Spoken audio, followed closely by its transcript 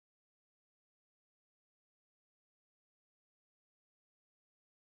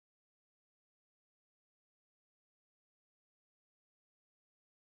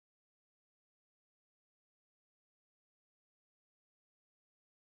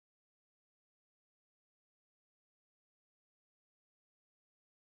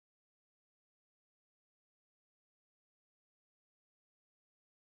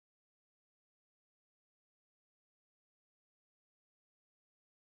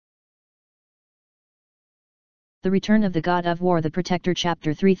The Return of the God of War, the Protector,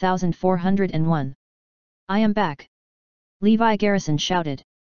 Chapter 3401. I am back! Levi Garrison shouted.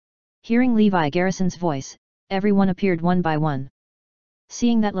 Hearing Levi Garrison's voice, everyone appeared one by one.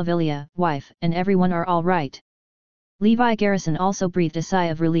 Seeing that Lavilia, wife, and everyone are all right, Levi Garrison also breathed a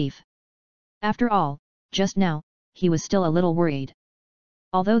sigh of relief. After all, just now, he was still a little worried.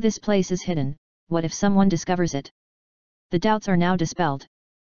 Although this place is hidden, what if someone discovers it? The doubts are now dispelled.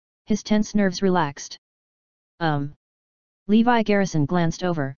 His tense nerves relaxed. Levi Garrison glanced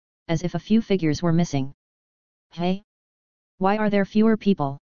over, as if a few figures were missing. Hey? Why are there fewer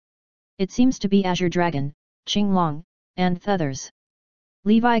people? It seems to be Azure Dragon, Qing Long, and others.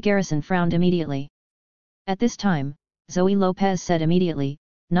 Levi Garrison frowned immediately. At this time, Zoe Lopez said immediately,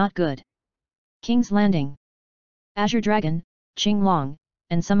 not good. King's Landing. Azure Dragon, Qing Long,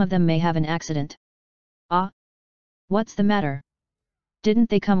 and some of them may have an accident. Ah? What's the matter? Didn't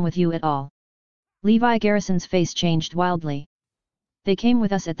they come with you at all? Levi Garrison's face changed wildly. They came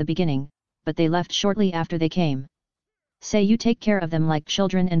with us at the beginning, but they left shortly after they came. Say you take care of them like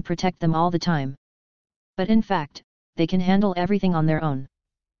children and protect them all the time. But in fact, they can handle everything on their own.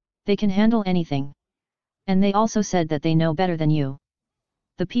 They can handle anything. And they also said that they know better than you.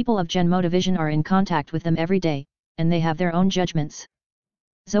 The people of Genmo Division are in contact with them every day, and they have their own judgments.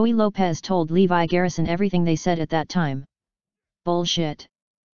 Zoe Lopez told Levi Garrison everything they said at that time. Bullshit.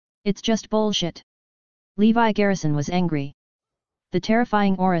 It's just bullshit. Levi Garrison was angry. The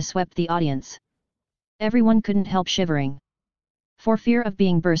terrifying aura swept the audience. Everyone couldn't help shivering. For fear of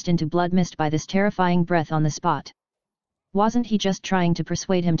being burst into blood mist by this terrifying breath on the spot. Wasn't he just trying to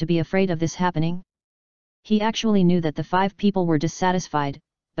persuade him to be afraid of this happening? He actually knew that the 5 people were dissatisfied,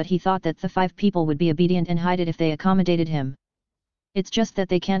 but he thought that the 5 people would be obedient and hide it if they accommodated him. It's just that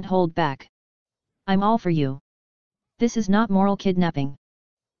they can't hold back. I'm all for you. This is not moral kidnapping.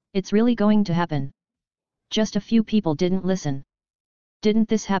 It's really going to happen. Just a few people didn't listen. Didn't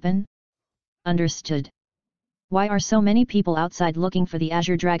this happen? Understood. Why are so many people outside looking for the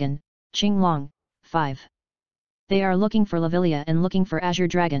Azure Dragon, Qing Long? 5. They are looking for Lavilia and looking for Azure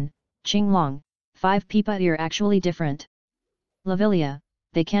Dragon, Qing Long. 5 people are actually different. Lavilia,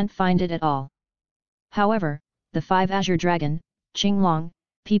 they can't find it at all. However, the 5 Azure Dragon, Qing Long,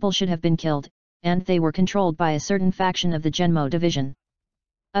 people should have been killed, and they were controlled by a certain faction of the Genmo Division.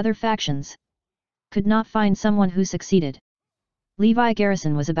 Other factions could not find someone who succeeded. Levi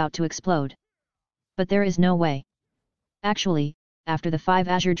Garrison was about to explode. But there is no way. Actually, after the 5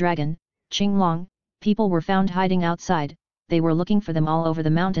 Azure Dragon, Qing Long, people were found hiding outside, they were looking for them all over the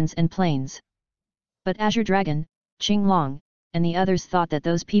mountains and plains. But Azure Dragon, Qing Long, and the others thought that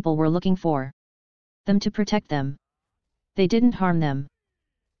those people were looking for them to protect them. They didn't harm them.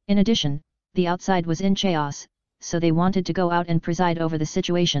 In addition, the outside was in chaos, so they wanted to go out and preside over the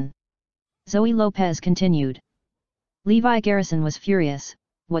situation. Zoe Lopez continued. Levi Garrison was furious.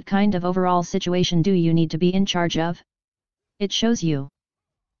 What kind of overall situation do you need to be in charge of? It shows you.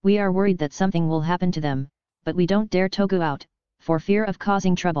 We are worried that something will happen to them, but we don't dare to go out, for fear of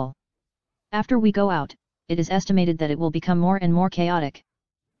causing trouble. After we go out, it is estimated that it will become more and more chaotic.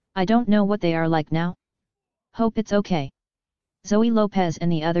 I don't know what they are like now. Hope it's okay. Zoe Lopez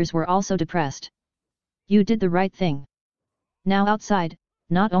and the others were also depressed. You did the right thing. Now outside,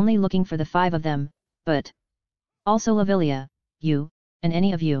 not only looking for the 5 of them, but also Lavilia, you, and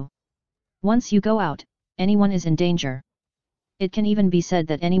any of you. Once you go out, anyone is in danger. It can even be said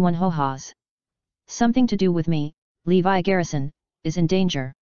that anyone who has something to do with me, Levi Garrison, is in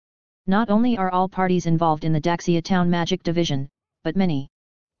danger. Not only are all parties involved in the Daxia Town Magic Division, but many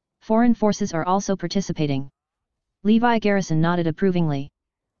foreign forces are also participating. Levi Garrison nodded approvingly.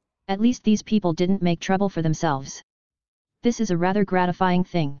 At least these people didn't make trouble for themselves. This is a rather gratifying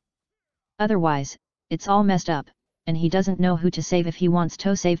thing. Otherwise, it's all messed up, and he doesn't know who to save if he wants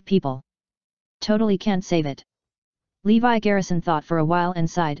to save people. Totally can't save it. Levi Garrison thought for a while and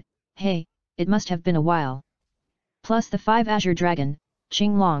sighed, hey, it must have been a while. Plus the 5 Azure Dragon,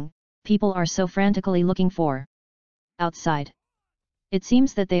 Qing Long, people are so frantically looking for outside. It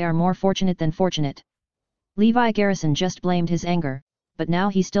seems that they are more fortunate than fortunate. Levi Garrison just blamed his anger, but now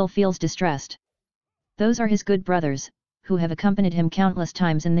he still feels distressed. Those are his good brothers, who have accompanied him countless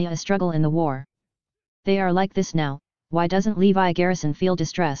times in the struggle in the war. They are like this now, why doesn't Levi Garrison feel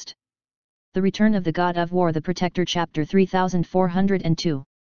distressed? The Return of the God of War, the Protector, Chapter 3402.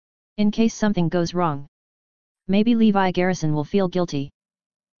 In case something goes wrong, maybe Levi Garrison will feel guilty.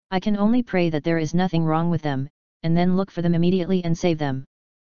 I can only pray that there is nothing wrong with them, and then look for them immediately and save them.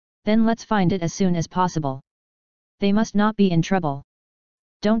 Then let's find it as soon as possible. They must not be in trouble.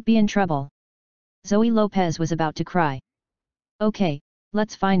 Don't be in trouble. Zoe Lopez was about to cry. Okay,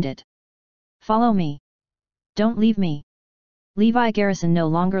 let's find it. Follow me. Don't leave me. Levi Garrison no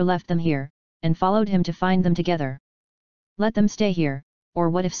longer left them here, and followed him to find them together. Let them stay here, or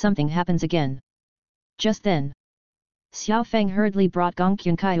what if something happens again? Just then, Xiao Feng hurriedly brought Gong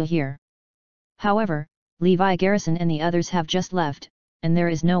Qiankai here. However, Levi Garrison and the others have just left, and there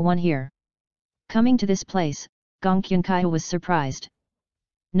is no one here. Coming to this place, Gong Qiankai was surprised.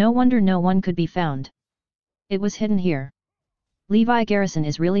 No wonder no one could be found. It was hidden here. Levi Garrison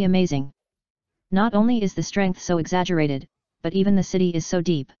is really amazing. Not only is the strength so exaggerated, but even the city is so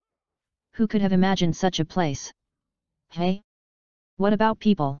deep. Who could have imagined such a place? Hey? What about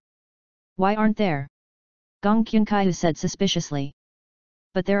people? Why aren't there? Gong Qiankai said suspiciously.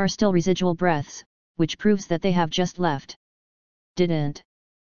 But there are still residual breaths, which proves that they have just left. Didn't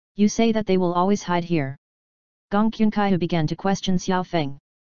you say that they will always hide here? Gong Qiankai began to question Xiao Feng.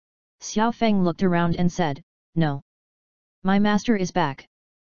 Xiao Feng looked around and said, No. My master is back.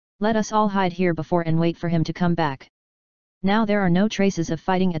 Let us all hide here before and wait for him to come back. Now there are no traces of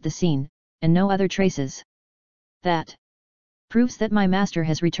fighting at the scene, and no other traces. That proves that my master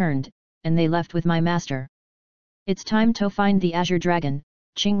has returned, and they left with my master. It's time to find the Azure Dragon,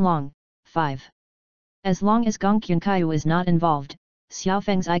 Qinglong. 5. As long as Gong Qiankai is not involved, Xiao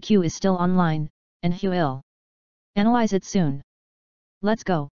Feng's IQ is still online, and he will analyze it soon. Let's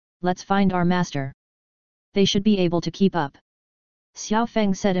go, let's find our master. They should be able to keep up. Xiao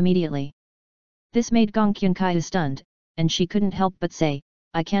Feng said immediately. This made Gong Qiankai stunned, and she couldn't help but say,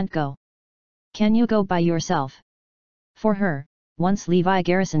 I can't go. Can you go by yourself? For her, once Levi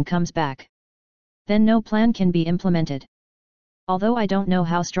Garrison comes back, then no plan can be implemented. Although I don't know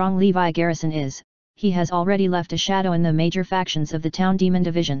how strong Levi Garrison is, he has already left a shadow in the major factions of the Town Demon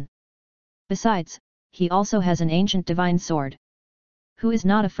Division. Besides, he also has an ancient divine sword. Who is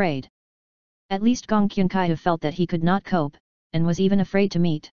not afraid? At least Gong Qiankai felt that he could not cope, and was even afraid to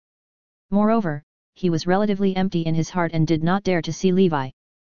meet. Moreover, he was relatively empty in his heart and did not dare to see Levi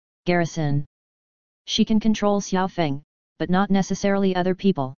Garrison. She can control Xiao Feng, but not necessarily other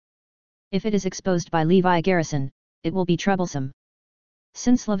people. If it is exposed by Levi Garrison, it will be troublesome.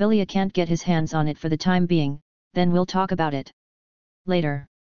 Since Lavilia can't get his hands on it for the time being, then we'll talk about it later.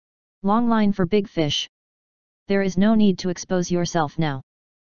 Long line for big fish. There is no need to expose yourself now.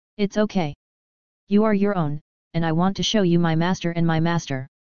 It's okay. You are your own, and I want to show you my master and my master.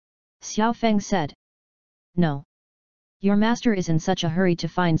 Xiao Feng said. No. Your master is in such a hurry to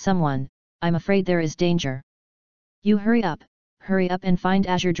find someone, I'm afraid there is danger. You hurry up and find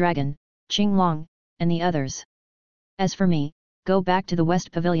Azure Dragon, Qinglong, and the others. As for me, go back to the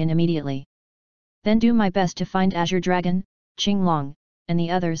West Pavilion immediately. Then do my best to find Azure Dragon, Qinglong, and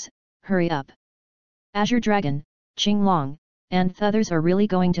the others, hurry up. Azure Dragon, Qinglong, and the others are really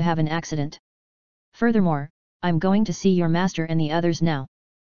going to have an accident. Furthermore, I'm going to see your master and the others now.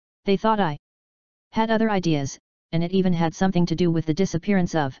 They thought I had other ideas, and it even had something to do with the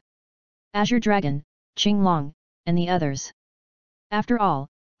disappearance of Azure Dragon, Qinglong, and the others. After all,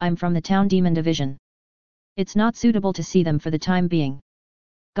 I'm from the Town Demon Division. It's not suitable to see them for the time being.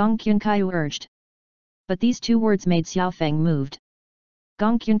 Gong Qiankai urged. But these two words made Xiao Feng moved.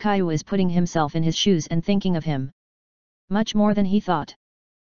 Gong Qiankai is putting himself in his shoes and thinking of him. Much more than he thought.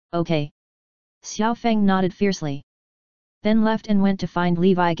 Okay. Xiao Feng nodded fiercely. Then left and went to find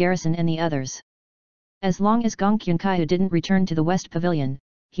Levi Garrison and the others. As long as Gong Qiankai didn't return to the West Pavilion,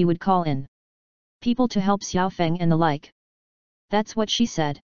 he would call in people to help Xiao Feng and the like. That's what she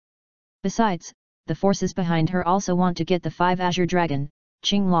said. Besides, the forces behind her also want to get the 5 Azure Dragon,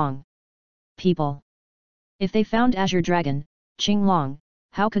 Qinglong people. If they found Azure Dragon, Qinglong,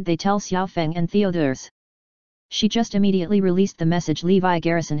 how could they tell Xiao Feng and Theodorus? She just immediately released the message Levi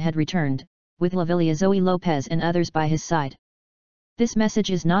Garrison had returned, with Lavilia Zoe Lopez and others by his side. This message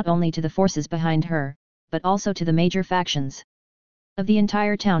is not only to the forces behind her, but also to the major factions of the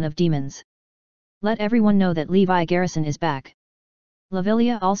entire town of demons. Let everyone know that Levi Garrison is back.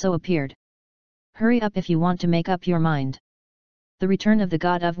 Lavilia also appeared. Hurry up if you want to make up your mind. The Return of the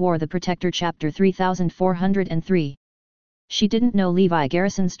God of War, the Protector, Chapter 3403. She didn't know Levi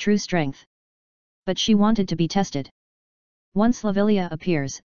Garrison's true strength, but she wanted to be tested. Once Lavilia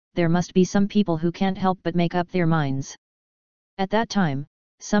appears, there must be some people who can't help but make up their minds. At that time,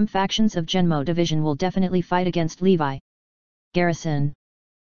 some factions of Genmo Division will definitely fight against Levi Garrison.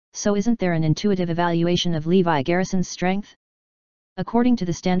 So isn't there an intuitive evaluation of Levi Garrison's strength? According to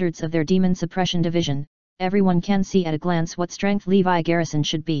the standards of their Demon Suppression Division, everyone can see at a glance what strength Levi Garrison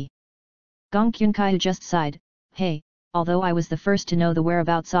should be. Gong Qiankai just sighed, hey, although I was the first to know the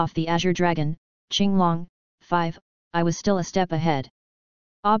whereabouts of the Azure Dragon, Qinglong, 5, I was still a step ahead.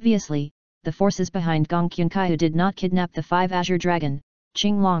 Obviously, the forces behind Gong Qiankai did not kidnap the 5 Azure Dragon,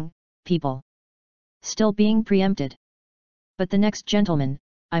 Qinglong people. Still being preempted. But the next gentleman,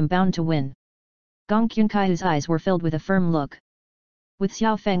 I'm bound to win. Gong Qunkai eyes were filled with a firm look. With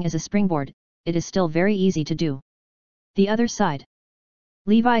Xiao Feng as a springboard, it is still very easy to do. The other side.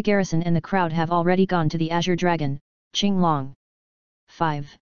 Levi Garrison and the crowd have already gone to the Azure Dragon, Qinglong.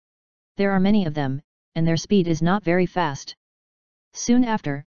 5. There are many of them, and their speed is not very fast. Soon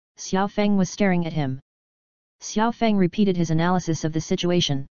after, Xiao Feng was staring at him. Xiao Feng repeated his analysis of the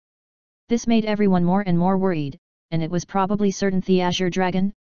situation. This made everyone more and more worried, and it was probably certain the Azure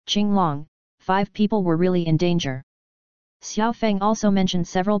Dragon, Qinglong, 5 people were really in danger. Xiao Feng also mentioned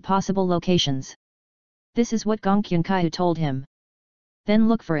several possible locations. This is what Gong Qunkai told him. Then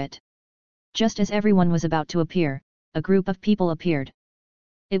look for it. Just as everyone was about to appear, a group of people appeared.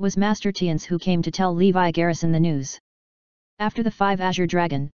 It was Master Tians who came to tell Levi Garrison the news. After the 5 Azure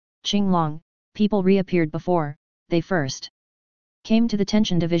Dragon, Qinglong, people reappeared before, they first came to the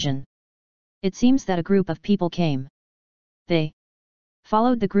Tension Division. It seems that a group of people came. They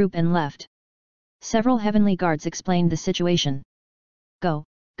followed the group and left. Several heavenly guards explained the situation. Go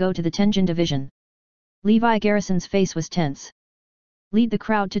to the Tenjin Division. Levi Garrison's face was tense. Lead the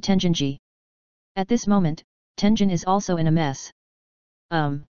crowd to Tenjinji. At this moment, Tenjin is also in a mess.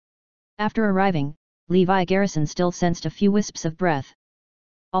 After arriving, Levi Garrison still sensed a few wisps of breath.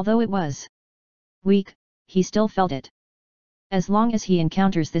 Although it was weak, he still felt it. As long as he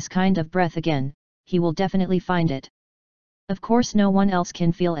encounters this kind of breath again, he will definitely find it. Of course no one else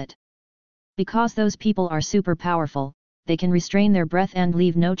can feel it. Because those people are super powerful, they can restrain their breath and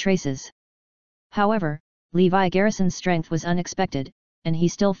leave no traces. However, Levi Garrison's strength was unexpected, and he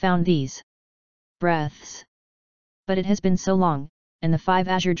still found these breaths. But it has been so long, and the 5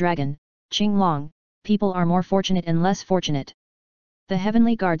 Azure Dragon, Qinglong, people are more fortunate and less fortunate. The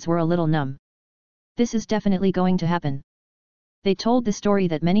heavenly guards were a little numb. This is definitely going to happen. They told the story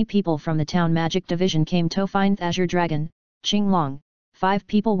that many people from the town magic division came to find the Azure Dragon, Qinglong, 5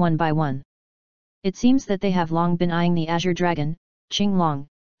 people one by one. It seems that they have long been eyeing the Azure Dragon, Qinglong,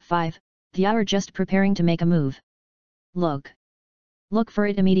 5, they are just preparing to make a move. Look for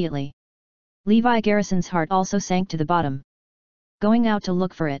it immediately. Levi Garrison's heart also sank to the bottom. Going out to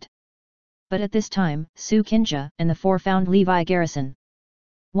look for it. But at this time, Su Qinja and the 4 found Levi Garrison.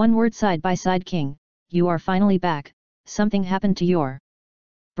 One word side by side, King, you are finally back, something happened to your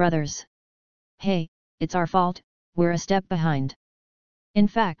brothers. Hey, it's our fault, we're a step behind. In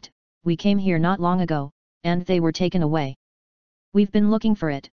fact, we came here not long ago, and they were taken away. We've been looking for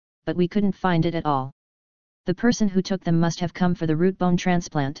it, but we couldn't find it at all. The person who took them must have come for the root bone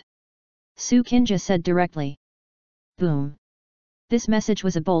transplant. Su Qinja said directly. Boom. This message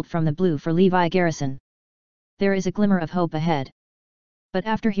was a bolt from the blue for Levi Garrison. There is a glimmer of hope ahead. But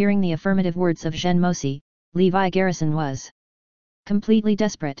after hearing the affirmative words of Zhen Mosi, Levi Garrison was completely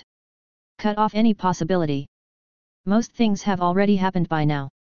desperate. Cut off any possibility. Most things have already happened by now.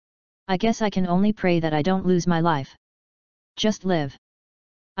 I guess I can only pray that I don't lose my life. Just live.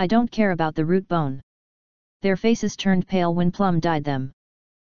 I don't care about the root bone. Their faces turned pale when Plum died them.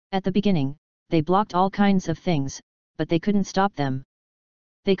 At the beginning, they blocked all kinds of things, but they couldn't stop them.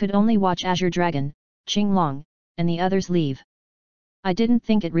 They could only watch Azure Dragon, Qinglong, and the others leave. I didn't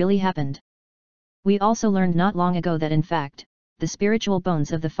think it really happened. We also learned not long ago that in fact, the spiritual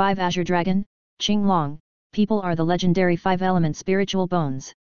bones of the 5 Azure Dragon, Qinglong, people are the legendary 5-element spiritual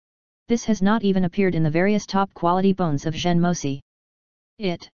bones. This has not even appeared in the various top-quality bones of Zhen Mosi.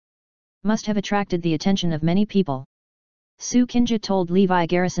 It must have attracted the attention of many people. Su Qinja told Levi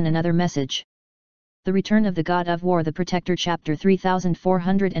Garrison another message. The Return of the God of War, the Protector, Chapter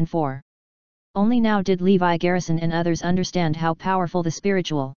 3404. Only now did Levi Garrison and others understand how powerful the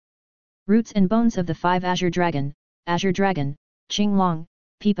spiritual roots and bones of the 5 Azure Dragon, Qinglong,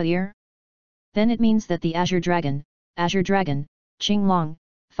 people are. Then it means that the Azure Dragon, Qinglong,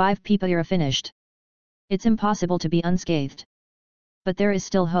 5 people are finished. It's impossible to be unscathed. But there is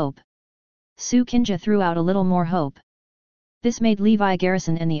still hope. Su Qinja threw out a little more hope. This made Levi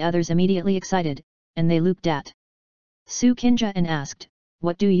Garrison and the others immediately excited, and they looked at Su Qinja and asked,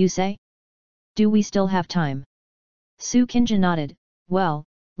 "What do you say? Do we still have time?" Su Qinja nodded, "Well,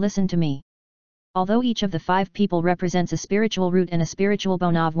 listen to me. Although each of the 5 people represents a spiritual root and a spiritual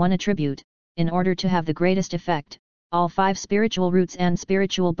bone of one attribute, in order to have the greatest effect, all 5 spiritual roots and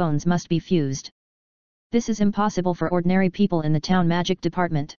spiritual bones must be fused. This is impossible for ordinary people in the town magic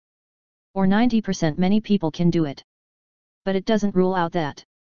department. Or 90% many people can do it. But it doesn't rule out that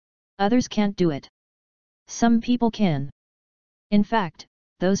others can't do it. Some people can. In fact,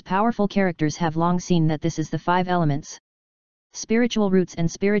 those powerful characters have long seen that this is the 5 elements. Spiritual roots and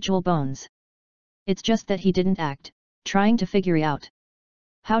spiritual bones. It's just that he didn't act, trying to figure it out.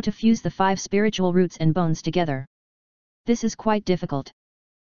 How to fuse the 5 spiritual roots and bones together. This is quite difficult.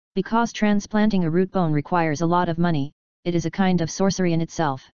 Because transplanting a root bone requires a lot of money, it is a kind of sorcery in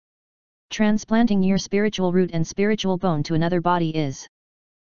itself. Transplanting your spiritual root and spiritual bone to another body is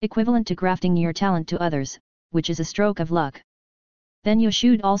equivalent to grafting your talent to others, which is a stroke of luck. Then you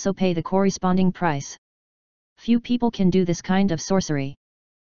should also pay the corresponding price. Few people can do this kind of sorcery.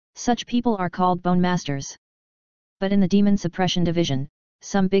 Such people are called bone masters. But in the demon suppression division,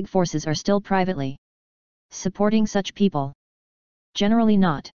 some big forces are still privately supporting such people. Generally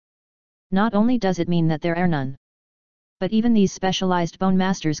not. Not only does it mean that there are none, but even these specialized bone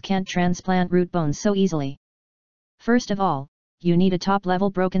masters can't transplant root bones so easily. First of all, you need a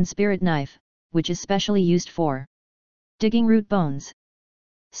top-level broken spirit knife, which is specially used for digging root bones.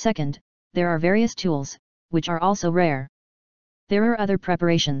 Second, there are various tools, which are also rare. There are other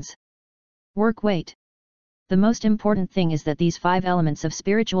preparations. Wait. The most important thing is that these 5 elements of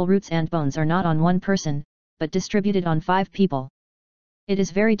spiritual roots and bones are not on one person, but distributed on 5 people. It is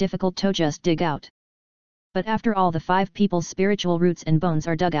very difficult to just dig out. But after all the 5 people's spiritual roots and bones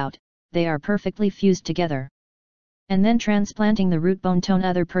are dug out, they are perfectly fused together. And then transplanting the root bone to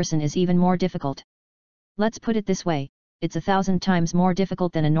another person is even more difficult. Let's put it this way, it's 1,000 times more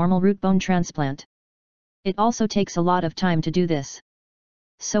difficult than a normal root bone transplant. It also takes a lot of time to do this.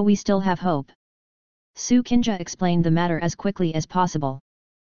 So we still have hope. Su Kinja explained the matter as quickly as possible.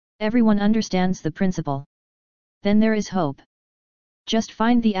 Everyone understands the principle. Then there is hope. Just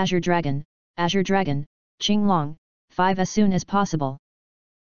find the Azure Dragon, Qinglong, 5 as soon as possible.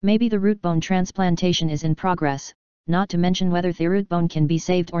 Maybe the root bone transplantation is in progress, not to mention whether the root bone can be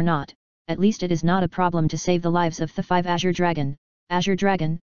saved or not, at least it is not a problem to save the lives of the 5 Azure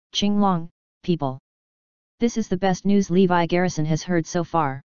Dragon, Qinglong, people. This is the best news Levi Garrison has heard so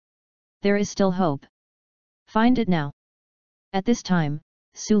far. There is still hope. Find it now. At this time,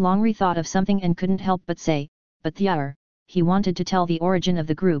 Su Longri thought of something and couldn't help but say, but Thiar, he wanted to tell the origin of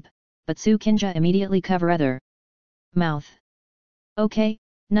the group, but Su Kinja immediately covered other mouth. Okay,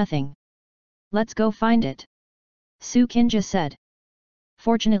 nothing. Let's go find it. Su Kinja said.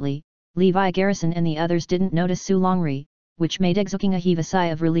 Fortunately, Levi Garrison and the others didn't notice Su Longri, which made Exokinga heave a sigh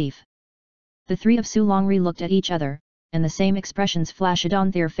of relief. The 3 of Su Longri looked at each other, and the same expressions flashed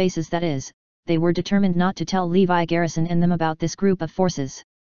on their faces, that is, they were determined not to tell Levi Garrison and them about this group of forces.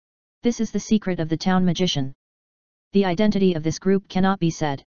 This is the secret of the town magician. The identity of this group cannot be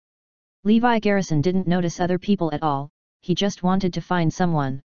said. Levi Garrison didn't notice other people at all, he just wanted to find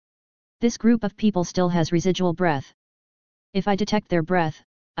someone. This group of people still has residual breath. If I detect their breath,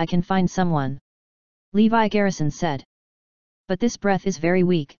 I can find someone. Levi Garrison said. But this breath is very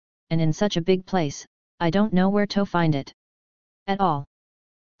weak, and in such a big place, I don't know where to find it at all.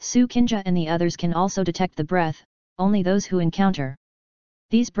 Su Kinja and the others can also detect the breath, only those who encounter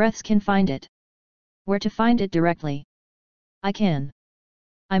these breaths can find it. Where to find it directly? I can.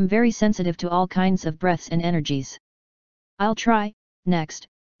 I'm very sensitive to all kinds of breaths and energies. I'll try. Next,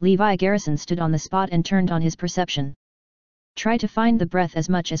 Levi Garrison stood on the spot and turned on his perception. Try to find the breath as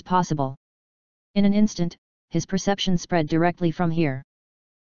much as possible. In an instant, his perception spread directly from here.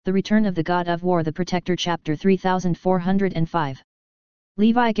 The Return of the God of War, the Protector, Chapter 3405.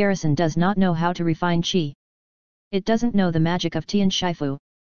 Levi Garrison does not know how to refine Qi. It doesn't know the magic of Tian Shifu.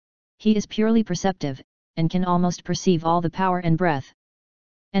 He is purely perceptive, and can almost perceive all the power and breath.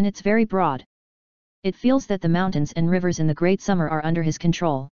 And it's very broad. It feels that the mountains and rivers in the great summer are under his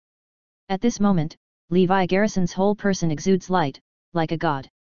control. At this moment, Levi Garrison's whole person exudes light, like a god.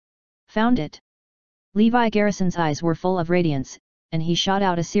 Found it. Levi Garrison's eyes were full of radiance, and he shot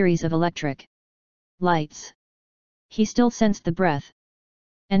out a series of electric lights. He still sensed the breath.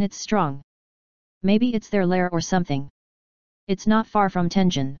 And it's strong. Maybe it's their lair or something. It's not far from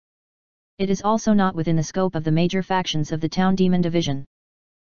Tenjin. It is also not within the scope of the major factions of the Town Demon Division.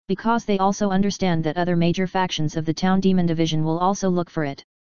 Because they also understand that other major factions of the Town Demon Division will also look for it.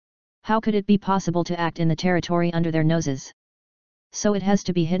 How could it be possible to act in the territory under their noses? So it has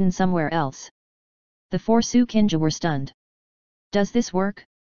to be hidden somewhere else. The 4 Su Kinja were stunned. Does this work?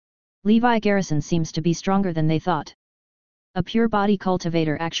 Levi Garrison seems to be stronger than they thought. A pure body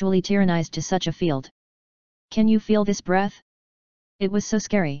cultivator actually tyrannized to such a field. Can you feel this breath? It was so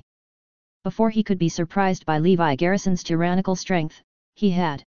scary. Before he could be surprised by Levi Garrison's tyrannical strength, he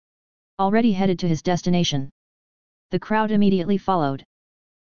had already headed to his destination. The crowd immediately followed.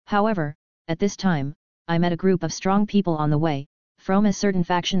 However, at this time, I met a group of strong people on the way, from a certain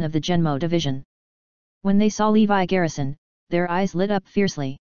faction of the Genmo division. When they saw Levi Garrison, their eyes lit up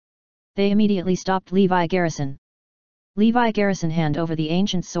fiercely. They immediately stopped Levi Garrison. Levi Garrison hand over the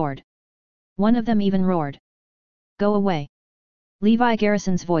ancient sword. One of them even roared. Go away. Levi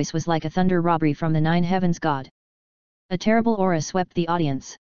Garrison's voice was like a thunder robbery from the nine heavens god. A terrible aura swept the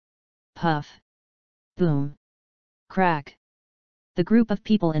audience. Puff. Boom. Crack. The group of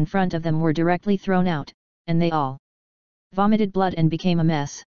people in front of them were directly thrown out, and they all vomited blood and became a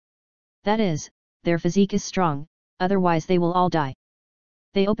mess. That is, their physique is strong, otherwise they will all die.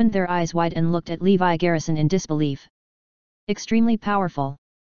 They opened their eyes wide and looked at Levi Garrison in disbelief. Extremely powerful.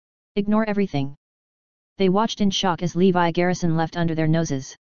 Ignore everything. They watched in shock as Levi Garrison left under their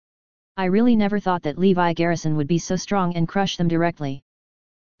noses. I really never thought that Levi Garrison would be so strong and crush them directly.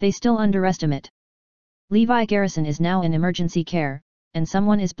 They still underestimate. Levi Garrison is now in emergency care, and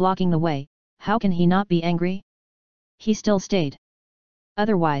someone is blocking the way. How can he not be angry? He still stayed.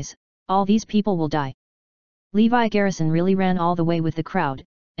 Otherwise, all these people will die. Levi Garrison really ran all the way with the crowd,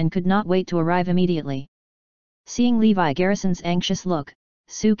 and could not wait to arrive immediately. Seeing Levi Garrison's anxious look,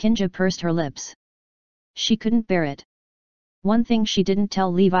 Su Kinja pursed her lips. She couldn't bear it. One thing she didn't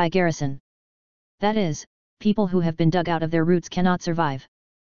tell Levi Garrison. That is, people who have been dug out of their roots cannot survive.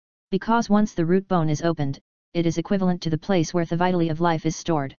 Because once the root bone is opened, it is equivalent to the place where the vitality of life is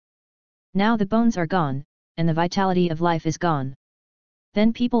stored. Now the bones are gone, and the vitality of life is gone.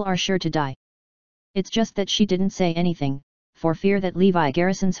 Then people are sure to die. It's just that she didn't say anything, for fear that Levi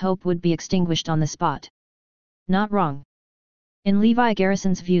Garrison's hope would be extinguished on the spot. Not wrong. In Levi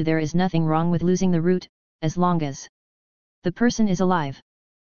Garrison's view there is nothing wrong with losing the root, as long as the person is alive.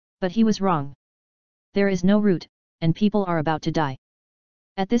 But he was wrong. There is no root, and people are about to die.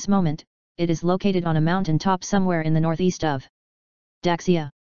 At this moment, it is located on a mountain top somewhere in the northeast of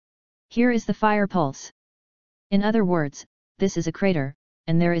Daxia. Here is the fire pulse. In other words, this is a crater,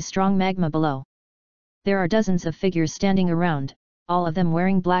 and there is strong magma below. There are dozens of figures standing around, all of them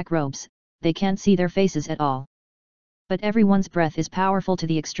wearing black robes. They can't see their faces at all. But everyone's breath is powerful to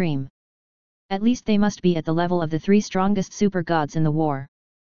the extreme. At least they must be at the level of the three strongest super gods in the war.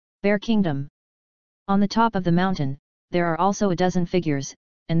 Bear Kingdom. On the top of the mountain, there are also a dozen figures,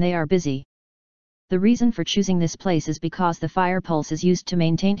 and they are busy. The reason for choosing this place is because the fire pulse is used to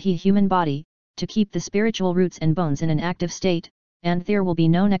maintain the human body, to keep the spiritual roots and bones in an active state, and there will be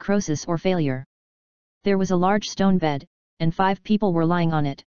no necrosis or failure. There was a large stone bed, and 5 people were lying on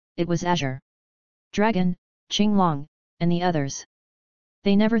it. It was Azure Dragon, Qinglong, and the others.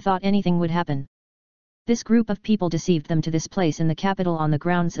 They never thought anything would happen. This group of people deceived them to this place in the capital on the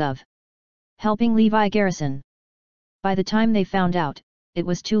grounds of helping Levi Garrison. By the time they found out, it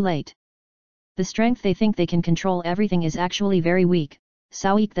was too late. The strength they think they can control everything is actually very weak,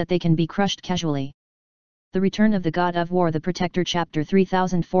 so weak that they can be crushed casually. The Return of the God of War, the Protector, Chapter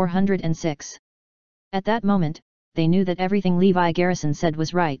 3406. At that moment, they knew that everything Levi Garrison said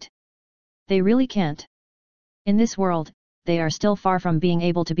was right. They really can't. In this world, they are still far from being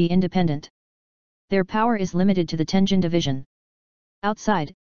able to be independent. Their power is limited to the Tenjin division.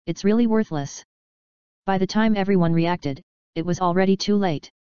 Outside, it's really worthless. By the time everyone reacted, it was already too late.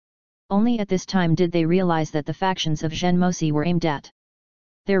 Only at this time did they realize that the factions of Zhenmosi were aimed at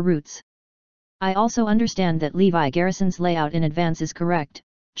their roots. I also understand that Levi Garrison's layout in advance is correct,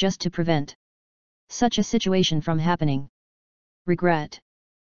 just to prevent such a situation from happening. Regret.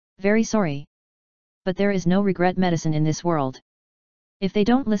 Very sorry. But there is no regret medicine in this world. If they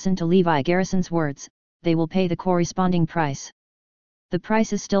don't listen to Levi Garrison's words, they will pay the corresponding price. The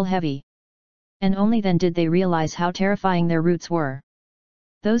price is still heavy. And only then did they realize how terrifying their roots were.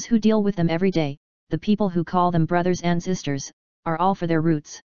 Those who deal with them every day, the people who call them brothers and sisters, are all for their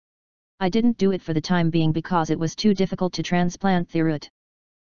roots. I didn't do it for the time being because it was too difficult to transplant the root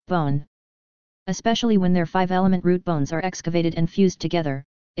bone. Especially when their 5-element root bones are excavated and fused together,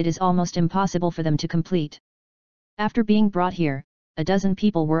 it is almost impossible for them to complete. After being brought here, a dozen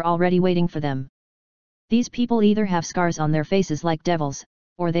people were already waiting for them. These people either have scars on their faces like devils,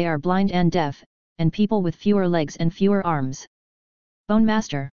 or they are blind and deaf, and people with fewer legs and fewer arms. Bone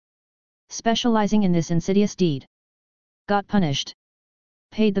Master, specializing in this insidious deed, got punished.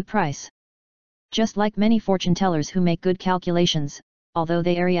 Paid the price. Just like many fortune tellers who make good calculations, although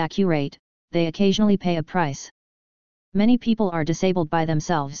they are accurate, they occasionally pay a price. Many people are disabled by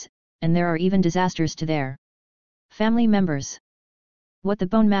themselves, and there are even disasters to their family members. What the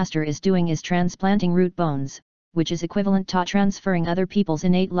Bone Master is doing is transplanting root bones, which is equivalent to transferring other people's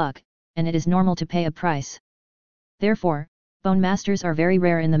innate luck, and it is normal to pay a price. Therefore, Bone Masters are very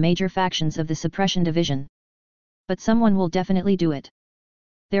rare in the major factions of the Suppression Division. But someone will definitely do it.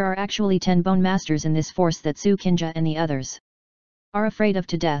 There are actually 10 Bone Masters in this force that Su Kinja and the others are afraid of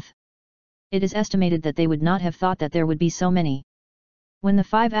to death. It is estimated that they would not have thought that there would be so many. When the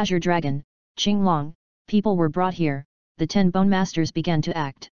 5 Azure Dragon, Qinglong, people were brought here, the 10 Bone Masters began to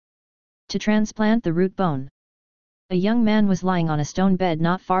act to transplant the root bone. A young man was lying on a stone bed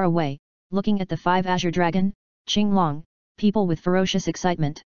not far away, looking at the 5 azure dragon, Qinglong, people with ferocious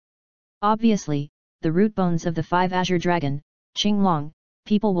excitement. Obviously, the root bones of the 5 azure dragon, Qinglong,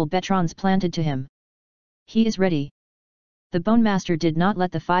 people will be transplanted to him. He is ready. The Bone Master did not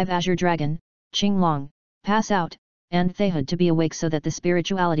let the 5 azure dragon, Qinglong, pass out, and they had to be awake so that the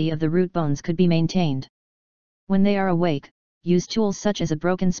spirituality of the root bones could be maintained. When they are awake, use tools such as a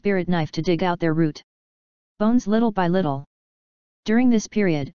broken spirit knife to dig out their root bones little by little. During this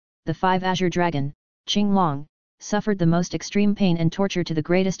period, the 5 azure dragon, Qinglong, suffered the most extreme pain and torture to the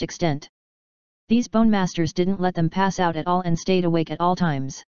greatest extent. These bone masters didn't let them pass out at all and stayed awake at all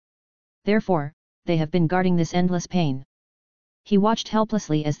times. Therefore, they have been guarding this endless pain. He watched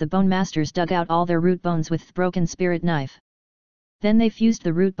helplessly as the bone masters dug out all their root bones with the broken spirit knife. Then they fused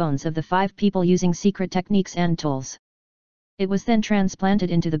the root bones of the 5 people using secret techniques and tools. It was then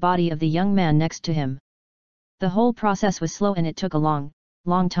transplanted into the body of the young man next to him. The whole process was slow and it took a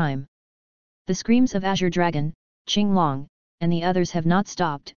long time. The screams of Azure Dragon, Qinglong, and the others have not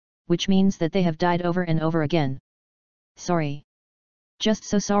stopped, which means that they have died over and over again. Sorry. Just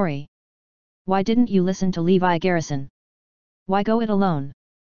so sorry. Why didn't you listen to Levi Garrison? Why go it alone?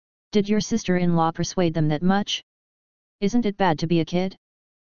 Did your sister-in-law persuade them that much? Isn't it bad to be a kid?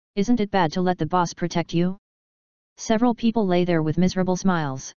 Isn't it bad to let the boss protect you? Several people lay there with miserable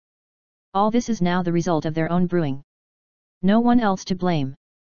smiles. All this is now the result of their own brewing. No one else to blame.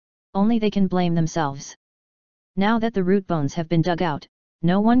 Only they can blame themselves. Now that the root bones have been dug out,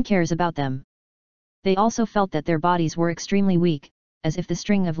 no one cares about them. They also felt that their bodies were extremely weak, as if the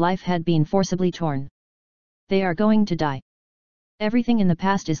string of life had been forcibly torn. They are going to die. Everything in the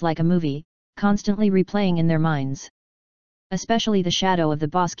past is like a movie, constantly replaying in their minds. Especially the shadow of the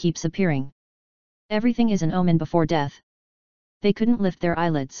boss keeps appearing. Everything is an omen before death. They couldn't lift their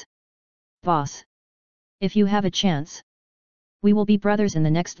eyelids. Boss. If you have a chance. We will be brothers in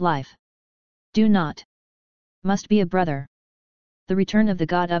the next life. Do not. Must be a brother. The Return of the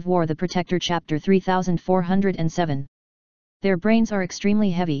God of War, the Protector, Chapter 3407. Their brains are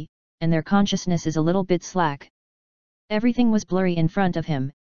extremely heavy, and their consciousness is a little bit slack. Everything was blurry in front of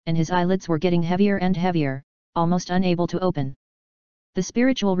him, and his eyelids were getting heavier and heavier, almost unable to open. The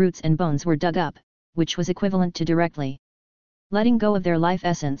spiritual roots and bones were dug up, which was equivalent to directly letting go of their life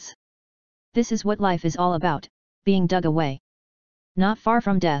essence. This is what life is all about, being dug away. Not far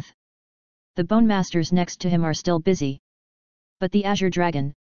from death. The bone masters next to him are still busy. But the Azure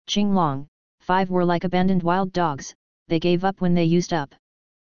Dragon, Qinglong, 5 were like abandoned wild dogs, they gave up when they used up.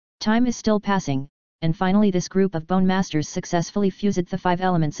 Time is still passing, and finally this group of bone masters successfully fused the 5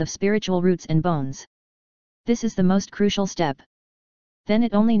 elements of spiritual roots and bones. This is the most crucial step. Then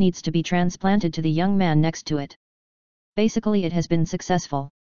it only needs to be transplanted to the young man next to it. Basically it has been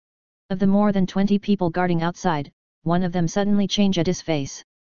successful. Of the more than 20 people guarding outside, one of them suddenly changed his face.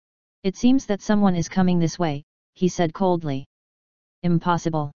 It seems that someone is coming this way, he said coldly.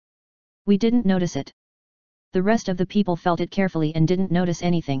 Impossible. We didn't notice it. The rest of the people felt it carefully and didn't notice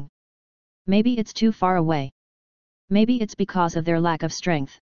anything. Maybe it's too far away. Maybe it's because of their lack of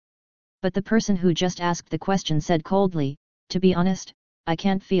strength. But the person who just asked the question said coldly, to be honest, I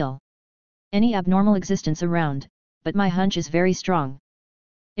can't feel any abnormal existence around, but my hunch is very strong.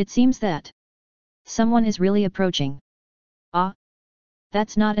 It seems that someone is really approaching. Ah!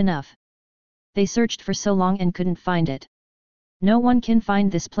 That's not enough. They searched for so long and couldn't find it. No one can find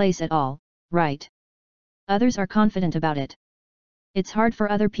this place at all, right? Others are confident about it. It's hard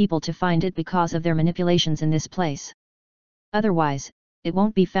for other people to find it because of their manipulations in this place. Otherwise, it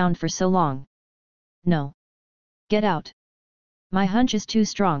won't be found for so long. No. Get out. My hunch is too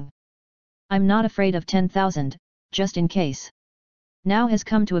strong. I'm not afraid of 10,000, just in case. Now has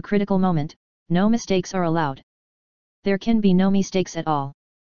come to a critical moment, no mistakes are allowed. There can be no mistakes at all.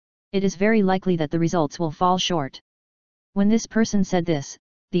 It is very likely that the results will fall short. When this person said this,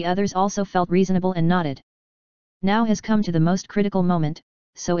 the others also felt reasonable and nodded. Now has come to the most critical moment,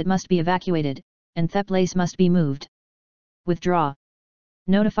 so it must be evacuated, and the place must be moved. Withdraw.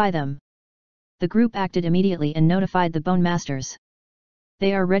 Notify them. The group acted immediately and notified the bone masters.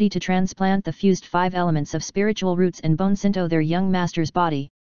 They are ready to transplant the fused 5 elements of spiritual roots and bones into their young master's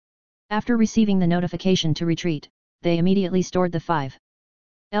body. After receiving the notification to retreat, they immediately stored the 5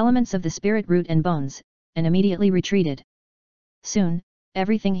 elements of the spirit root and bones, and immediately retreated. Soon,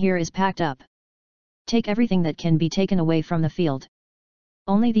 everything here is packed up. Take everything that can be taken away from the field.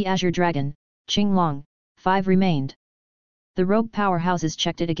 Only the Azure Dragon, Qinglong, 5 remained. The rogue powerhouses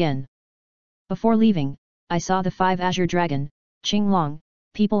checked it again. Before leaving, I saw the 5 Azure Dragon, Qinglong,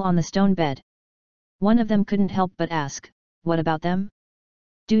 people on the stone bed. One of them couldn't help but ask, what about them?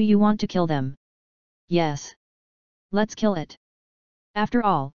 Do you want to kill them? Yes. Let's kill it. After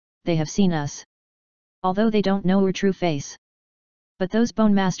all, they have seen us. Although they don't know our true face. But those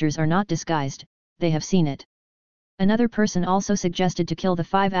bone masters are not disguised, they have seen it. Another person also suggested to kill the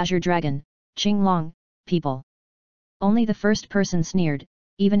 5 azure dragon, Qinglong, people. Only the first person sneered,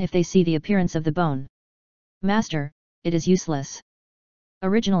 even if they see the appearance of the bone. Master, it is useless.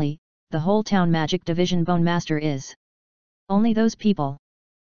 Originally, the whole town magic division bone master is only those people.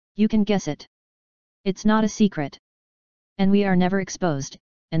 You can guess it. It's not a secret. And we are never exposed,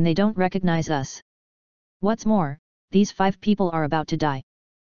 and they don't recognize us. What's more, these 5 people are about to die.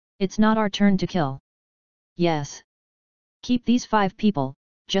 It's not our turn to kill. Yes. Keep these 5 people,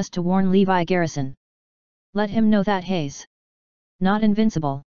 just to warn Levi Garrison. Let him know that he's not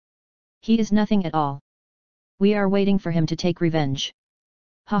invincible. He is nothing at all. We are waiting for him to take revenge.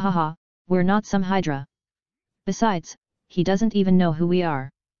 Ha ha ha, we're not some hydra. Besides, he doesn't even know who we are.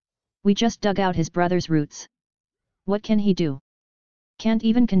 We just dug out his brother's roots. What can he do? Can't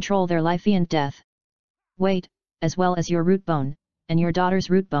even control their life and death. Wait, as well as your root bone, and your daughter's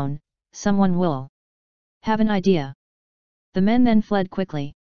root bone, someone will have an idea. The men then fled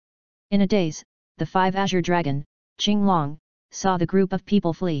quickly. In a daze, the 5 azure dragon, Qinglong, saw the group of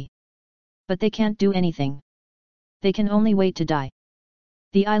people flee. But they can't do anything. They can only wait to die.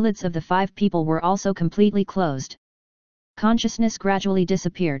 The eyelids of the 5 people were also completely closed. Consciousness gradually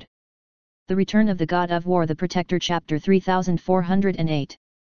disappeared. The Return of the God of War, the Protector, Chapter 3408.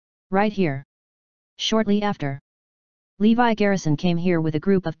 Right here. Shortly after, Levi Garrison came here with a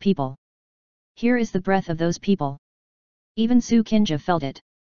group of people. Here is the breath of those people. Even Su Kinja felt it.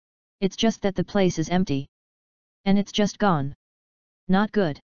 It's just that the place is empty. And it's just gone. Not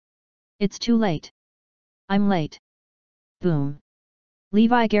good. It's too late. I'm late. Boom.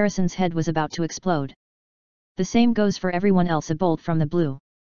 Levi Garrison's head was about to explode. The same goes for everyone else. A bolt from the blue.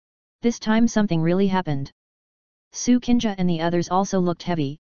 This time something really happened. Su Kinja and the others also looked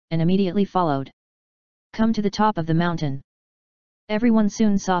heavy, and immediately followed. Come to the top of the mountain. Everyone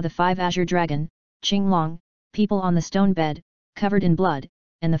soon saw the 5 azure dragon, Qinglong, people on the stone bed, covered in blood,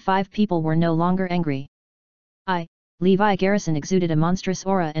 and the 5 people were no longer angry. Levi Garrison exuded a monstrous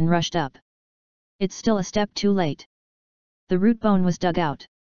aura and rushed up. It's still a step too late. The root bone was dug out.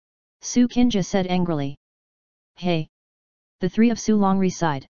 Su Kinja said angrily. Hey! The 3 of Su Long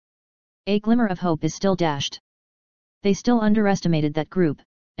sighed. A glimmer of hope is still dashed. They still underestimated that group,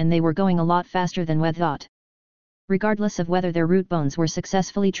 and they were going a lot faster than we thought. Regardless of whether their root bones were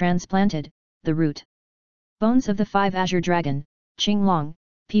successfully transplanted, the root bones of the 5 azure dragon, Qinglong,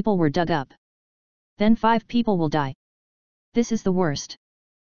 people were dug up. Then 5 people will die. This is the worst.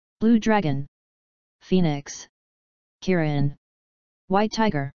 Blue Dragon, Phoenix, Kirin, White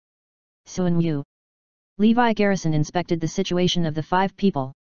Tiger, Suanwu. Levi Garrison inspected the situation of the 5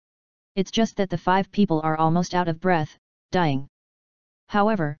 people. It's just that the 5 people are almost out of breath, dying.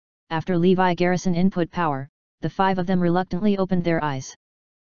 However, after Levi Garrison input power, the 5 of them reluctantly opened their eyes.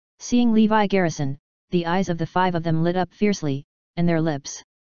 Seeing Levi Garrison, the eyes of the 5 of them lit up fiercely, and their lips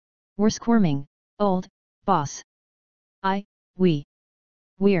were squirming. Old boss.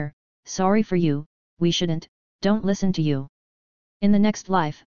 We're sorry for you, we shouldn't, don't listen to you. In the next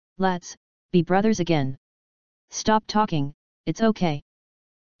life, let's be brothers again. Stop talking, it's okay.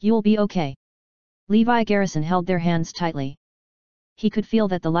 You'll be okay. Levi Garrison held their hands tightly. He could feel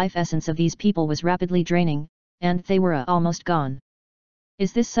that the life essence of these people was rapidly draining, and they were almost gone.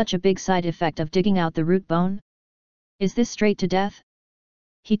 Is this such a big side effect of digging out the root bone? Is this straight to death?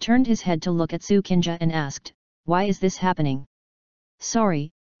 He turned his head to look at Su Kinja and asked, why is this happening?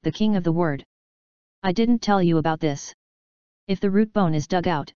 Sorry, the king of the word. I didn't tell you about this. If the root bone is dug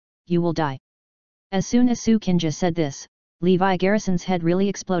out, you will die. As soon as Su Kinja said this, Levi Garrison's head really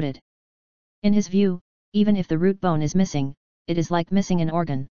exploded. In his view, even if the root bone is missing, it is like missing an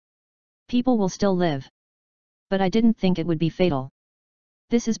organ. People will still live. But I didn't think it would be fatal.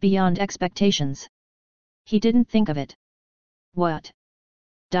 This is beyond expectations. He didn't think of it. What?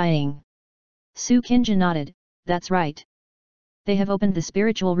 Dying. Su Kinja nodded, that's right. They have opened the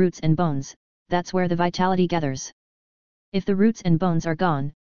spiritual roots and bones, that's where the vitality gathers. If the roots and bones are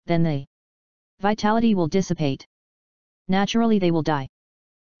gone, then the vitality will dissipate. Naturally they will die.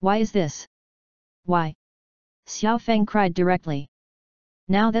 Why is this? Why? Xiao Feng cried directly.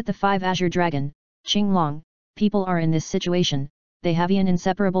 Now that the 5 azure dragon, Qinglong, people are in this situation, they have an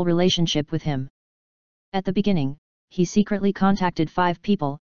inseparable relationship with him. At the beginning, he secretly contacted 5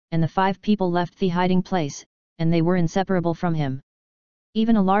 people, and the 5 people left the hiding place, and they were inseparable from him.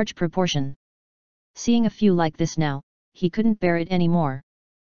 Even a large proportion. Seeing a few like this now, he couldn't bear it anymore.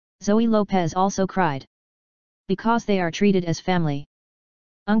 Zoe Lopez also cried. Because they are treated as family.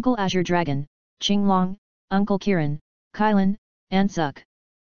 Uncle Azure Dragon, Qinglong, Uncle Kiran, Kylan, and Suk.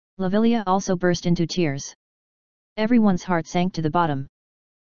 Lavilia also burst into tears. Everyone's heart sank to the bottom.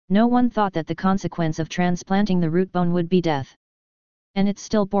 No one thought that the consequence of transplanting the root bone would be death. And it's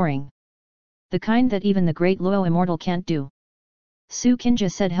still boring. The kind that even the great Luo immortal can't do. Su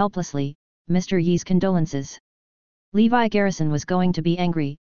Kinja said helplessly, Mr. Yi's condolences. Levi Garrison was going to be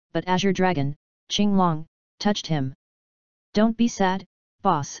angry, but Azure Dragon, Qing Long, touched him. Don't be sad,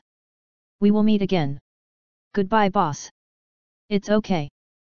 boss. We will meet again. Goodbye, boss. It's okay.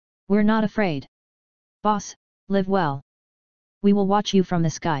 We're not afraid. Boss, live well. We will watch you from the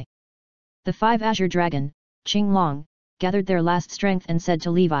sky. The 5 Azure Dragon, Qing Long, gathered their last strength and said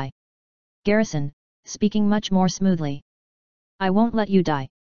to Levi Garrison, speaking much more smoothly. I won't let you die.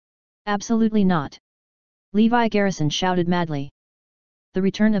 Absolutely not. Levi Garrison shouted madly. The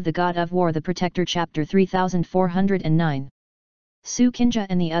Return of the God of War, the Protector, Chapter 3409. Su Kinja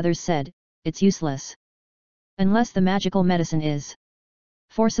and the others said, it's useless. Unless the magical medicine is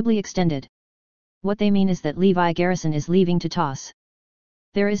forcibly extended. What they mean is that Levi Garrison is leaving to toss.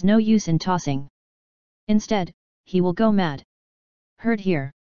 There is no use in tossing. Instead, he will go mad. Heard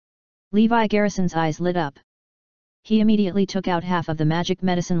here. Levi Garrison's eyes lit up. He immediately took out half of the magic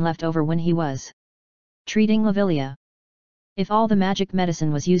medicine left over when he was treating Lavilia. If all the magic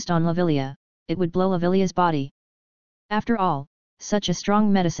medicine was used on Lavilia, it would blow Lavilia's body. After all, such a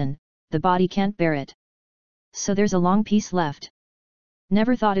strong medicine, the body can't bear it. So there's a long piece left.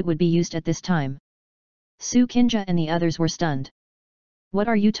 Never thought it would be used at this time. Su Kinja and the others were stunned. What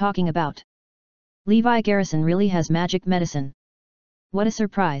are you talking about? Levi Garrison really has magic medicine. What a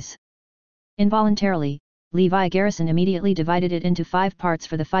surprise. Involuntarily, Levi Garrison immediately divided it into 5 parts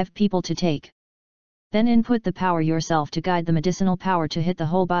for the 5 people to take. Then input the power yourself to guide the medicinal power to hit the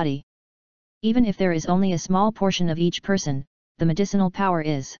whole body. Even if there is only a small portion of each person, the medicinal power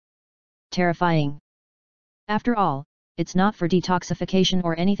is terrifying. After all, it's not for detoxification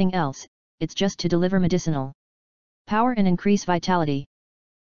or anything else, it's just to deliver medicinal power and increase vitality.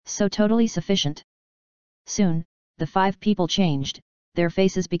 So totally sufficient. Soon, the 5 people changed, their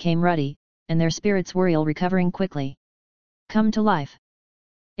faces became ruddy, and their spirits were recovering quickly. Come to life.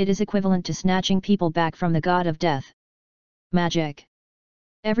 It is equivalent to snatching people back from the god of death. Magic.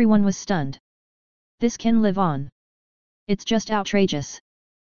 Everyone was stunned. This can live on. It's just outrageous.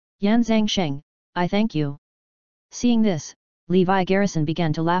 Yan Zhangsheng, I thank you. Seeing this, Levi Garrison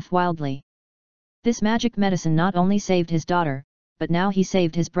began to laugh wildly. This magic medicine not only saved his daughter, but now he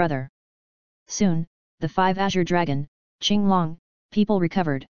saved his brother. Soon, the 5 Azure Dragon, Qing Long, people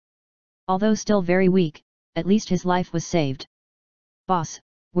recovered. Although still very weak, at least his life was saved. Boss,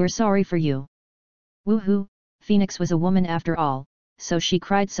 we're sorry for you. Woohoo, Phoenix was a woman after all, so she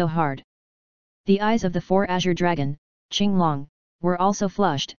cried so hard. The eyes of the 4 Azure Dragon, Qing Long, were also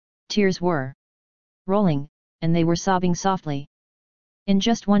flushed, tears were rolling, and they were sobbing softly. In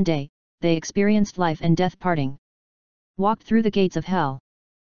just one day, they experienced life and death parting. Walked through the gates of hell.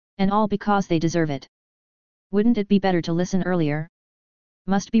 And all because they deserve it. Wouldn't it be better to listen earlier?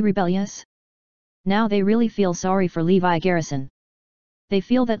 Must be rebellious? Now they really feel sorry for Levi Garrison. They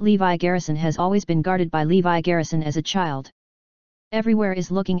feel that Levi Garrison has always been guarded by Levi Garrison as a child. Everywhere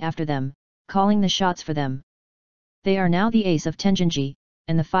is looking after them, calling the shots for them. They are now the ace of Tenjinji,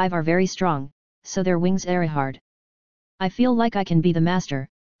 and the 5 are very strong, so their wings are hard. I feel like I can be the master,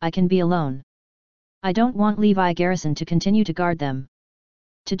 I can be alone. I don't want Levi Garrison to continue to guard them.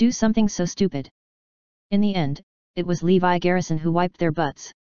 To do something so stupid. In the end, it was Levi Garrison who wiped their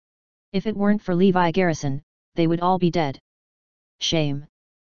butts. If it weren't for Levi Garrison, they would all be dead. Shame.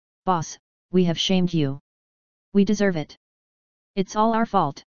 Boss, we have shamed you. We deserve it. It's all our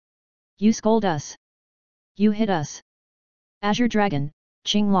fault. You scold us. You hit us. Azure Dragon,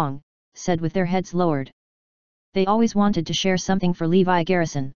 Qing Long, said with their heads lowered. They always wanted to share something for Levi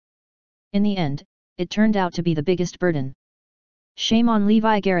Garrison. In the end, it turned out to be the biggest burden. Shame on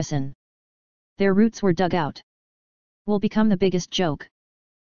Levi Garrison. Their roots were dug out. Will become the biggest joke.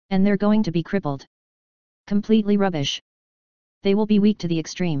 And they're going to be crippled. Completely rubbish. They will be weak to the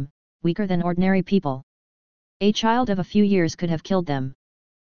extreme, weaker than ordinary people. A child of a few years could have killed them.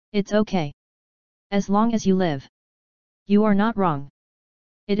 It's okay. As long as you live. You are not wrong.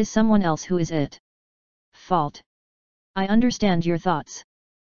 It is someone else who is at fault. I understand your thoughts.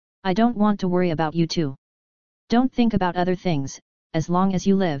 I don't want to worry about you too. Don't think about other things, as long as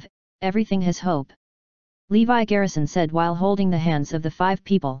you live, everything has hope. Levi Garrison said while holding the hands of the 5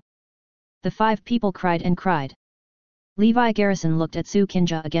 people. The 5 people cried and cried. Levi Garrison looked at Su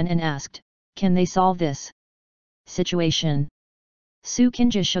Kinja again and asked, can they solve this situation? Su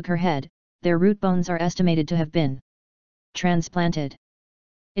Kinja shook her head, their root bones are estimated to have been transplanted.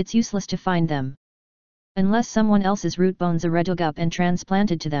 It's useless to find them. Unless someone else's root bones are dug up and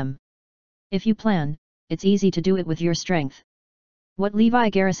transplanted to them. If you plan, it's easy to do it with your strength. What Levi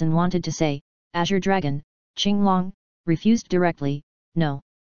Garrison wanted to say, Azure Dragon, Qinglong, refused directly, no.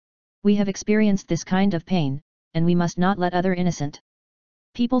 We have experienced this kind of pain, and we must not let other innocent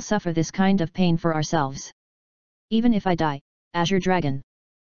people suffer this kind of pain for ourselves. Even if I die, Azure Dragon,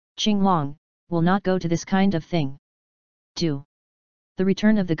 Qinglong, will not go to this kind of thing. 2. The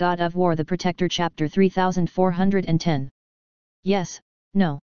Return of the God of War, the Protector, Chapter 3410. Yes,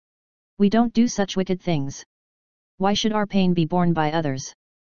 no. We don't do such wicked things. Why should our pain be borne by others?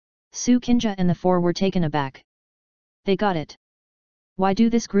 Su Qinja and the four were taken aback. They got it. Why do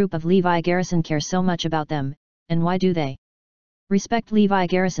this group of Levi Garrison care so much about them, and why do they respect Levi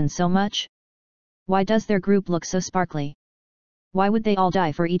Garrison so much? Why does their group look so sparkly? Why would they all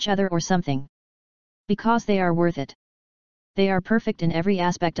die for each other or something? Because they are worth it. They are perfect in every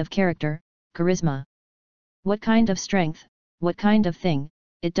aspect of character, charisma. What kind of strength, what kind of thing,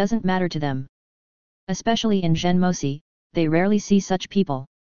 it doesn't matter to them. Especially in Zhenmosi, they rarely see such people.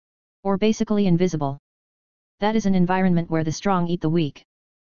 Or basically invisible. That is an environment where the strong eat the weak.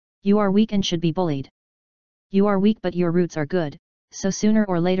 You are weak and should be bullied. You are weak but your roots are good, so sooner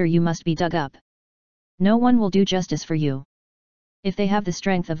or later you must be dug up. No one will do justice for you. If they have the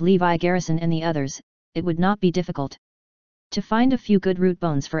strength of Levi Garrison and the others, it would not be difficult to find a few good root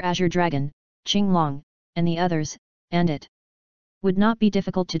bones for Azure Dragon, Qinglong, and the others, and it would not be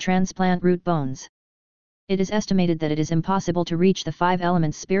difficult to transplant root bones. It is estimated that it is impossible to reach the 5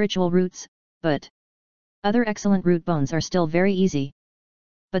 elements spiritual roots, but other excellent root bones are still very easy.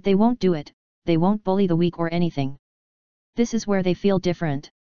 But they won't do it, they won't bully the weak or anything. This is where they feel different.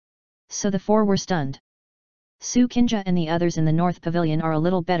 So the four were stunned. Su Qinja and the others in the North Pavilion are a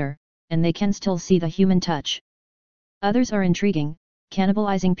little better, and they can still see the human touch. Others are intriguing,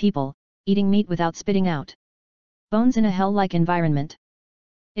 cannibalizing people, eating meat without spitting out bones in a hell-like environment.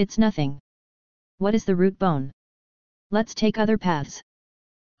 It's nothing. What is the root bone? Let's take other paths.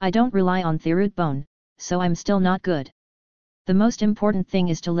 I don't rely on the root bone, so I'm still not good. The most important thing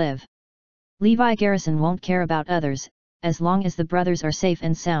is to live. Levi Garrison won't care about others, as long as the brothers are safe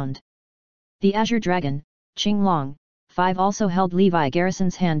and sound. The Azure Dragon, Qinglong, 5 also held Levi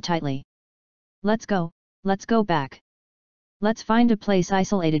Garrison's hand tightly. Let's go back. Let's find a place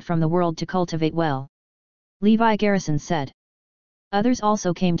isolated from the world to cultivate well. Levi Garrison said. Others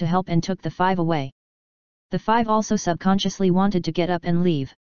also came to help and took the 5 away. The 5 also subconsciously wanted to get up and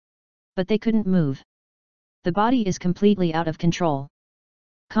leave. But they couldn't move. The body is completely out of control.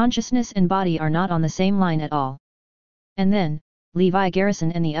 Consciousness and body are not on the same line at all. And then, Levi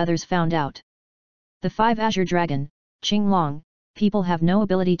Garrison and the others found out. The 5 Azure Dragon, Qinglong, people have no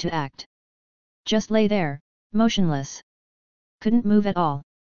ability to act. Just lay there, motionless. Couldn't move at all.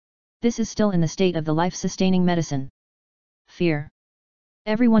 This is still in the state of the life-sustaining medicine. Fear.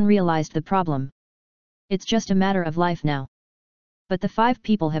 Everyone realized the problem. It's just a matter of life now. But the 5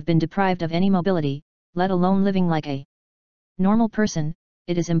 people have been deprived of any mobility, let alone living like a normal person.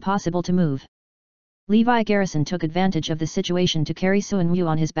 It is impossible to move. Levi Garrison took advantage of the situation to carry Suan-Wu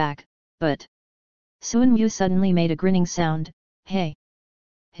on his back, but Suan-Wu suddenly made a grinning sound. Hey!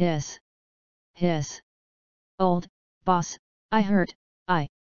 Hiss! Hiss! Old boss, I hurt.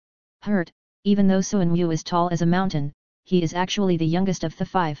 Even though Suan-Wu is tall as a mountain, he is actually the youngest of the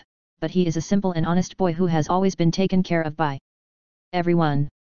 5, but he is a simple and honest boy who has always been taken care of by everyone.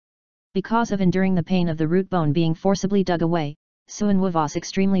 Because of enduring the pain of the root bone being forcibly dug away, Suan-Wu was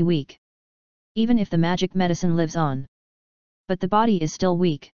extremely weak. Even if the magic medicine lives on. But the body is still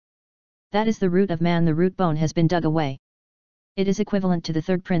weak. That is the root of man. The root bone has been dug away. It is equivalent to the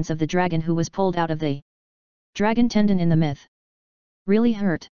 3rd prince of the dragon who was pulled out of the dragon tendon in the myth. Really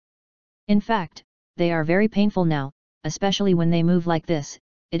hurt. In fact, they are very painful now, especially when they move like this,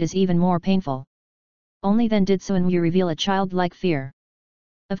 it is even more painful. Only then did Suan-Wu reveal a childlike fear.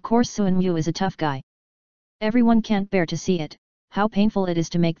 Of course Suan-Wu is a tough guy. Everyone can't bear to see it, how painful it is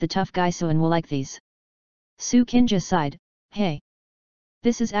to make the tough guy Suan-Wu like these. Su Qinja sighed, hey.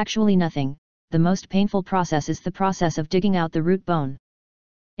 This is actually nothing, the most painful process is the process of digging out the root bone.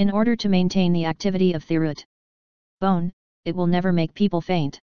 In order to maintain the activity of the root bone, it will never make people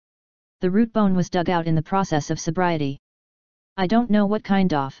faint. The root bone was dug out in the process of sobriety. I don't know what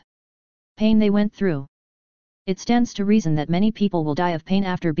kind of pain they went through. It stands to reason that many people will die of pain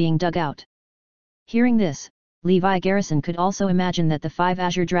after being dug out. Hearing this, Levi Garrison could also imagine that the 5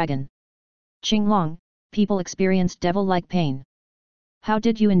 Azure Dragon, Qinglong, people experienced devil-like pain. How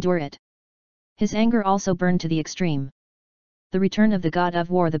did you endure it? His anger also burned to the extreme. The Return of the God of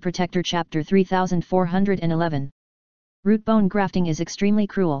War, the Protector, Chapter 3411. Root bone grafting is extremely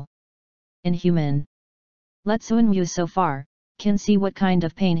cruel. Inhuman. Let Suinwu so far, can see what kind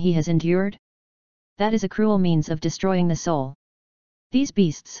of pain he has endured? That is a cruel means of destroying the soul. These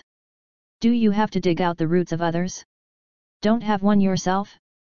beasts. Do you have to dig out the roots of others? Don't have one yourself?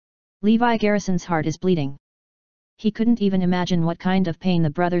 Levi Garrison's heart is bleeding. He couldn't even imagine what kind of pain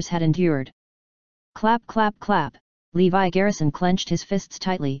the brothers had endured. Clap clap clap, Levi Garrison clenched his fists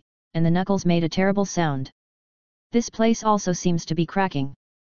tightly, and the knuckles made a terrible sound. This place also seems to be cracking.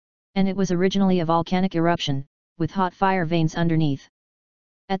 And it was originally a volcanic eruption, with hot fire veins underneath.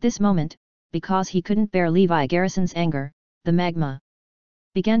 At this moment, because he couldn't bear Levi Garrison's anger, the magma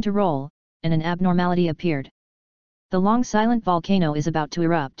began to roll, and an abnormality appeared. The long silent volcano is about to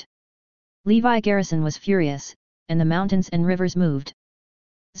erupt. Levi Garrison was furious, and the mountains and rivers moved.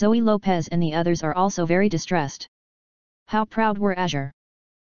 Zoe Lopez and the others are also very distressed. How proud were Azure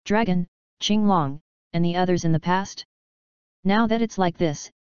Dragon, Qing Long, and the others in the past? Now that it's like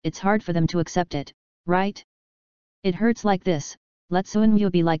this, it's hard for them to accept it, right? It hurts like this, let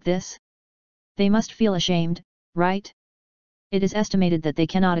Suinwu be like this? They must feel ashamed, right? It is estimated that they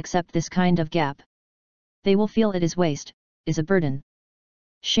cannot accept this kind of gap. They will feel it is waste, is a burden.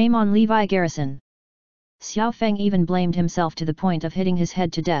 Shame on Levi Garrison. Xiao Feng even blamed himself to the point of hitting his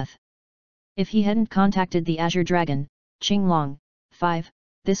head to death. If he hadn't contacted the Azure Dragon, Qing Long, 5,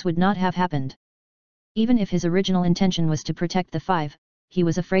 this would not have happened. Even if his original intention was to protect the 5, he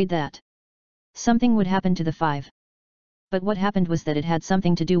was afraid that something would happen to the 5. But what happened was that it had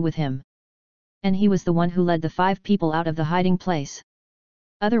something to do with him. And he was the one who led the 5 people out of the hiding place.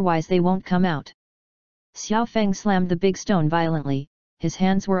 Otherwise they won't come out. Xiao Feng slammed the big stone violently, his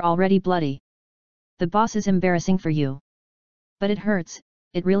hands were already bloody. The boss is embarrassing for you. But it hurts,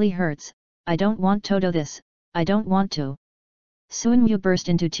 it really hurts, I don't want to do this, I don't want to. Suinwu burst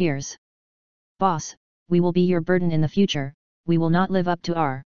into tears. Boss, we will be your burden in the future, we will not live up to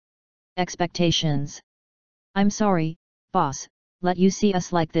our expectations. I'm sorry, boss, let you see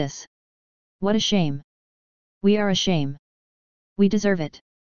us like this. What a shame. We are a shame. We deserve it.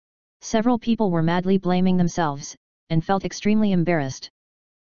 Several people were madly blaming themselves, and felt extremely embarrassed.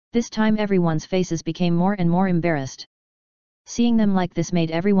 This time everyone's faces became more and more embarrassed. Seeing them like this made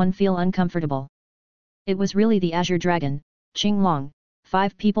everyone feel uncomfortable. It was really the Azure Dragon, Qing Long,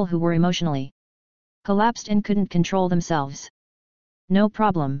 5 people who were emotionally collapsed and couldn't control themselves. No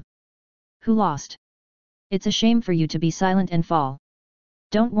problem. Who lost? It's a shame for you to be silent and fall.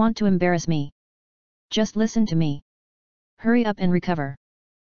 Don't want to embarrass me. Just listen to me. Hurry up and recover.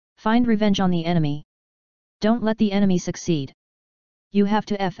 Find revenge on the enemy. Don't let the enemy succeed. You have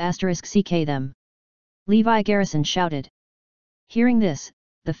to *CK them. Levi Garrison shouted. Hearing this,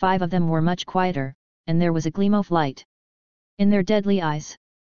 the 5 of them were much quieter, and there was a gleam of light in their deadly eyes.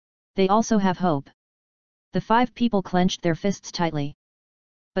 They also have hope. The 5 people clenched their fists tightly.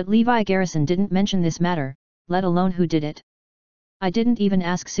 But Levi Garrison didn't mention this matter, let alone who did it. I didn't even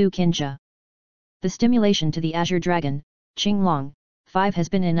ask Su Qinjia. The stimulation to the Azure Dragon, Qing Long, 5 has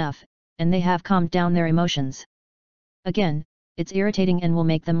been enough, and they have calmed down their emotions. Again, it's irritating and will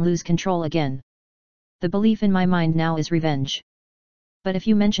make them lose control again. The belief in my mind now is revenge. But if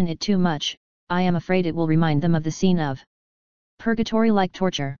you mention it too much, I am afraid it will remind them of the scene of purgatory-like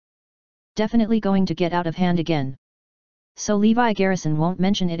torture. Definitely going to get out of hand again. So Levi Garrison won't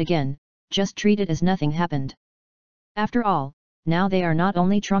mention it again, just treat it as nothing happened. After all, now they are not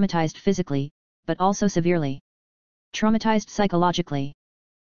only traumatized physically, but also severely traumatized psychologically.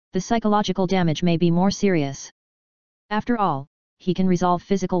 The psychological damage may be more serious. After all, he can resolve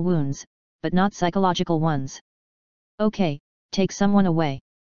physical wounds, but not psychological ones. Okay, take someone away.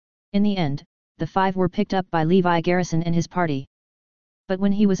 In the end, the 5 were picked up by Levi Garrison and his party. But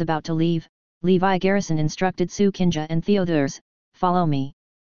when he was about to leave, Levi Garrison instructed Su Qinjia and Theodores, follow me.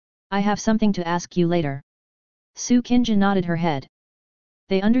 I have something to ask you later. Su Qinjia nodded her head.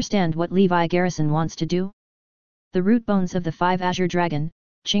 They understand what Levi Garrison wants to do? The root bones of the 5 Azure Dragon,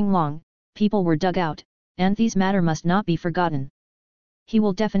 Qing Long, people were dug out, and this matter must not be forgotten. He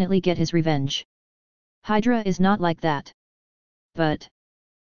will definitely get his revenge. Hydra is not like that. But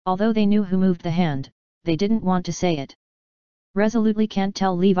although they knew who moved the hand, they didn't want to say it. Resolutely can't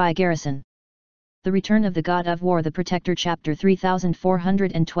tell Levi Garrison. The Return of the God of War, the Protector, Chapter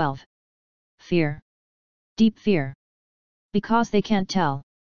 3412. Fear. Deep fear. Because they can't tell.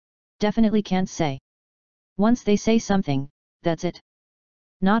 Definitely can't say. Once they say something, that's it.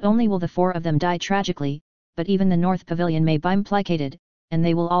 Not only will the 4 of them die tragically, but even the North Pavilion may be implicated, and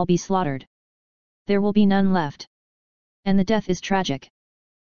they will all be slaughtered. There will be none left. And the death is tragic.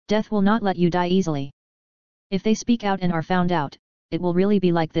 Death will not let you die easily. If they speak out and are found out, it will really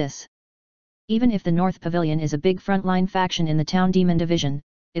be like this. Even if the North Pavilion is a big frontline faction in the Town Demon Division,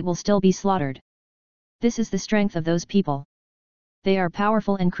 it will still be slaughtered. This is the strength of those people. They are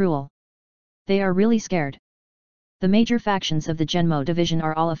powerful and cruel. They are really scared. The major factions of the Genmo division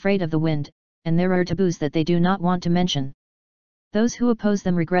are all afraid of the wind, and there are taboos that they do not want to mention. Those who oppose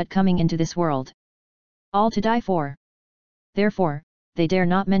them regret coming into this world. All to die for. Therefore, they dare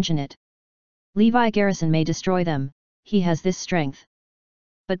not mention it. Levi Garrison may destroy them, he has this strength.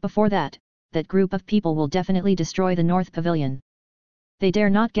 But before that, that group of people will definitely destroy the North Pavilion. They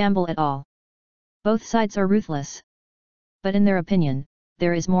dare not gamble at all. Both sides are ruthless. But in their opinion,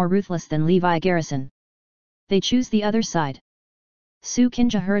 there is more ruthless than Levi Garrison. They choose the other side. Su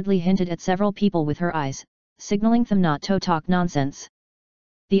Kinja hurriedly hinted at several people with her eyes, signaling them not to talk nonsense.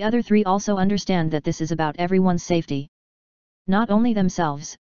 The other three also understand that this is about everyone's safety. Not only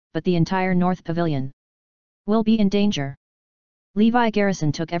themselves, but the entire North Pavilion will be in danger. Levi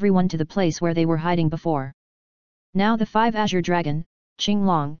Garrison took everyone to the place where they were hiding before. Now the 5 Azure Dragon, Qing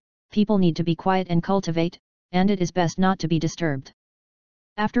Long, people need to be quiet and cultivate, and it is best not to be disturbed.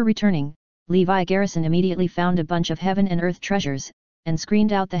 After returning, Levi Garrison immediately found a bunch of heaven and earth treasures, and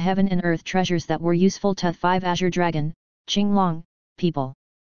screened out the heaven and earth treasures that were useful to 5 Azure Dragon, Qing Long, people.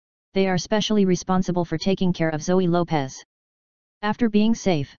 They are specially responsible for taking care of Zoe Lopez. After being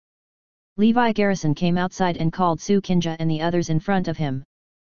safe, Levi Garrison came outside and called Su Kinja and the others in front of him.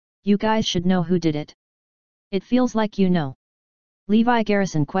 You guys should know who did it. It feels like you know. Levi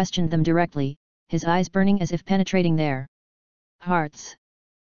Garrison questioned them directly, his eyes burning as if penetrating their hearts.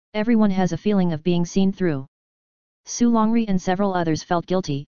 Everyone has a feeling of being seen through. Su Longri and several others felt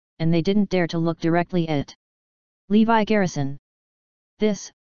guilty, and they didn't dare to look directly at Levi Garrison.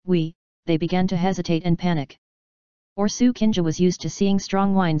 They began to hesitate and panic. Or Su Kinja was used to seeing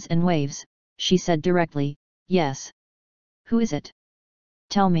strong winds and waves, she said directly, yes. Who is it?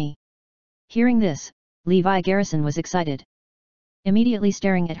 Tell me. Hearing this, Levi Garrison was excited. Immediately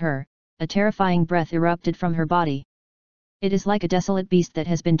staring at her, a terrifying breath erupted from her body. It is like a desolate beast that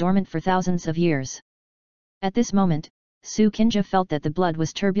has been dormant for thousands of years. At this moment, Su Kinja felt that the blood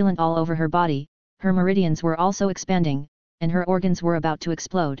was turbulent all over her body, her meridians were also expanding, and her organs were about to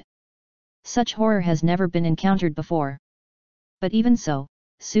explode. Such horror has never been encountered before. But even so,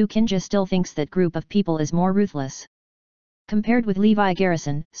 Su Kinja still thinks that group of people is more ruthless. Compared with Levi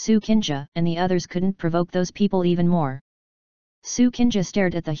Garrison, Su Kinja and the others couldn't provoke those people even more. Su Kinja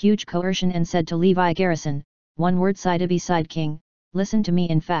stared at the huge coercion and said to Levi Garrison, one word side by side king, listen to me.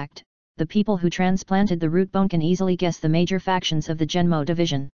 In fact, the people who transplanted the root bone can easily guess the major factions of the Genmo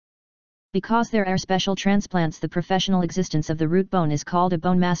division. Because there are special transplants, the professional existence of the root bone is called a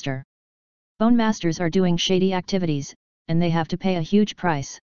bone master. Bone masters are doing shady activities, and they have to pay a huge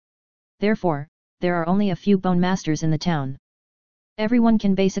price. Therefore, there are only a few bone masters in the town. Everyone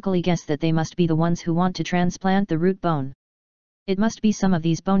can basically guess that they must be the ones who want to transplant the root bone. It must be some of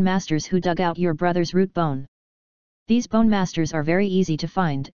these bone masters who dug out your brother's root bone. These bone masters are very easy to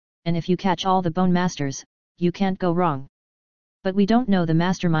find, and if you catch all the bone masters, you can't go wrong. But we don't know the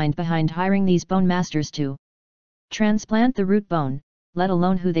mastermind behind hiring these bone masters to transplant the root bone, let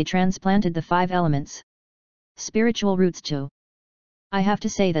alone who they transplanted the 5 elements. Spiritual roots to. I have to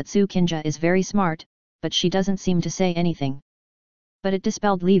say that Su Kinja is very smart, but she doesn't seem to say anything. But it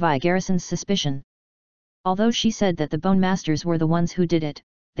dispelled Levi Garrison's suspicion. Although she said that the bone masters were the ones who did it,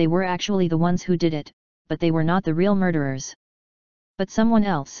 they were actually the ones who did it, but they were not the real murderers. But someone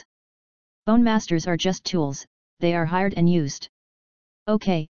else. Bone masters are just tools, they are hired and used.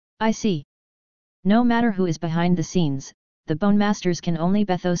 Okay, I see. No matter who is behind the scenes, the bone masters can only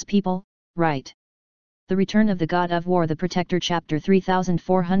bet those people, right? The Return of the God of War, the Protector, Chapter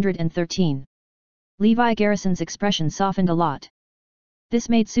 3413. Levi Garrison's expression softened a lot. This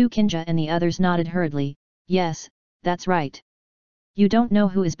made Su Kinja and the others nodded hurriedly. Yes, that's right. You don't know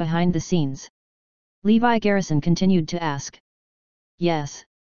who is behind the scenes? Levi Garrison continued to ask. Yes.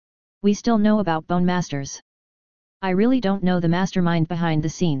 We still know about bone masters. I really don't know the mastermind behind the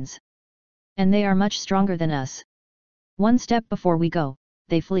scenes. And they are much stronger than us. One step before we go,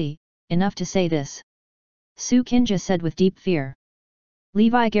 they flee, enough to say this. Su Kinja said with deep fear.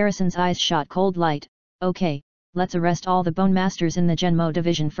 Levi Garrison's eyes shot cold light. Okay, let's arrest all the bone masters in the Genmo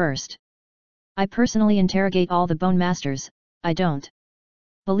division first. I personally interrogate all the bone masters. I don't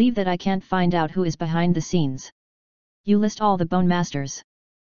believe that I can't find out who is behind the scenes. You list all the bone masters.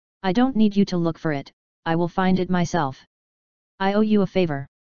 I don't need you to look for it, I will find it myself. I owe you a favor.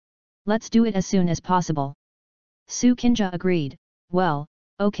 Let's do it as soon as possible. Su Kinja agreed. Well,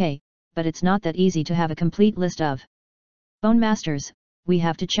 okay, but it's not that easy to have a complete list of bone masters. We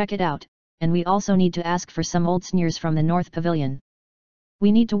have to check it out, and we also need to ask for some old sneers from the North Pavilion.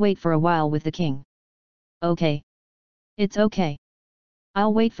 We need to wait for a while with the king. Okay. It's okay.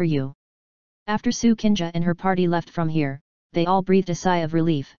 I'll wait for you. After Su Kinja and her party left from here, they all breathed a sigh of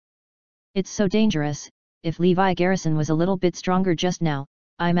relief. It's so dangerous. If Levi Garrison was a little bit stronger just now,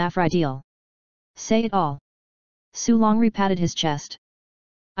 I'm Aphrodite. Say it all. Su Longri patted his chest.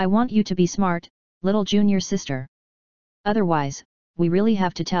 I want you to be smart, little junior sister. Otherwise, we really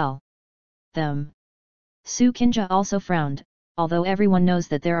have to tell them. Su Kinja also frowned. Although everyone knows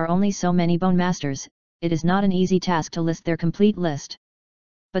that there are only so many bone masters, it is not an easy task to list their complete list.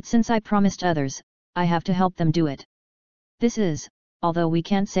 But since I promised others, I have to help them do it. This is, although we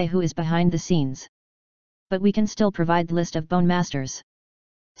can't say who is behind the scenes. But we can still provide the list of bone masters.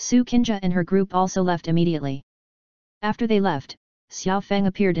 Su Kinja and her group also left immediately. After they left, Xiao Feng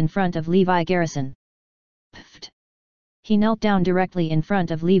appeared in front of Levi Garrison. Pfft. He knelt down directly in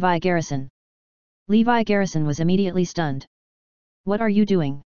front of Levi Garrison. Levi Garrison was immediately stunned. What are you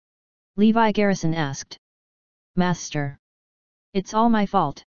doing? Levi Garrison asked. Master. It's all my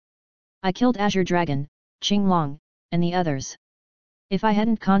fault. I killed Azure Dragon, Qinglong, and the others. If I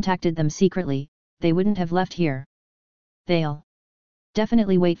hadn't contacted them secretly, they wouldn't have left here. They'll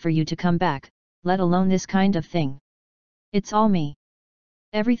definitely wait for you to come back, let alone this kind of thing. It's all me.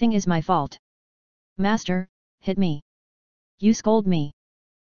 Everything is my fault. Master, hit me. You scold me.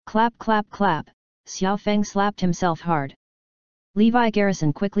 Clap clap clap, Xiao Feng slapped himself hard. Levi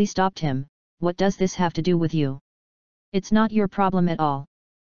Garrison quickly stopped him. What does this have to do with you? It's not your problem at all.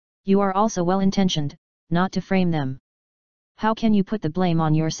 You are also well-intentioned, not to frame them. How can you put the blame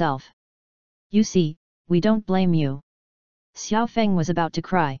on yourself? You see, we don't blame you. Xiao Feng was about to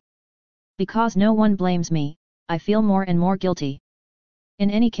cry. Because no one blames me, I feel more and more guilty. In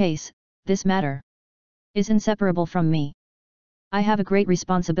any case, this matter is inseparable from me. I have a great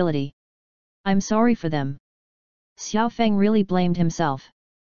responsibility. I'm sorry for them. Xiao Feng really blamed himself.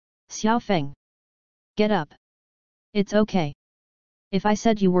 Xiao Feng. Get up. It's okay. If I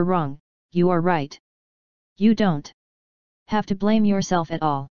said you were wrong, you are right. You don't have to blame yourself at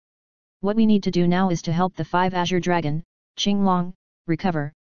all. What we need to do now is to help the 5 Azure Dragon, Qinglong,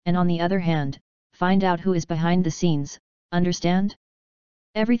 recover, and on the other hand, find out who is behind the scenes, understand?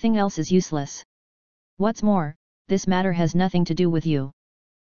 Everything else is useless. What's more, this matter has nothing to do with you.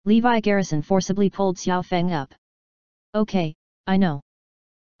 Levi Garrison forcibly pulled Xiao Feng up. Okay, I know.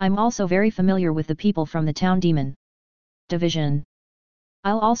 I'm also very familiar with the people from the Town Demon Division.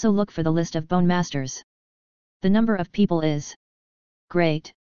 I'll also look for the list of Bone Masters. The number of people is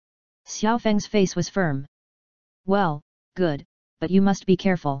great. Xiao Feng's face was firm. Well, good, but you must be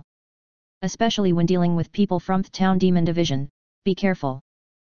careful. Especially when dealing with people from the Town Demon Division, be careful.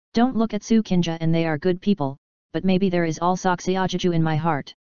 Don't look at Su Kinja and they are good people, but maybe there is also Xiaojuju in my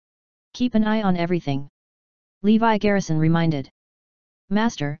heart. Keep an eye on everything. Levi Garrison reminded.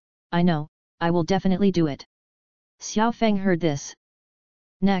 Master, I know, I will definitely do it. Xiao Feng heard this.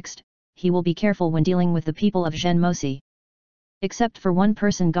 Next, he will be careful when dealing with the people of Zhenmosi. Except for one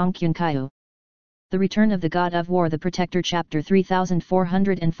person, Gong Qianqiu. The Return of the God of War, the Protector, Chapter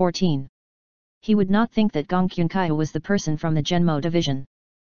 3414. He would not think that Gong Qianqiu was the person from the Zhenmo division.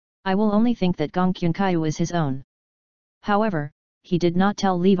 I will only think that Gong Qianqiu is his own. However, he did not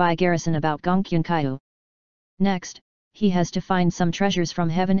tell Levi Garrison about Gong Qianqiu. Next, he has to find some treasures from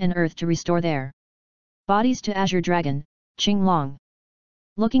heaven and earth to restore their bodies to Azure Dragon, Qinglong.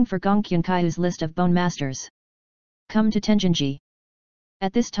 Looking for Gong Qianqiu's list of bone masters. Come to Tenjinji.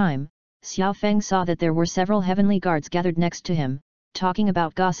 At this time, Xiao Feng saw that there were several heavenly guards gathered next to him, talking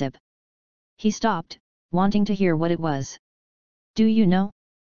about gossip. He stopped, wanting to hear what it was. Do you know?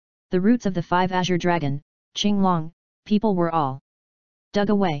 The roots of the 5 Azure Dragon, Qinglong, people were all dug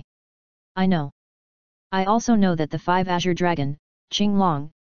away. I know. I also know that the 5 Azure Dragon,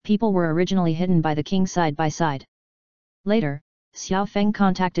 Qinglong, people were originally hidden by the king side by side. Later, Xiao Feng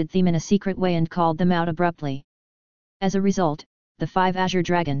contacted them in a secret way and called them out abruptly. As a result, the 5 Azure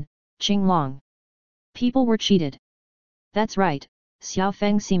Dragon, Qinglong, people were cheated. That's right, Xiao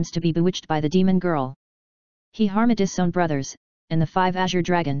Feng seems to be bewitched by the demon girl. He harmed his own brothers, and the 5 Azure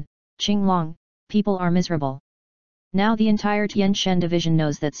Dragon, Qinglong, people are miserable. Now the entire Tianquan division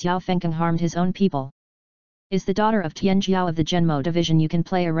knows that Xiao Feng harmed his own people. Is the daughter of Tianjiao of the Zhenmo division you can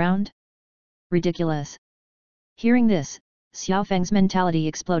play around? Ridiculous. Hearing this, Xiao Feng's mentality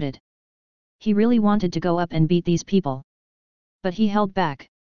exploded. He really wanted to go up and beat these people. But he held back.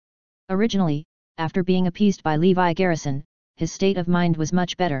 Originally, after being appeased by Levi Garrison, his state of mind was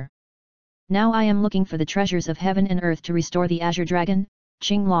much better. Now I am looking for the treasures of heaven and earth to restore the Azure Dragon,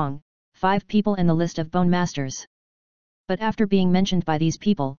 Qinglong, 5 people and the list of bone masters. But after being mentioned by these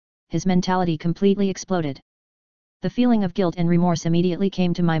people, his mentality completely exploded. The feeling of guilt and remorse immediately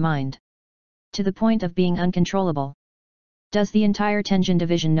came to my mind. To the point of being uncontrollable. Does the entire Tenjin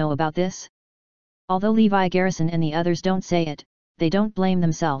division know about this? Although Levi Garrison and the others don't say it, they don't blame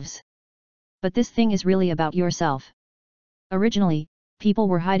themselves. But this thing is really about yourself. Originally, people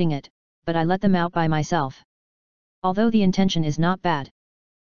were hiding it, but I let them out by myself. Although the intention is not bad.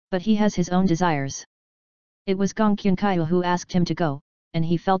 But he has his own desires. It was Gong Kyunkyu who asked him to go, and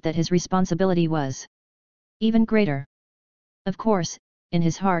he felt that his responsibility was even greater. Of course, in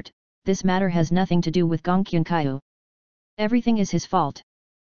his heart, this matter has nothing to do with Gong Kyunkyu. Everything is his fault.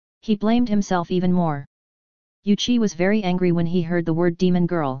 He blamed himself even more. Yuchi was very angry when he heard the word demon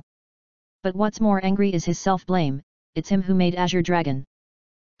girl. But what's more angry is his self-blame. It's him who made Azure Dragon.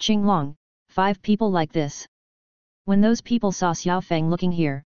 Qinglong, 5 people like this. When those people saw Xiaofeng looking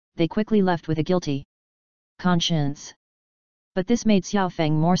here, they quickly left with a guilty conscience. But this made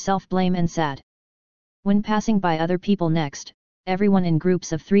Xiaofeng more self-blame and sad. When passing by other people next, everyone in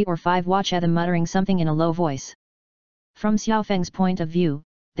groups of 3 or 5 watch at them muttering something in a low voice. From Xiaofeng's point of view,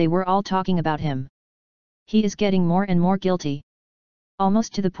 they were all talking about him. He is getting more and more guilty.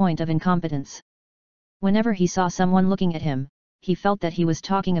 Almost to the point of incompetence. Whenever he saw someone looking at him, he felt that he was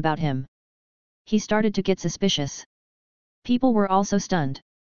talking about him. He started to get suspicious. People were also stunned.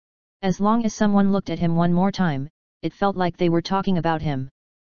 As long as someone looked at him one more time, it felt like they were talking about him.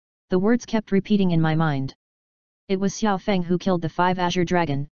 The words kept repeating in my mind. It was Xiaofeng who killed the 5 Azure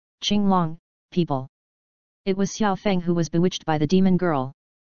Dragon, Qinglong, people. It was Xiaofeng who was bewitched by the demon girl.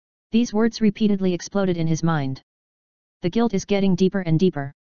 These words repeatedly exploded in his mind. The guilt is getting deeper and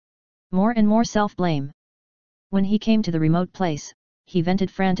deeper. More and more self-blame. When he came to the remote place, he vented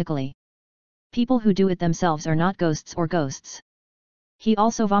frantically. People who do it themselves are not ghosts or ghosts. He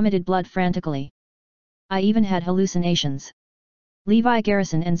also vomited blood frantically. I even had hallucinations. Levi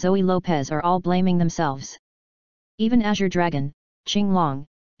Garrison and Zoe Lopez are all blaming themselves. Even Azure Dragon, Qinglong,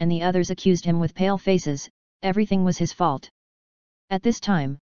 and the others accused him with pale faces. Everything was his fault. At this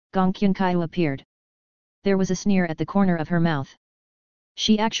time, Gong Kyunkyu appeared. There was a sneer at the corner of her mouth.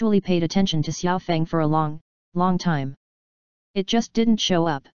 She actually paid attention to Xiaofeng for a long time. It just didn't show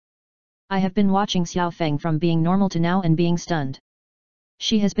up. I have been watching Xiaofeng from being normal to now and being stunned.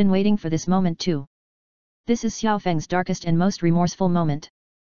 She has been waiting for this moment too. This is Xiaofeng's darkest and most remorseful moment.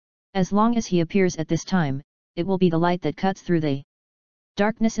 As long as he appears at this time, it will be the light that cuts through the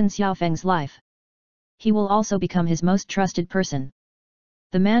darkness in Xiaofeng's life. He will also become his most trusted person.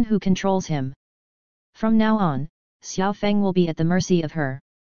 The man who controls him. From now on, Xiaofeng will be at the mercy of her.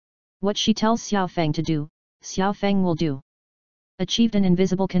 What she tells Xiaofeng to do, Xiaofeng will do. Achieved an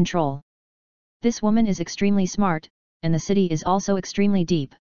invisible control. This woman is extremely smart, and the city is also extremely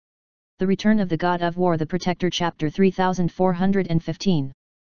deep. The Return of the God of War, the Protector, Chapter 3415.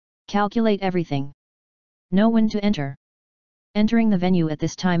 Calculate everything. Know when to enter. Entering the venue at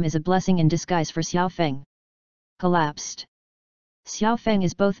this time is a blessing in disguise for Xiaofeng. Collapsed. Xiaofeng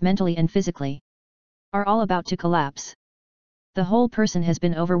is both mentally and physically are all about to collapse. The whole person has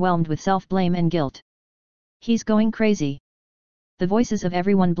been overwhelmed with self-blame and guilt. He's going crazy. The voices of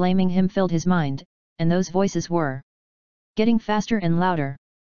everyone blaming him filled his mind, and those voices were getting faster and louder.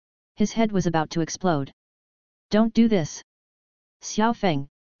 His head was about to explode. Don't do this. Xiaofeng,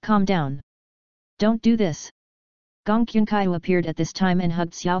 calm down. Don't do this. Gong Kyunkyu appeared at this time and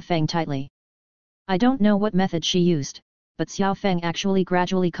hugged Xiaofeng tightly. I don't know what method she used, but Xiaofeng actually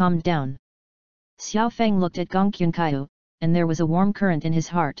gradually calmed down. Xiaofeng looked at Gong Kyunkyu, and there was a warm current in his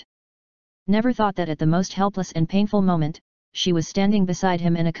heart. Never thought that at the most helpless and painful moment, she was standing beside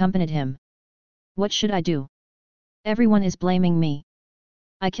him and accompanied him. What should I do? Everyone is blaming me.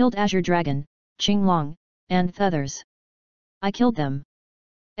 I killed Azure Dragon, Qinglong, and others. I killed them.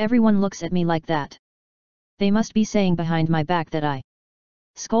 Everyone looks at me like that. They must be saying behind my back that I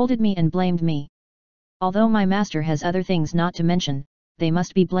scolded me and blamed me. Although my master has other things not to mention, they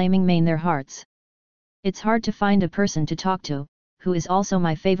must be blaming me in their hearts. It's hard to find a person to talk to, who is also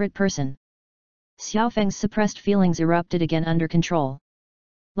my favorite person. Xiaofeng's suppressed feelings erupted again under control.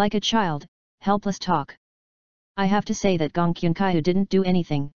 Like a child, helpless talk. I have to say that Gong Kyunkyu didn't do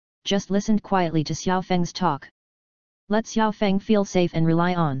anything, just listened quietly to Xiaofeng's talk. Let Xiaofeng feel safe and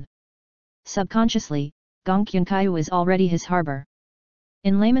rely on. Subconsciously, Gong Kyunkyu is already his harbor.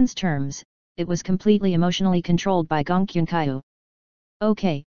 In layman's terms, it was completely emotionally controlled by Gong Kyunkyu.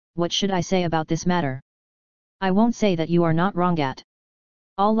 Okay, what should I say about this matter? I won't say that you are not wrong at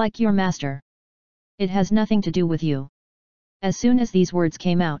all like your master. It has nothing to do with you. As soon as these words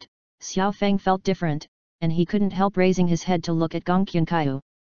came out, Xiaofeng felt different, and he couldn't help raising his head to look at Gong Kyunkyu.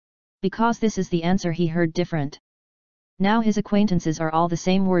 Because this is the answer he heard different. Now his acquaintances are all the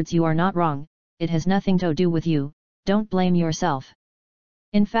same words, you are not wrong, it has nothing to do with you, don't blame yourself.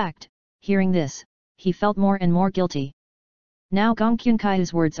 In fact, hearing this, he felt more and more guilty. Now Gong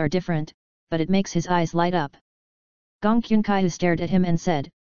Kyunkyu's words are different, but it makes his eyes light up. Gong Kyunkaiu stared at him and said,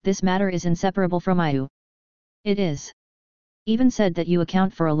 "This matter is inseparable from you." "It is. Even said that you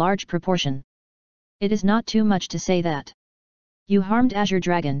account for a large proportion. It is not too much to say that you harmed Azure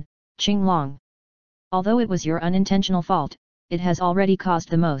Dragon, Qing Long. Although it was your unintentional fault, it has already caused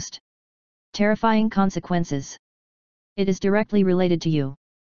the most terrifying consequences. It is directly related to you."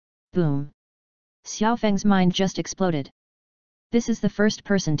 Boom! Xiao Feng's mind just exploded. This is the first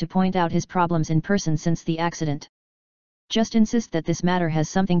person to point out his problems in person since the accident. Just insist that this matter has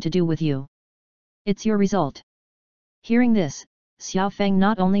something to do with you. It's your result. Hearing this, Xiao Feng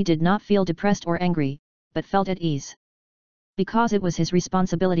not only did not feel depressed or angry, but felt at ease. Because it was his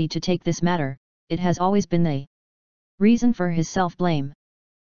responsibility to take this matter, it has always been the reason for his self-blame.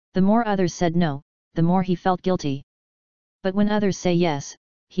 The more others said no, the more he felt guilty. But when others say yes,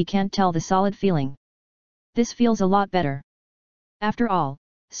 he can't tell the solid feeling. This feels a lot better. After all,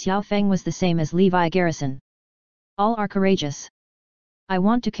 Xiao Feng was the same as Levi Garrison. All are courageous. I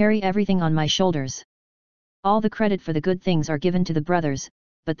want to carry everything on my shoulders. All the credit for the good things are given to the brothers,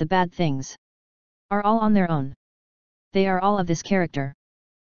 but the bad things are all on their own. They are all of this character.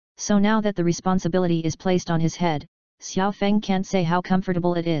 So now that the responsibility is placed on his head, Xiao Feng can't say how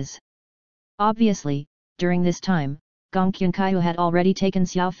comfortable it is. Obviously, during this time, Gong Kyunkaiu had already taken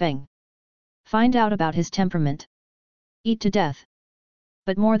Xiao Feng. Find out about his temperament. Eat to death.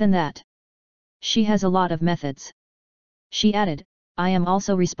 But more than that, she has a lot of methods. She added, "I am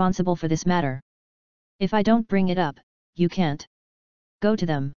also responsible for this matter. If I don't bring it up, you can't go to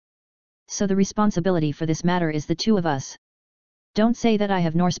them. So the responsibility for this matter is the two of us. Don't say that I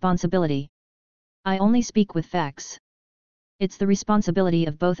have no responsibility. I only speak with facts. It's the responsibility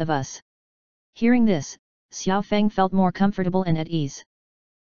of both of us." Hearing this, Xiao Feng felt more comfortable and at ease.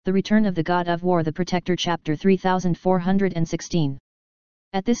 The Return of the God of War, the Protector, Chapter 3416.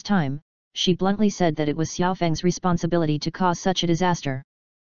 At this time, she bluntly said that it was Xiao Feng's responsibility to cause such a disaster.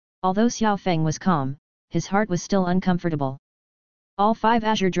 Although Xiao Feng was calm, his heart was still uncomfortable. All 5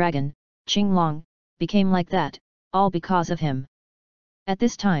 Azure Dragon, Qing Long, became like that, all because of him. At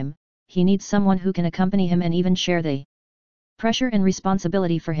this time, he needs someone who can accompany him and even share the pressure and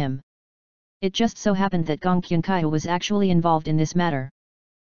responsibility for him. It just so happened that Gong Kyunkaiu was actually involved in this matter.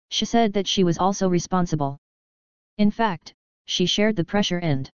 She said that she was also responsible. In fact, she shared the pressure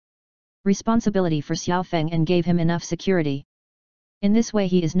and responsibility for Xiao Feng and gave him enough security. In this way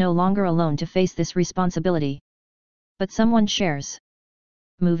he is no longer alone to face this responsibility. But someone shares.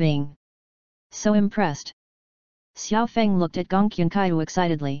 Moving. So impressed. Xiao Feng looked at Gong Kyunkaiu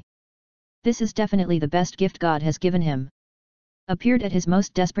excitedly. This is definitely the best gift God has given him. Appeared at his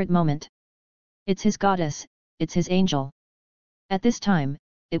most desperate moment. It's his goddess, it's his angel. At this time,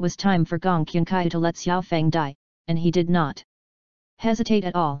 it was time for Gong Kyunkaiu to let Xiao Feng die, and he did not hesitate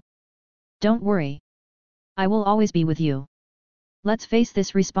at all. "Don't worry. I will always be with you. Let's face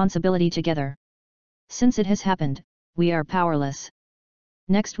this responsibility together. Since it has happened, we are powerless.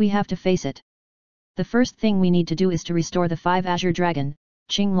 Next we have to face it. The first thing we need to do is to restore the 5 Azure Dragon,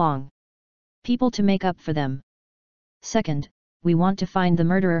 Qing Long people to make up for them. Second, we want to find the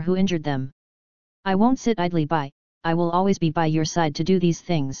murderer who injured them. I won't sit idly by, I will always be by your side to do these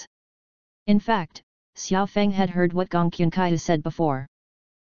things." In fact, Xiao Feng had heard what Gong Kyunkaiu said before.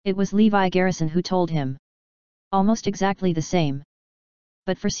 It was Levi Garrison who told him. Almost exactly the same.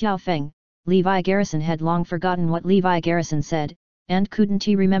 But for Xiao Feng, Levi Garrison had long forgotten what Levi Garrison said, and couldn't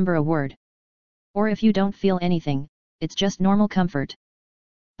he remember a word. Or if you don't feel anything, it's just normal comfort.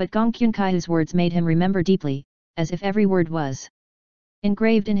 But Gong Kyunkaiu's words made him remember deeply, as if every word was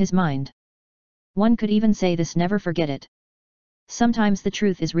engraved in his mind. One could even say this: never forget it. Sometimes the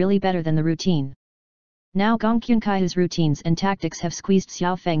truth is really better than the routine. Now Gong Kyunkaiu's routines and tactics have squeezed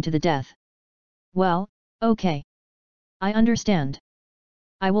Xiao Feng to the death. Well, okay. I understand.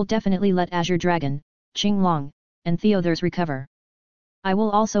 I will definitely let Azure Dragon, Qing Long, and Theothers recover. I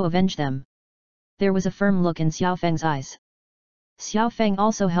will also avenge them. There was a firm look in Xiao Feng's eyes. Xiao Feng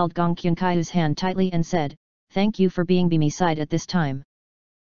also held Gong Kyunkaiu's hand tightly and said, "Thank you for being by my side at this time.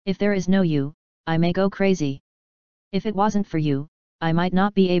 If there is no you, I may go crazy. If it wasn't for you, I might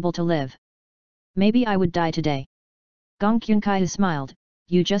not be able to live. Maybe I would die today." Gong Kyunkaiu smiled,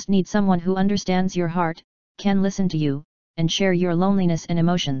 "You just need someone who understands your heart, can listen to you, and share your loneliness and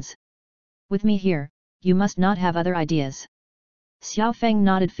emotions. With me here, you must not have other ideas." Xiao Feng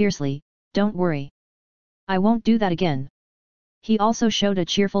nodded fiercely, "Don't worry. I won't do that again." He also showed a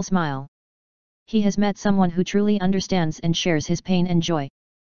cheerful smile. He has met someone who truly understands and shares his pain and joy.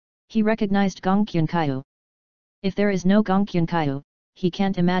 He recognized Gong Kyunkaiu. If there is no Gong Kyunkaiu, he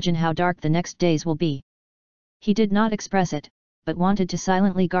can't imagine how dark the next days will be. He did not express it, but wanted to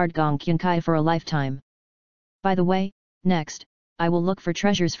silently guard Gong Kyunkai for a lifetime. By the way, next, I will look for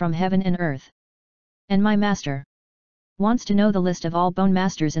treasures from heaven and earth. And my master wants to know the list of all bone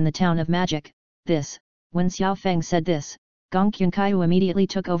masters in the town of magic. When Xiao Feng said this, Gong Kyunkai immediately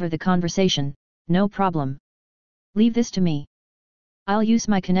took over the conversation. No problem. Leave this to me. I'll use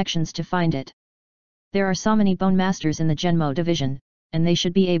my connections to find it. There are so many bone masters in the Genmo division, and they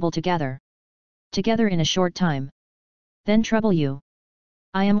should be able to gather together in a short time. Then trouble you.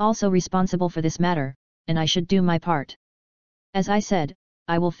 I am also responsible for this matter, and I should do my part. As I said,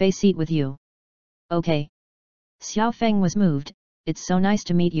 I will face it with you. Okay. Xiao Feng was moved. It's so nice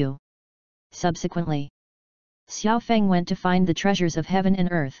to meet you. Subsequently, Xiao Feng went to find the treasures of heaven and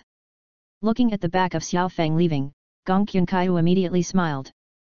earth. Looking at the back of Xiao Feng leaving, Gong Kyunkai immediately smiled.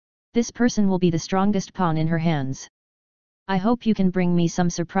 This person will be the strongest pawn in her hands. I hope you can bring me some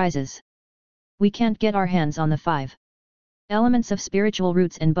surprises. We can't get our hands on the 5 elements of spiritual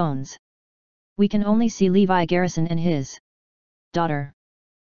roots and bones. We can only see Levi Garrison and his daughter.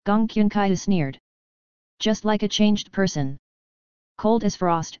 Gong Kyunkai sneered. Just like a changed person. Cold as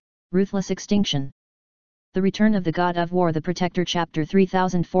frost, ruthless extinction. The Return of the God of War, the Protector, Chapter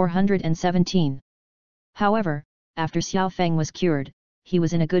 3417. However, after Xiao Feng was cured, he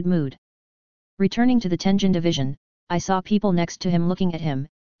was in a good mood. Returning to the Tenjin division, I saw people next to him looking at him,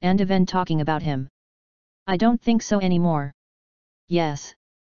 and even talking about him. I don't think so anymore. Yes.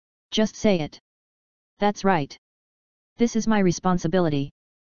 Just say it. That's right. This is my responsibility.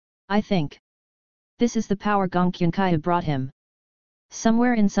 I think. This is the power Gong Kyunkai brought him.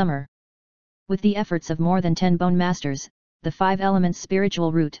 Somewhere in summer. With the efforts of more than 10 bone masters, the 5 elements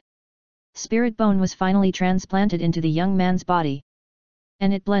spiritual root spirit bone was finally transplanted into the young man's body.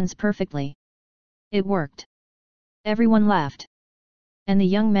 And it blends perfectly. It worked. Everyone laughed. And the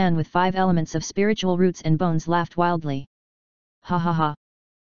young man with 5 elements of spiritual roots and bones laughed wildly. Ha ha ha.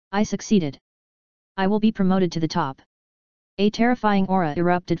 I succeeded. I will be promoted to the top. A terrifying aura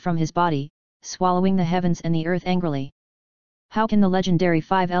erupted from his body, swallowing the heavens and the earth angrily. How can the legendary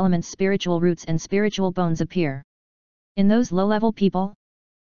 5 elements spiritual roots and spiritual bones appear in those low-level people?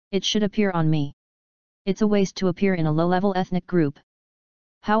 It should appear on me. It's a waste to appear in a low-level ethnic group.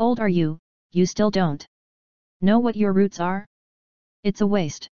 How old are you? You still don't know what your roots are? It's a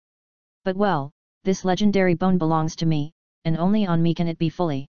waste. But well, this legendary bone belongs to me, and only on me can it be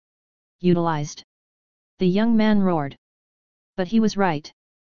fully utilized. The young man roared. But he was right.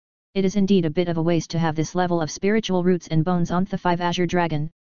 It is indeed a bit of a waste to have this level of spiritual roots and bones on the 5 Azure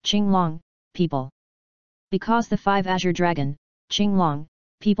Dragon, Qinglong, people. Because the 5 Azure Dragon, Qinglong,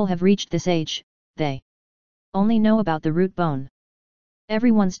 people have reached this age, they only know about the root bone.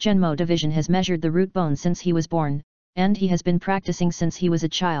 Everyone's Genmo division has measured the root bone since he was born, and he has been practicing since he was a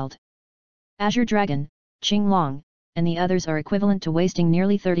child. Azure Dragon, Qinglong, and the others are equivalent to wasting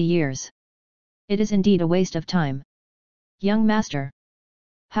nearly 30 years. It is indeed a waste of time. Young master.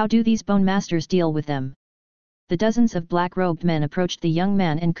 How do these bone masters deal with them? The dozens of black-robed men approached the young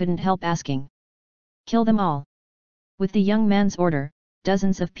man and couldn't help asking. Kill them all. With the young man's order,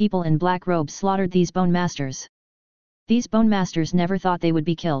 dozens of people in black robes slaughtered these bone masters. These bone masters never thought they would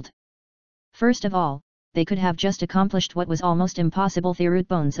be killed. First of all, they could have just accomplished what was almost impossible. The root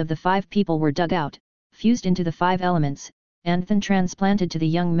bones of the 5 people were dug out, fused into the 5 elements, and then transplanted to the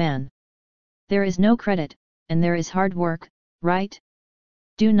young man. There is no credit, and there is hard work, right?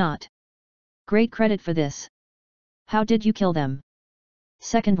 Do not great credit for this. How did you kill them?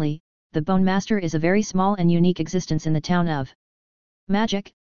 Secondly, the Bone Master is a very small and unique existence in the town of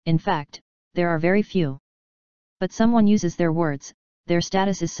magic. In fact, there are very few. But someone uses their words, their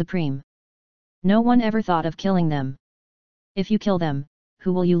status is supreme. No one ever thought of killing them. If you kill them,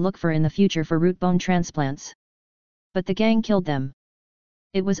 who will you look for in the future for root bone transplants? But the gang killed them.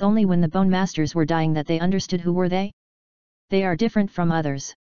 It was only when the Bone Masters were dying that they understood who were they. They are different from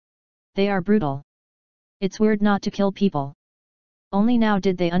others. They are brutal. It's weird not to kill people. Only now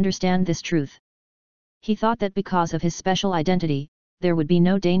did they understand this truth. He thought that because of his special identity, there would be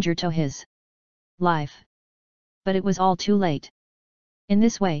no danger to his life. But it was all too late. In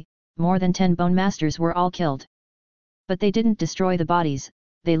this way, more than 10 Bone Masters were all killed. But they didn't destroy the bodies,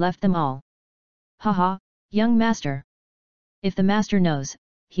 they left them all. Haha, young master. If the master knows,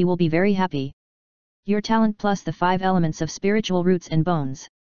 he will be very happy. Your talent plus the 5 elements of spiritual roots and bones.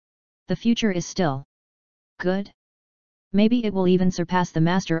 The future is still good. Maybe it will even surpass the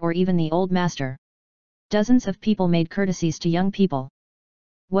master or even the old master. Dozens of people made courtesies to young people.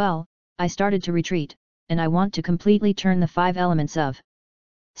 Well, I started to retreat, and I want to completely turn the 5 elements of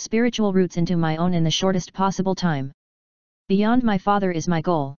spiritual roots into my own in the shortest possible time. Beyond my father is my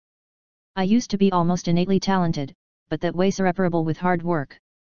goal. I used to be almost innately talented, but that way irreparable with hard work.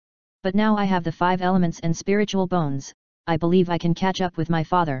 But now I have the 5 elements and spiritual bones, I believe I can catch up with my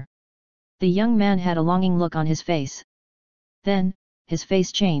father. The young man had a longing look on his face. Then, his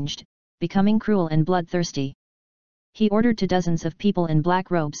face changed, becoming cruel and bloodthirsty. He ordered to dozens of people in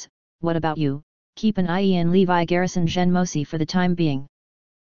black robes, "What about you? Keep an eye on Levi Garrison Genmosi for the time being.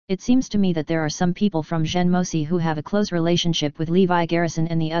 It seems to me that there are some people from Genmosi who have a close relationship with Levi Garrison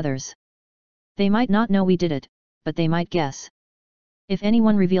and the others. They might not know we did it, but they might guess. If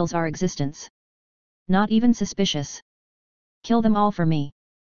anyone reveals our existence, not even suspicious, kill them all for me.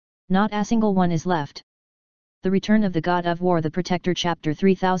 Not a single one is left." The Return of the God of War, the Protector, Chapter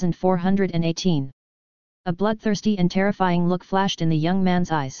 3418. A bloodthirsty and terrifying look flashed in the young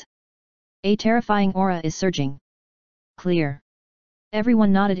man's eyes. A terrifying aura is surging. Clear.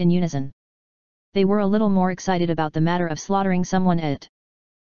 Everyone nodded in unison. They were a little more excited about the matter of slaughtering someone at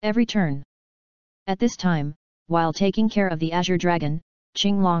every turn. At this time, while taking care of the Azure Dragon,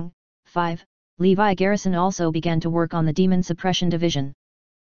 Qinglong, 5, Levi Garrison also began to work on the Demon Suppression Division.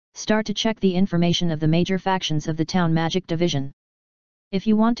 Start to check the information of the major factions of the Town Magic Division. If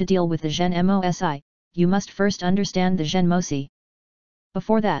you want to deal with the Gen Mosi, you must first understand the Gen Mosi.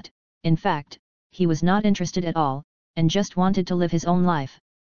 Before that, in fact, he was not interested at all, and just wanted to live his own life.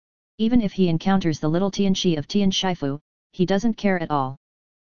 Even if he encounters the little Tianqi of Tian Shifu, he doesn't care at all.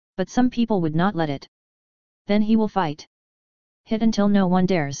 But some people would not let it. Then he will fight. Hit until no one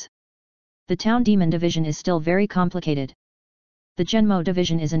dares. The Town Demon Division is still very complicated. The Genmo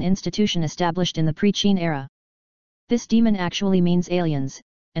Division is an institution established in the pre-Qin era. This demon actually means aliens,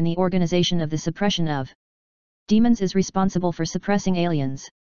 and the organization of the suppression of demons is responsible for suppressing aliens.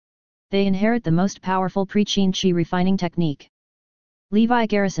 They inherit the most powerful pre-Qin Qi refining technique. Levi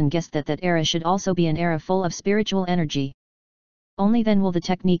Garrison guessed that that era should also be an era full of spiritual energy. Only then will the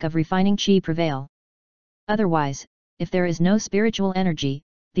technique of refining Qi prevail. Otherwise, if there is no spiritual energy,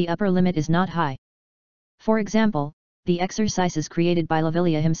 the upper limit is not high. For example, the exercises created by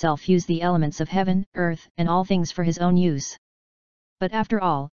Lavilia himself use the elements of heaven, earth, and all things for his own use. But after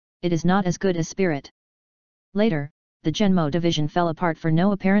all, it is not as good as spirit. Later, the Genmo division fell apart for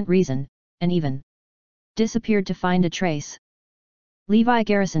no apparent reason, and even disappeared to find a trace. Levi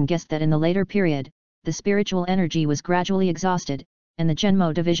Garrison guessed that in the later period, the spiritual energy was gradually exhausted, and the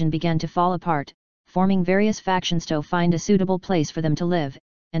Genmo division began to fall apart, forming various factions to find a suitable place for them to live,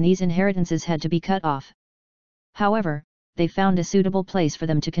 and these inheritances had to be cut off. However, they found a suitable place for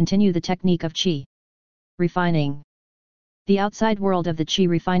them to continue the technique of Qi refining. The outside world of the Qi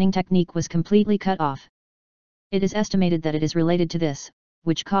refining technique was completely cut off. It is estimated that it is related to this,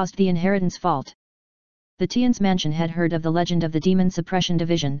 which caused the inheritance fault. The Tian's mansion had heard of the legend of the Demon Suppression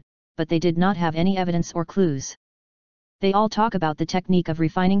Division, but they did not have any evidence or clues. They all talk about the technique of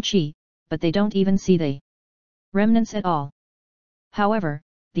refining Qi, but they don't even see the remnants at all. However,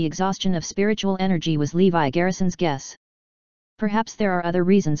 the exhaustion of spiritual energy was Levi Garrison's guess. Perhaps there are other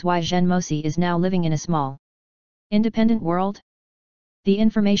reasons why Genmosi is now living in a small, independent world? The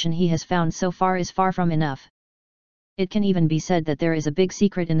information he has found so far is far from enough. It can even be said that there is a big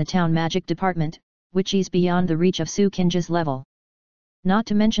secret in the town magic department, which is beyond the reach of Su Kinja's level. Not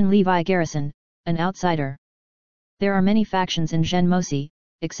to mention Levi Garrison, an outsider. There are many factions in Genmosi,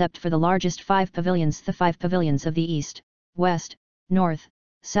 except for the largest 5 pavilions, the 5 pavilions of the East, West, North,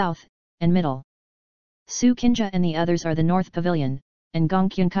 South, and Middle. Su Kinja and the others are the North Pavilion, and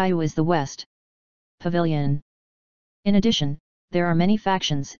Gongkyunkyu is the West Pavilion. In addition, there are many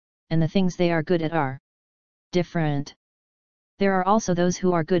factions, and the things they are good at are different. There are also those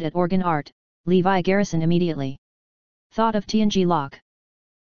who are good at organ art. Levi Garrison immediately thought of Tianji Lock.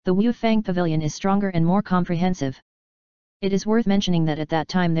 The Wufang Pavilion is stronger and more comprehensive. It is worth mentioning that at that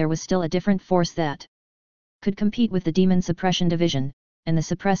time there was still a different force that could compete with the Demon Suppression Division, and the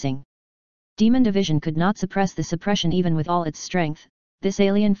suppressing Demon Division could not suppress the suppression even with all its strength. This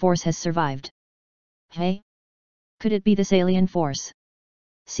alien force has survived. Hey? Could it be this alien force?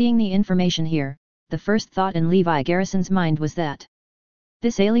 Seeing the information here, the first thought in Levi Garrison's mind was that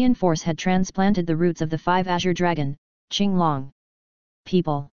this alien force had transplanted the roots of the 5 Azure Dragon, Qinglong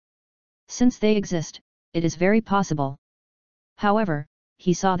people. Since they exist, it is very possible. However,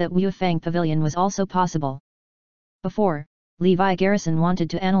 he saw that Wufang Pavilion was also possible. Before, Levi Garrison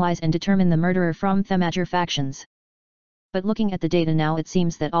wanted to analyze and determine the murderer from the major factions. But looking at the data now, it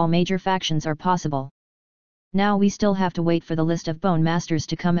seems that all major factions are possible. Now we still have to wait for the list of Bone Masters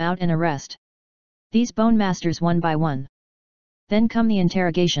to come out and arrest these Bone Masters one by one. Then come the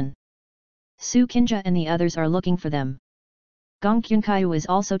interrogation. Su Kinja and the others are looking for them. Gongkyunkyu is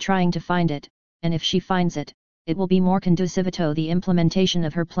also trying to find it, and if she finds it, it will be more conducive to the implementation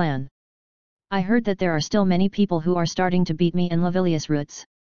of her plan. I heard that there are still many people who are starting to beat me in Levilius roots.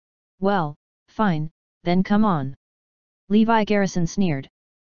 Well, fine, then come on. Levi Garrison sneered.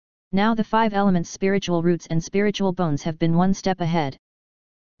 Now the 5 elements spiritual roots and spiritual bones have been one step ahead.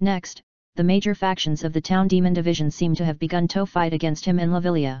 Next, the major factions of the town demon division seem to have begun to fight against him in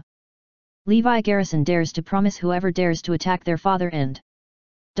Levilia. Levi Garrison dares to promise whoever dares to attack their father and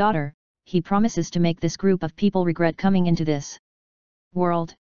daughter, he promises to make this group of people regret coming into this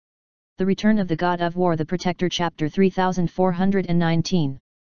world. The Return of the God of War, the Protector, chapter 3419.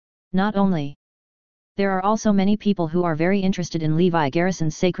 Not only. There are also many people who are very interested in Levi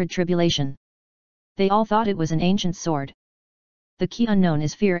Garrison's sacred tribulation. They all thought it was an ancient sword. The key unknown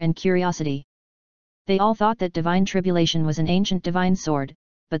is fear and curiosity. They all thought that divine tribulation was an ancient divine sword,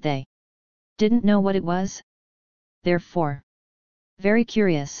 but they didn't know what it was. Therefore, very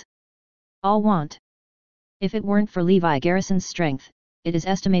curious. All want. If it weren't for Levi Garrison's strength, it is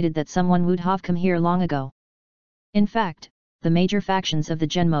estimated that someone would have come here long ago. In fact, the major factions of the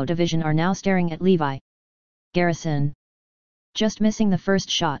Genmo division are now staring at Levi Garrison. Just missing the first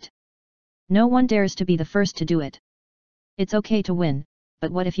shot. No one dares to be the first to do it. It's okay to win,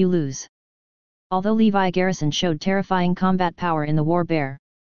 but what if you lose? Although Levi Garrison showed terrifying combat power in the War Bear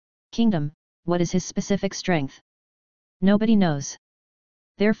Kingdom, what is his specific strength? Nobody knows.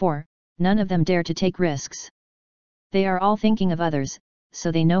 Therefore, none of them dare to take risks. They are all thinking of others,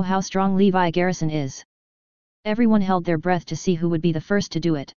 so they know how strong Levi Garrison is. Everyone held their breath to see who would be the first to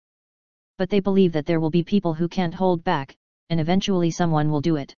do it. But they believe that there will be people who can't hold back, and eventually someone will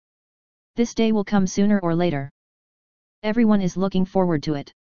do it. This day will come sooner or later. Everyone is looking forward to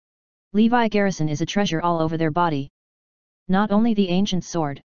it. Levi Garrison is a treasure all over their body. Not only the ancient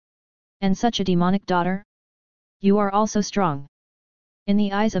sword. And such a demonic daughter? You are also strong. In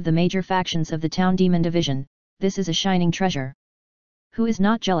the eyes of the major factions of the town demon division, this is a shining treasure. Who is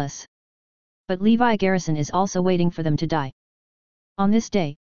not jealous? But Levi Garrison is also waiting for them to die. On this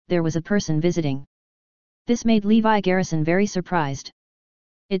day, there was a person visiting. This made Levi Garrison very surprised.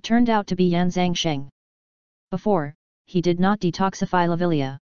 It turned out to be Yan Zhangsheng. Before, he did not detoxify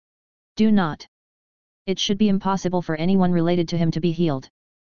Levilia. Do not. It should be impossible for anyone related to him to be healed.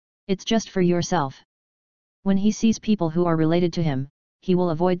 It's just for yourself. When he sees people who are related to him, he will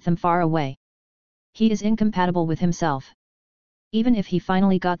avoid them far away. He is incompatible with himself. Even if he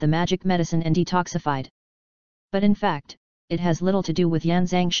finally got the magic medicine and detoxified. But in fact, it has little to do with Yan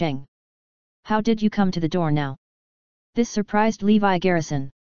Zhangsheng. How did you come to the door now? This surprised Levi Garrison.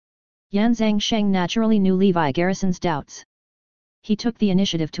 Yan Zhangsheng naturally knew Levi Garrison's doubts. He took the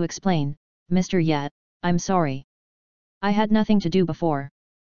initiative to explain, Mr. Yat, I'm sorry. I had nothing to do before.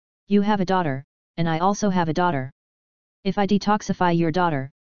 You have a daughter, and I also have a daughter. If I detoxify your daughter,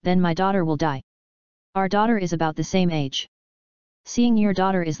 then my daughter will die. Our daughter is about the same age. Seeing your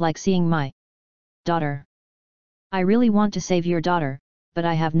daughter is like seeing my daughter. I really want to save your daughter, but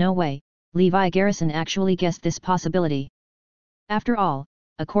I have no way. Levi Garrison actually guessed this possibility. After all,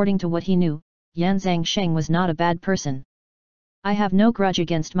 according to what he knew, Yan Zhangsheng was not a bad person. I have no grudge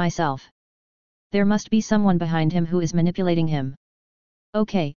against myself. There must be someone behind him who is manipulating him.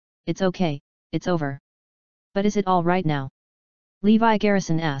 Okay, it's over. But is it all right now? Levi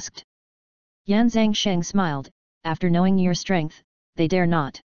Garrison asked. Yan Zhangsheng smiled, after knowing your strength, they dare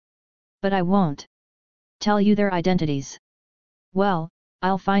not. But I won't tell you their identities. Well,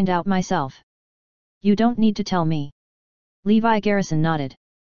 I'll find out myself. You don't need to tell me. Levi Garrison nodded.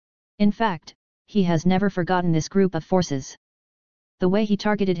 In fact, he has never forgotten this group of forces. The way he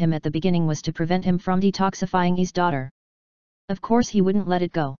targeted him at the beginning was to prevent him from detoxifying his daughter. Of course he wouldn't let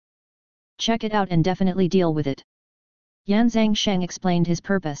it go. Check it out and definitely deal with it. Yan Zhangsheng explained his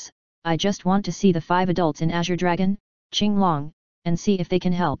purpose, I just want to see the 5 adults in Azure Dragon, Qinglong, and see if they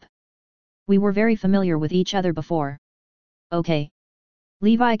can help. We were very familiar with each other before. Okay.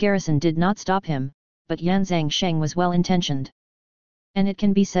 Levi Garrison did not stop him, but Yan Zhangsheng was well-intentioned. And it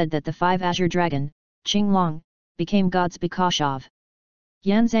can be said that the 5 Azure Dragon, Qinglong, became gods because of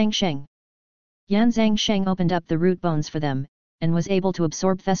Yan Zhangsheng. Yan Zhangsheng opened up the root bones for them, and was able to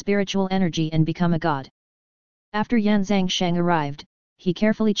absorb the spiritual energy and become a god. After Yan Zhangsheng arrived, he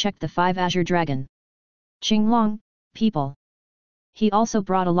carefully checked the 5 Azure Dragon Qinglong people. He also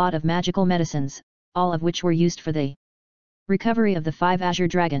brought a lot of magical medicines, all of which were used for the recovery of the 5 Azure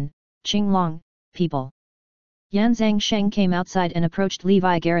Dragon Qinglong people. Yan Zhangsheng came outside and approached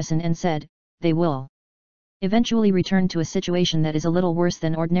Levi Garrison and said, they will eventually return to a situation that is a little worse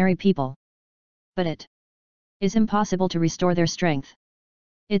than ordinary people. But it is impossible to restore their strength.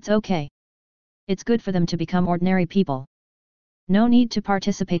 It's okay. It's good for them to become ordinary people. No need to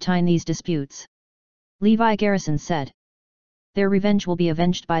participate in these disputes. Levi Garrison said. Their revenge will be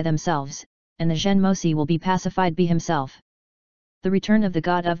avenged by themselves, and the Zhenmosi will be pacified by himself. The Return of the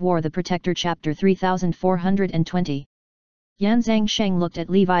God of War, the Protector, Chapter 3420. Yan Zhangsheng looked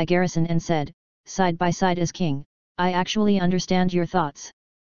at Levi Garrison and said, "Side by side as king, I actually understand your thoughts.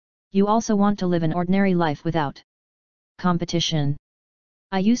 You also want to live an ordinary life without competition.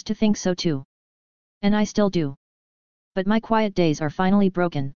 I used to think so too. And I still do. But my quiet days are finally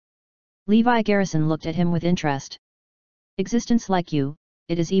broken." Levi Garrison looked at him with interest. "Existence like you,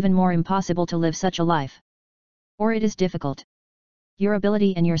 it is even more impossible to live such a life. Or it is difficult. Your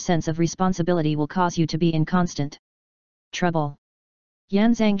ability and your sense of responsibility will cause you to be in constant trouble."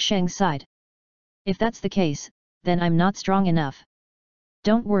 Yan Zhangsheng sighed. "If that's the case, then I'm not strong enough.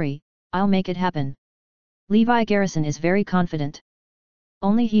 Don't worry, I'll make it happen." Levi Garrison is very confident.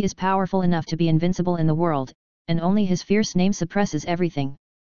 Only he is powerful enough to be invincible in the world, and only his fierce name suppresses everything.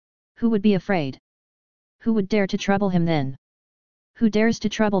 Who would be afraid? Who would dare to trouble him then? Who dares to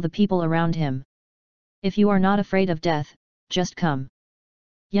trouble the people around him? If you are not afraid of death, just come.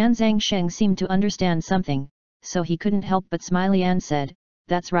 Yan Zhangsheng seemed to understand something, so he couldn't help but smile and said,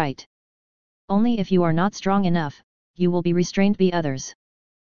 "That's right. Only if you are not strong enough, you will be restrained by others.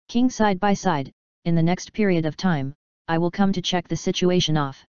 King, side by side, in the next period of time, I will come to check the situation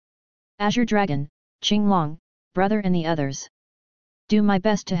off. Azure Dragon, Qinglong, brother and the others. Do my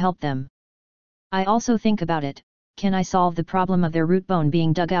best to help them. I also think about it, can I solve the problem of their root bone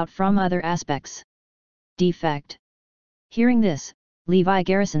being dug out from other aspects? Defect." Hearing this, Levi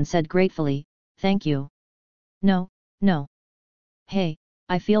Garrison said gratefully, "Thank you." No. Hey,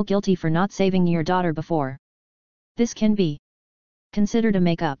 I feel guilty for not saving your daughter before. This can be considered a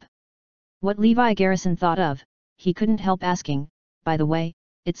make-up. What Levi Garrison thought of, he couldn't help asking, "By the way,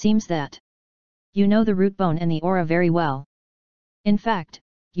 it seems that you know the root bone and the aura very well. In fact,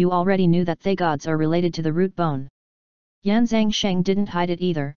 you already knew that they gods are related to the root bone." Yan Zhangsheng didn't hide it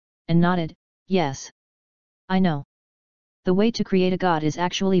either, and nodded, "Yes. I know. The way to create a god is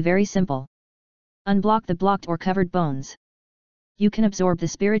actually very simple. Unblock the blocked or covered bones. You can absorb the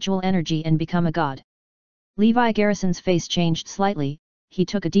spiritual energy and become a god." Levi Garrison's face changed slightly, he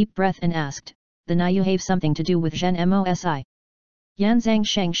took a deep breath and asked, "Then you have something to do with Zhen Mosi?" Yan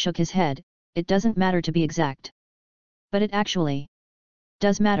Zhangsheng shook his head, "It doesn't matter to be exact. But it actually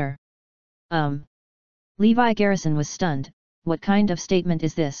does matter." Levi Garrison was stunned, what kind of statement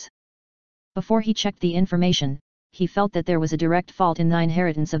is this? Before he checked the information, he felt that there was a direct fault in the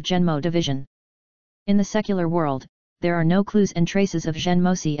inheritance of Zhenmo division. In the secular world, there are no clues and traces of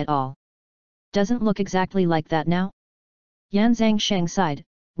Zhenmosi at all. Doesn't look exactly like that now? Yan Zhangsheng sighed,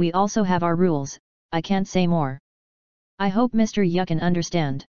 "We also have our rules, I can't say more. I hope Mr. Yu can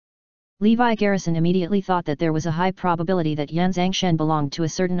understand." Levi Garrison immediately thought that there was a high probability that Yan Zhangsheng belonged to a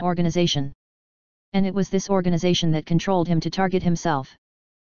certain organization. And it was this organization that controlled him to target himself.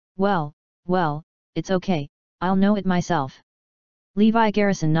 Well, it's okay, I'll know it myself." Levi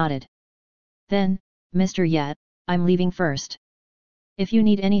Garrison nodded. "Then, Mr. Yu, I'm leaving first. If you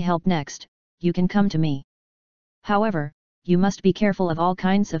need any help next, you can come to me. However, you must be careful of all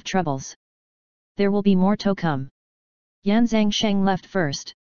kinds of troubles. There will be more to come." Yan Zhangsheng left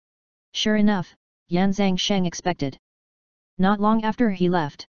first. Sure enough, Yan Zhangsheng expected. Not long after he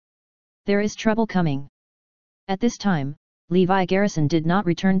left. There is trouble coming. At this time, Levi Garrison did not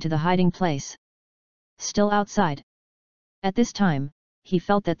return to the hiding place. Still outside. At this time, he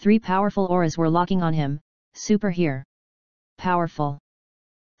felt that three powerful auras were locking on him, super here. Powerful.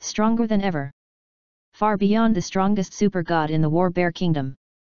 Stronger than ever. Far beyond the strongest super god in the War Bear Kingdom.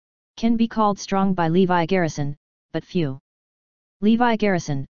 Can be called strong by Levi Garrison, but few. Levi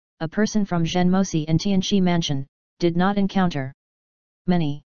Garrison, a person from Zhenmosi and Tianxi Mansion, did not encounter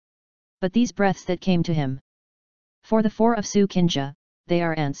many. But these breaths that came to him. For the four of Su Kinja, they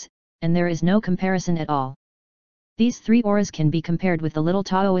are ants, and there is no comparison at all. These three auras can be compared with the little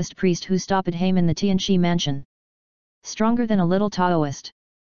Taoist priest who stopped at him in the Tianxi Mansion. Stronger than a little Taoist.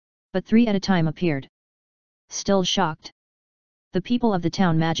 But three at a time appeared. Still shocked. The people of the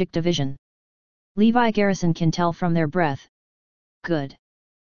town magic division. Levi Garrison can tell from their breath. Good.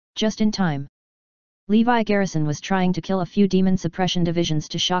 Just in time. Levi Garrison was trying to kill a few demon suppression divisions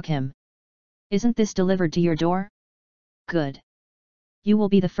to shock him. Isn't this delivered to your door? Good. You will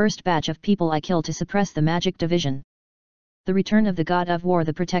be the first batch of people I kill to suppress the magic division. The Return of the God of War,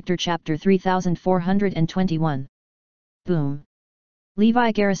 the Protector, Chapter 3421. Boom.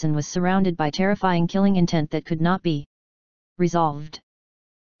 Levi Garrison was surrounded by terrifying killing intent that could not be resolved.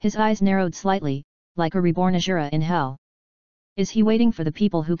 His eyes narrowed slightly, like a reborn Asura in hell. Is he waiting for the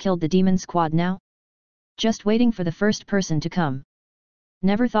people who killed the demon squad now? Just waiting for the first person to come.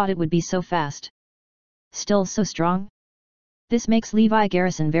 Never thought it would be so fast. Still so strong? This makes Levi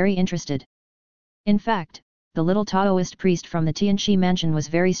Garrison very interested. In fact, the little Taoist priest from the Tianxi mansion was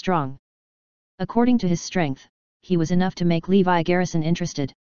very strong. According to his strength, he was enough to make Levi Garrison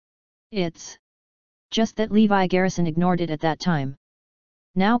interested. It's just that Levi Garrison ignored it at that time.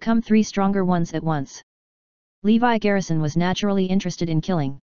 Now come 3 stronger ones at once. Levi Garrison was naturally interested in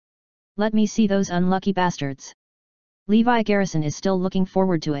killing. Let me see those unlucky bastards. Levi Garrison is still looking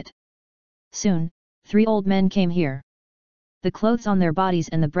forward to it. Soon, 3 old men came here. The clothes on their bodies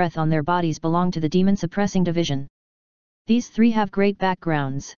and the breath on their bodies belong to the demon suppressing division. These 3 have great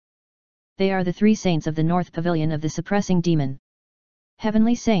backgrounds. They are the 3 saints of the North Pavilion of the suppressing demon.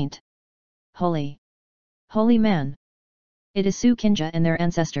 Heavenly Saint. Holy man. It is Su Kinja and their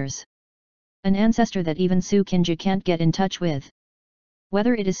ancestors. An ancestor that even Su Kinja can't get in touch with.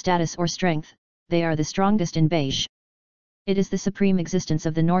 Whether it is status or strength, they are the strongest in Beige. It is the supreme existence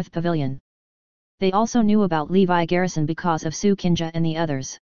of the North Pavilion. They also knew about Levi Garrison because of Su Kinja and the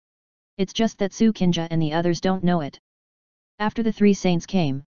others. It's just that Su Kinja and the others don't know it. After the 3 saints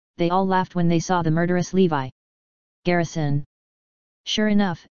came, they all laughed when they saw the murderous Levi Garrison. Sure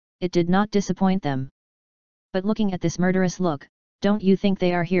enough, it did not disappoint them. But looking at this murderous look, don't you think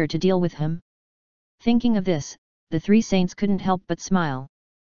they are here to deal with him? Thinking of this, the 3 saints couldn't help but smile.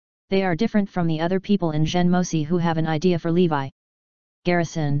 They are different from the other people in Zhenmosi who have an idea for Levi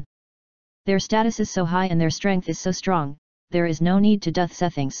Garrison. Their status is so high and their strength is so strong, there is no need to do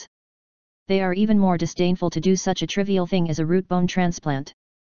such things. They are even more disdainful to do such a trivial thing as a root bone transplant.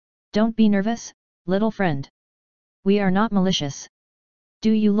 Don't be nervous, little friend. We are not malicious.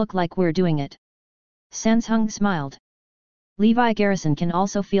 Do you look like we're doing it? Sansheng smiled. Levi Garrison can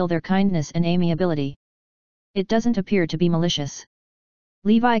also feel their kindness and amiability. It doesn't appear to be malicious.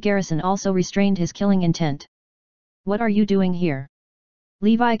 Levi Garrison also restrained his killing intent. What are you doing here?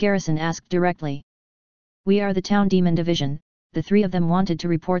 Levi Garrison asked directly. We are the Town Demon Division. The 3 of them wanted to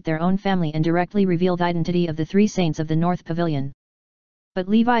report their own family and directly reveal the identity of the 3 saints of the North Pavilion. But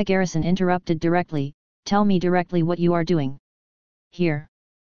Levi Garrison interrupted directly, tell me directly what you are doing. Here.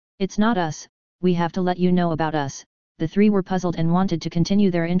 It's not us, we have to let you know about us. The 3 were puzzled and wanted to continue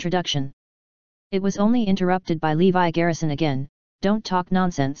their introduction. It was only interrupted by Levi Garrison again, don't talk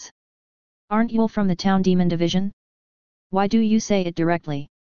nonsense. Aren't you all from the Town Demon Division? Why do you say it directly?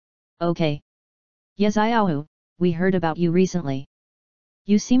 Okay. Yeziao, we heard about you recently.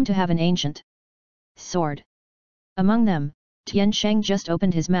 You seem to have an ancient sword. Among them, Tian Sheng just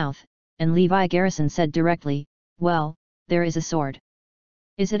opened his mouth, and Levi Garrison said directly, well, there is a sword.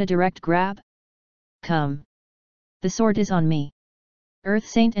 Is it a direct grab? Come. The sword is on me. Earth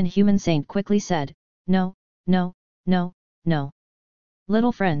Saint and Human Saint quickly said, no.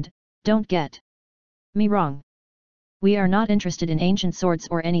 Little friend, don't get me wrong. We are not interested in ancient swords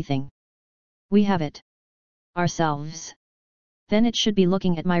or anything. We have it ourselves. Then it should be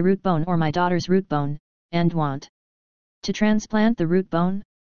looking at my root bone or my daughter's root bone, and want to transplant the root bone?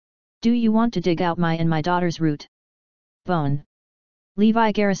 Do you want to dig out my and my daughter's root bone?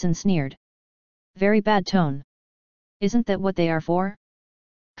 Levi Garrison sneered. Very bad tone. Isn't that what they are for?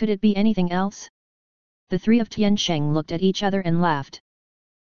 Could it be anything else? The 3 of Tiansheng looked at each other and laughed.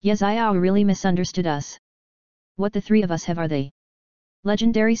 Yeziao really misunderstood us. What the 3 of us have are they?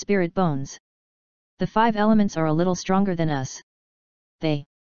 Legendary spirit bones. The 5 elements are a little stronger than us. They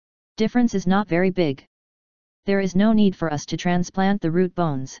difference is not very big. There is no need for us to transplant the root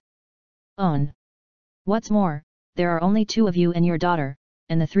bones. Own. What's more, there are only 2 of you and your daughter,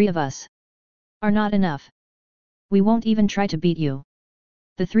 and the 3 of us are not enough. We won't even try to beat you.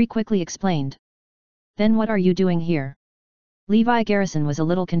 The 3 quickly explained. Then what are you doing here? Levi Garrison was a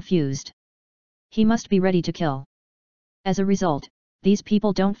little confused. He must be ready to kill. As a result, these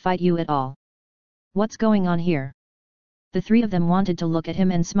people don't fight you at all. What's going on here? The 3 of them wanted to look at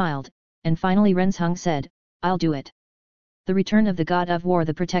him and smiled, and finally Renzheng said, I'll do it. The Return of the God of War,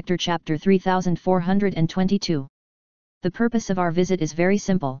 the Protector, Chapter 3422. The purpose of our visit is very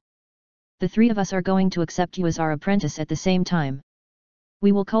simple. The 3 of us are going to accept you as our apprentice at the same time.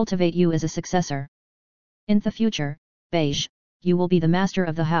 We will cultivate you as a successor. In the future, Beige, you will be the master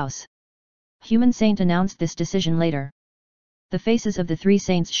of the house. Human Saint announced this decision later. The faces of the 3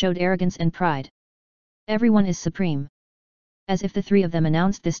 saints showed arrogance and pride. Everyone is supreme. As if the 3 of them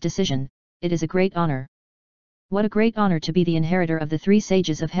announced this decision, it is a great honor. What a great honor to be the inheritor of the 3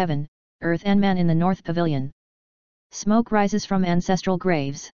 sages of heaven, earth and man in the North Pavilion. Smoke rises from ancestral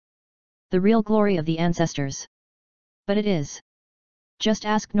graves. The real glory of the ancestors. But it is. Just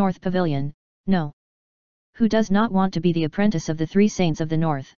ask North Pavilion, no. Who does not want to be the apprentice of the 3 saints of the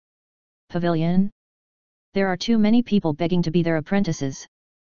North Pavilion? There are too many people begging to be their apprentices.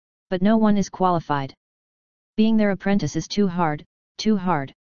 But no one is qualified. Being their apprentice is too hard, too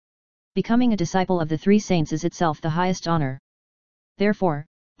hard. Becoming a disciple of the three saints is itself the highest honor. Therefore,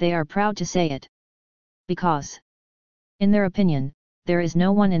 they are proud to say it. Because, in their opinion, there is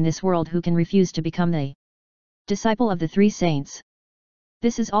no one in this world who can refuse to become the disciple of the three saints.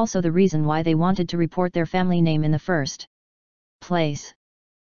 This is also the reason why they wanted to report their family name in the first place.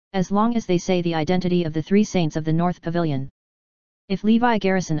 As long as they say the identity of the three saints of the North Pavilion. If Levi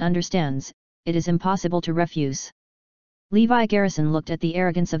Garrison understands, it is impossible to refuse. Levi Garrison looked at the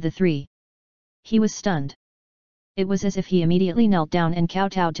arrogance of the three. He was stunned. It was as if he immediately knelt down and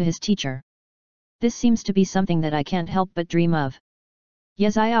kowtowed to his teacher. This seems to be something that I can't help but dream of.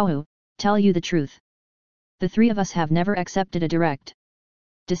 Yeziahu, tell you the truth. The three of us have never accepted a direct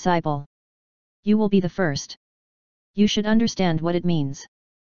disciple. You will be the first. You should understand what it means.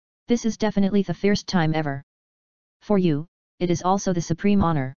 This is definitely the first time ever. For you, it is also the supreme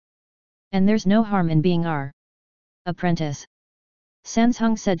honor. And there's no harm in being our apprentice.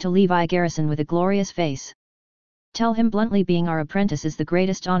 Sanshung said to Levi Garrison with a glorious face. Tell him bluntly, being our apprentice is the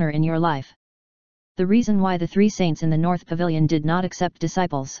greatest honor in your life. The reason why the three saints in the North Pavilion did not accept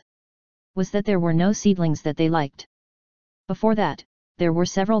disciples was that there were no seedlings that they liked. Before that, there were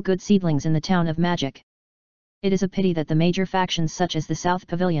several good seedlings in the town of Magic. It is a pity that the major factions such as the South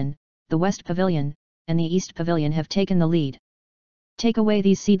Pavilion, the West Pavilion, and the East Pavilion have taken the lead. Take away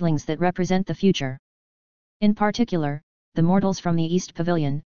these seedlings that represent the future. In particular, the mortals from the East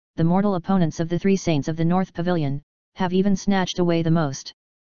Pavilion, the mortal opponents of the three saints of the North Pavilion, have even snatched away the most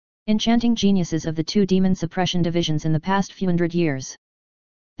enchanting geniuses of the two demon suppression divisions in the past few hundred years.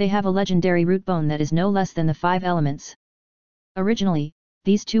 They have a legendary root bone that is no less than the 5 elements. Originally,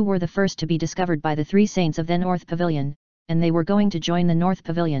 these two were the first to be discovered by the three saints of the North Pavilion, and they were going to join the North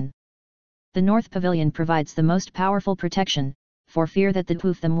Pavilion. The North Pavilion provides the most powerful protection, for fear that the two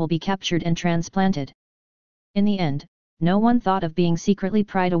of them will be captured and transplanted. In the end, no one thought of being secretly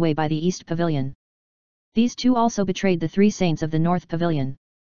pried away by the East Pavilion. These two also betrayed the three saints of the North Pavilion.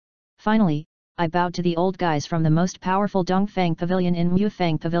 Finally, I bowed to the old guys from the most powerful Dongfang Pavilion in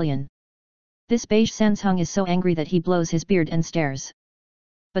Wufang Pavilion. This beige Sanshung is so angry that he blows his beard and stares.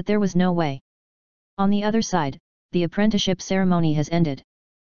 But there was no way. On the other side, the apprenticeship ceremony has ended.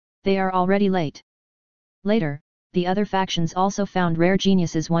 They are already late. Later, the other factions also found rare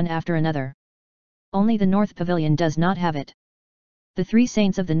geniuses one after another. Only the North Pavilion does not have it. The three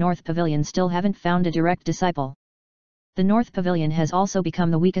saints of the North Pavilion still haven't found a direct disciple. The North Pavilion has also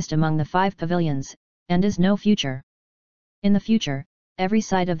become the weakest among the 5 pavilions, and is no future. In the future, every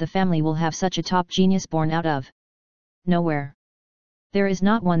side of the family will have such a top genius born out of nowhere. There is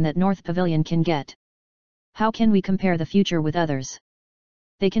not one that North Pavilion can get. How can we compare the future with others?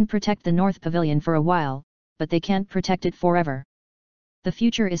 They can protect the North Pavilion for a while, but they can't protect it forever. The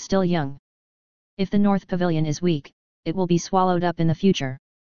future is still young. If the North Pavilion is weak, it will be swallowed up in the future.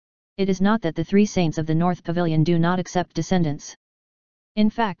 It is not that the three saints of the North Pavilion do not accept descendants. In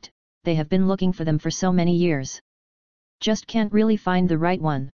fact, they have been looking for them for so many years. Just can't really find the right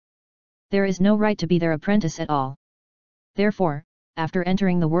one. There is no right to be their apprentice at all. Therefore, after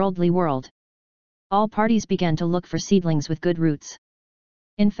entering the worldly world, all parties began to look for seedlings with good roots.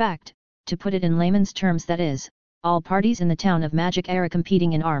 In fact, to put it in layman's terms, that is, all parties in the town of Magic are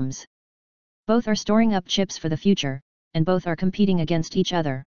competing in arms. Both are storing up chips for the future, and both are competing against each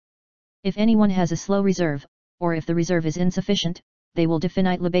other. If anyone has a slow reserve, or if the reserve is insufficient, they will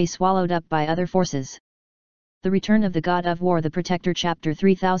definitely be swallowed up by other forces. The Return of the God of War, the Protector, Chapter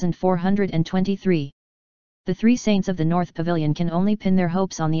 3423. The three saints of the North Pavilion can only pin their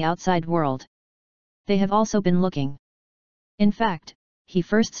hopes on the outside world. They have also been looking. In fact, he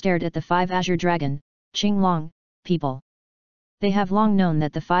first stared at the 5 Azure Dragon, Qinglong, people. They have long known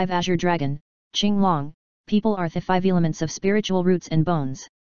that the 5 Azure Dragon, Qinglong, people are the 5 elements of spiritual roots and bones.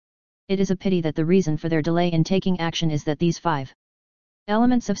 It is a pity that the reason for their delay in taking action is that these 5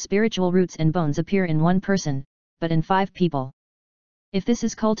 elements of spiritual roots and bones appear in one person, but in 5 people. If this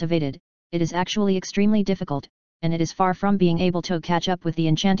is cultivated, it is actually extremely difficult, and it is far from being able to catch up with the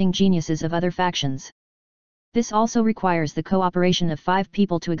enchanting geniuses of other factions. This also requires the cooperation of 5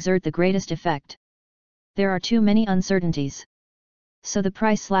 people to exert the greatest effect. There are too many uncertainties. So the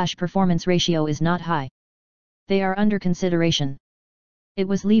price/performance ratio is not high. They are under consideration. It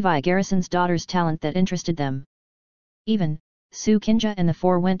was Levi Garrison's daughter's talent that interested them. Even, Su Kinja and the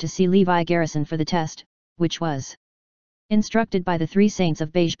 4 went to see Levi Garrison for the test, which was instructed by the 3 saints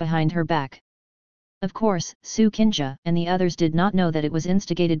of beige behind her back. Of course, Su Kinja and the others did not know that it was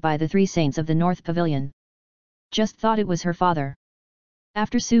instigated by the 3 saints of the North Pavilion. Just thought it was her father.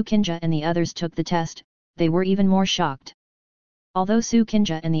 After Su Kinja and the others took the test, they were even more shocked. Although Su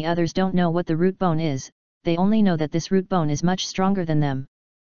Kinja and the others don't know what the root bone is, they only know that this root bone is much stronger than them.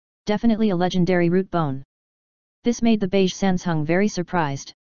 definitely a legendary root bone. This made the beige Sanshung very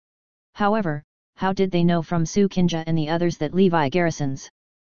surprised. However, how did they know from Su Kinja and the others that Levi Garrison's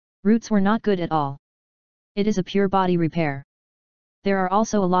roots were not good at all? It is a pure body repair. There are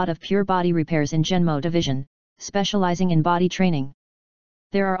also a lot of pure body repairs in Genmo division, specializing in body training.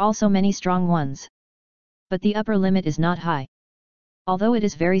 There are also many strong ones. But the upper limit is not high. Although it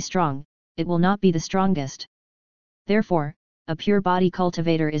is very strong, it will not be the strongest. Therefore, a pure body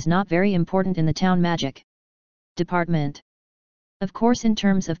cultivator is not very important in the town magic department. Of course, in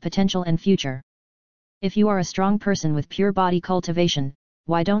terms of potential and future. If you are a strong person with pure body cultivation,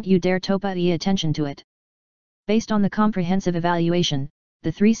 why don't you dare to pay attention to it? Based on the comprehensive evaluation,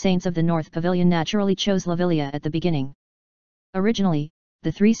 the three saints of the North Pavilion naturally chose Lavilia at the beginning. Originally,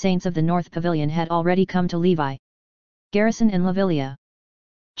 the three saints of the North Pavilion had already come to Levi Garrison and Lavilia.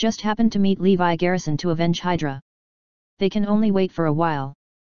 Just happened to meet Levi Garrison to avenge Hydra. They can only wait for a while.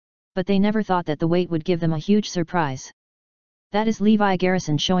 But they never thought that the wait would give them a huge surprise. That is Levi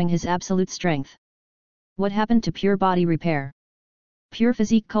Garrison showing his absolute strength. What happened to pure body repair? Pure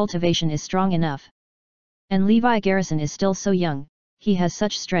physique cultivation is strong enough. And Levi Garrison is still so young, he has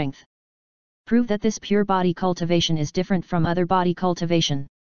such strength. Prove that this pure body cultivation is different from other body cultivation.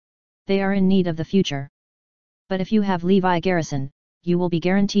 They are in need of the future. But if you have Levi Garrison, you will be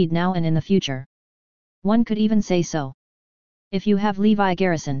guaranteed now and in the future. One could even say so. If you have Levi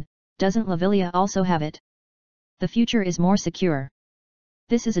Garrison, doesn't Lavilia also have it? The future is more secure.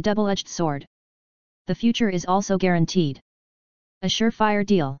 This is a double-edged sword. The future is also guaranteed. A surefire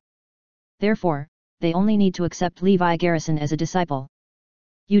deal. Therefore, they only need to accept Levi Garrison as a disciple.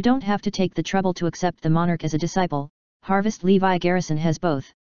 You don't have to take the trouble to accept the monarch as a disciple. Harvest Levi Garrison has both.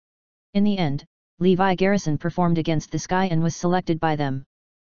 In the end, Levi Garrison performed against the sky and was selected by them.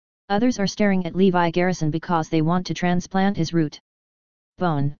 Others are staring at Levi Garrison because they want to transplant his root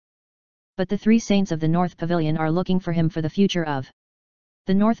bone. But the three saints of the North Pavilion are looking for him for the future of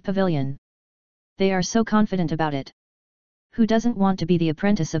the North Pavilion. They are so confident about it. Who doesn't want to be the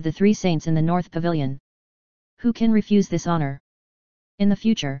apprentice of the three saints in the North Pavilion? Who can refuse this honor? In the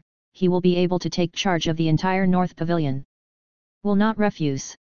future, he will be able to take charge of the entire North Pavilion. Will not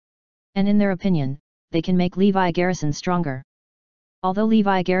refuse. And in their opinion, they can make Levi Garrison stronger. Although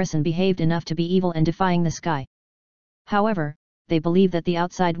Levi Garrison behaved enough to be evil and defying the sky. However, they believe that the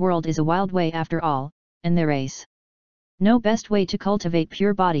outside world is a wild way after all, and there is no best way to cultivate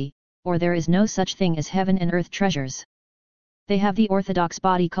pure body, or there is no such thing as heaven and earth treasures. They have the orthodox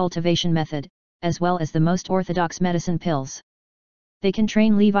body cultivation method, as well as the most orthodox medicine pills. They can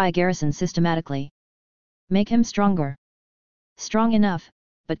train Levi Garrison systematically. Make him stronger. Strong enough,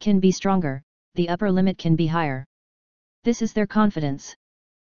 but can be stronger, the upper limit can be higher. This is their confidence.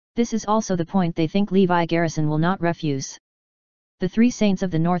 This is also the point they think Levi Garrison will not refuse. The three saints of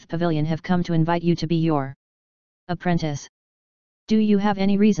the North Pavilion have come to invite you to be your apprentice. Do you have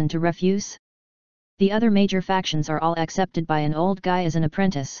any reason to refuse? The other major factions are all accepted by an old guy as an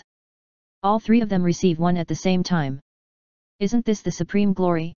apprentice. All three of them receive one at the same time. Isn't this the supreme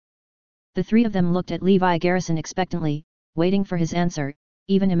glory? The three of them looked at Levi Garrison expectantly, waiting for his answer,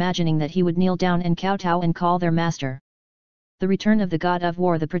 even imagining that he would kneel down and kowtow and call their master. The Return of the God of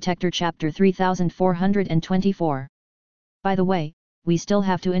War, the Protector, Chapter 3424. By the way, we still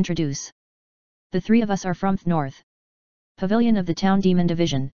have to introduce. The three of us are from the North Pavilion of the Town Demon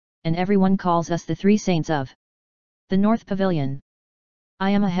Division, and everyone calls us the three saints of the North Pavilion. I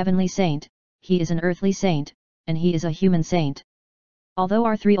am a heavenly saint, he is an earthly saint, and he is a human saint. Although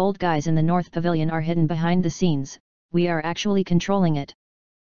our three old guys in the North Pavilion are hidden behind the scenes, we are actually controlling it.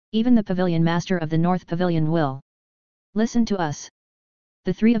 Even the Pavilion Master of the North Pavilion will listen to us.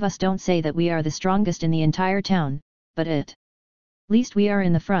 The three of us don't say that we are the strongest in the entire town, but at least we are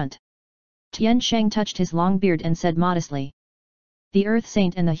in the front. Tian Sheng touched his long beard and said modestly. The Earth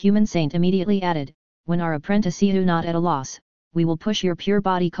Saint and the Human Saint immediately added, when our apprentice is not at a loss, we will push your pure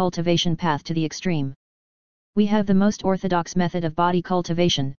body cultivation path to the extreme. We have the most orthodox method of body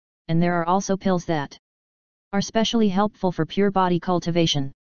cultivation, and there are also pills that are specially helpful for pure body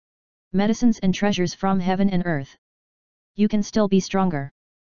cultivation. Medicines and treasures from heaven and earth. You can still be stronger.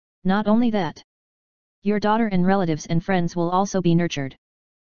 Not only that, your daughter and relatives and friends will also be nurtured.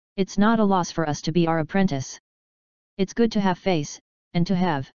 It's not a loss for us to be our apprentice. It's good to have face, and to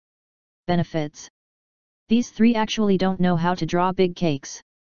have benefits. These three actually don't know how to draw big cakes.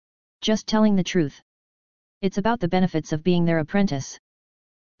 Just telling the truth. It's about the benefits of being their apprentice.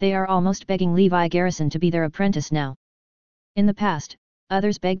 They are almost begging Levi Garrison to be their apprentice now. In the past,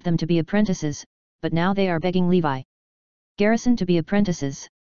 others begged them to be apprentices, but now they are begging Levi Garrison to be apprentices.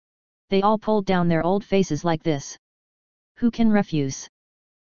 They all pulled down their old faces like this. Who can refuse?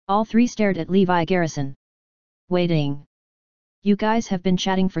 All three stared at Levi Garrison. Waiting. You guys have been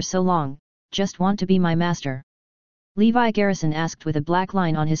chatting for so long, just want to be my master? Levi Garrison asked with a black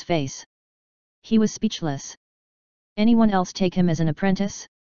line on his face. He was speechless. Anyone else take him as an apprentice?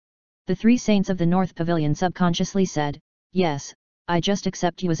 The three saints of the North Pavilion subconsciously said, yes, I just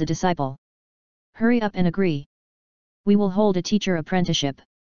accept you as a disciple. Hurry up and agree. We will hold a teacher apprenticeship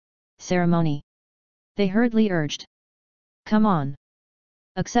ceremony. They hurriedly urged. Come on.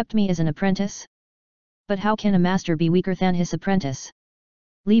 Accept me as an apprentice? But how can a master be weaker than his apprentice?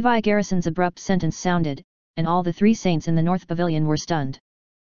 Levi Garrison's abrupt sentence sounded, and all the three saints in the North Pavilion were stunned.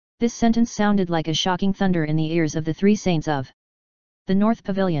 This sentence sounded like a shocking thunder in the ears of the three saints of the North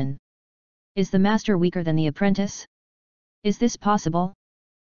Pavilion. Is the master weaker than the apprentice? Is this possible?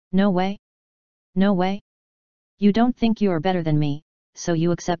 No way. No way. You don't think you are better than me, so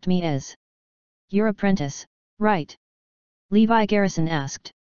you accept me as your apprentice, right? Levi Garrison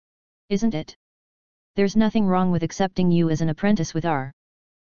asked. Isn't it? There's nothing wrong with accepting you as an apprentice with our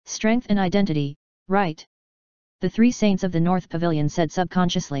strength and identity, right? The three saints of the North Pavilion said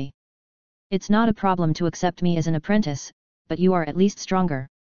subconsciously. It's not a problem to accept me as an apprentice, but you are at least stronger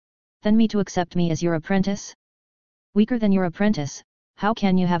than me to accept me as your apprentice? Weaker than your apprentice, how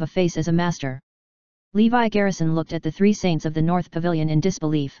can you have a face as a master? Levi Garrison looked at the three saints of the North Pavilion in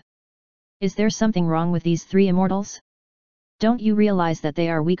disbelief. Is there something wrong with these three immortals? Don't you realize that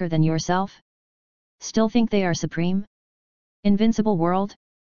they are weaker than yourself? Still think they are supreme? Invincible world?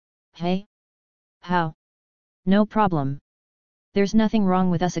 Hey? How? No problem. There's nothing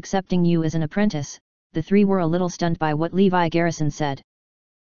wrong with us accepting you as an apprentice. The three were a little stunned by what Levi Garrison said.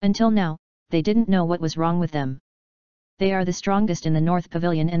 Until now, they didn't know what was wrong with them. They are the strongest in the North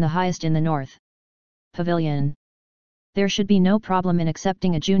Pavilion and the highest in the North Pavilion. There should be no problem in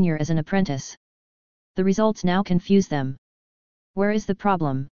accepting a junior as an apprentice. The results now confuse them. Where is the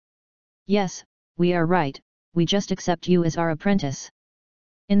problem? Yes, we are right, we just accept you as our apprentice.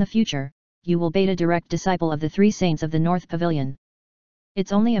 In the future, you will be a direct disciple of the three saints of the North Pavilion.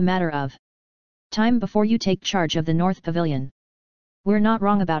 It's only a matter of time before you take charge of the North Pavilion. We're not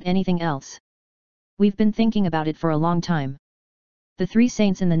wrong about anything else. We've been thinking about it for a long time. The three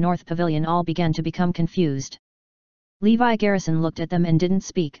saints in the North Pavilion all began to become confused. Levi Garrison looked at them and didn't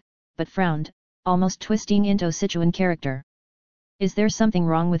speak, but frowned, almost twisting into Sichuan character. Is there something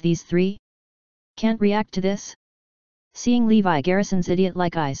wrong with these three? Can't react to this? Seeing Levi Garrison's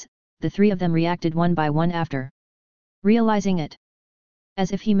idiot-like eyes, the three of them reacted one by one after realizing it.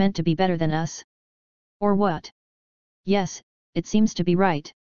 As if he meant to be better than us? Or what? Yes, it seems to be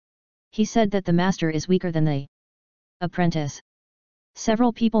right. He said that the master is weaker than the apprentice.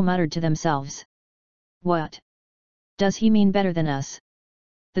 Several people muttered to themselves. What? Does he mean better than us?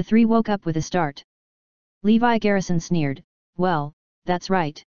 The three woke up with a start. Levi Garrison sneered, well, that's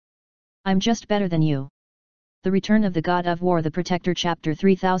right. I'm just better than you. The Return of the God of War, the Protector, Chapter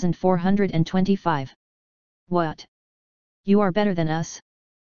 3425. What? You are better than us?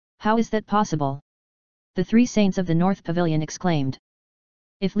 How is that possible? The three saints of the North Pavilion exclaimed.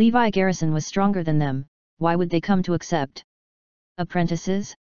 If Levi Garrison was stronger than them, why would they come to accept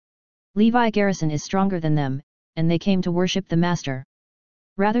apprentices? Levi Garrison is stronger than them, and they came to worship the master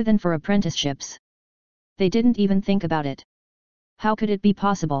rather than for apprenticeships. They didn't even think about it. How could it be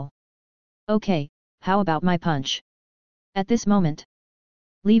possible? Okay, how about my punch? At this moment,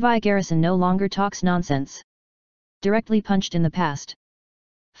 Levi Garrison no longer talks nonsense. Directly punched in the past.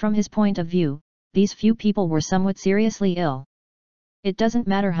 From his point of view, these few people were somewhat seriously ill. It doesn't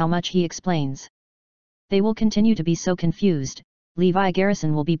matter how much he explains. They will continue to be so confused, Levi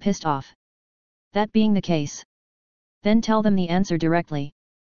Garrison will be pissed off. That being the case, then tell them the answer directly.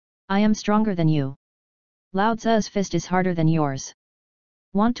 I am stronger than you. Lao Tzu's fist is harder than yours.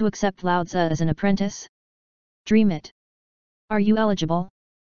 Want to accept Lao Tzu as an apprentice? Dream it. Are you eligible?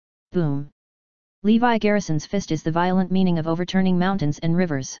 Boom. Levi Garrison's fist is the violent meaning of overturning mountains and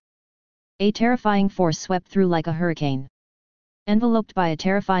rivers. A terrifying force swept through like a hurricane. Enveloped by a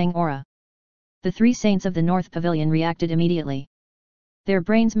terrifying aura. The three saints of the North Pavilion reacted immediately. Their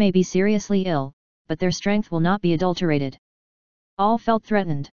brains may be seriously ill, but their strength will not be adulterated. All felt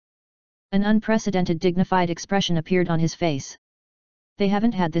threatened. An unprecedented dignified expression appeared on his face. They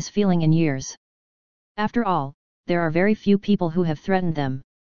haven't had this feeling in years. After all, there are very few people who have threatened them.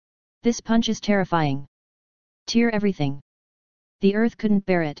 This punch is terrifying. Tear everything. The earth couldn't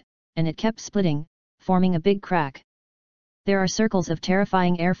bear it, and it kept splitting, forming a big crack. There are circles of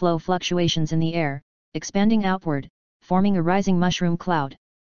terrifying airflow fluctuations in the air, expanding outward, forming a rising mushroom cloud,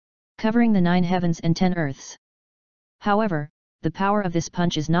 covering the 9 heavens and 10 earths. However, the power of this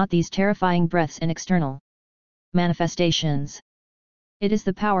punch is not these terrifying breaths and external manifestations. It is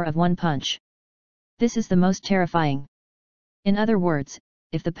the power of one punch. This is the most terrifying. In other words,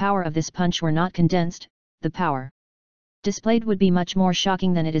 if the power of this punch were not condensed, the power displayed would be much more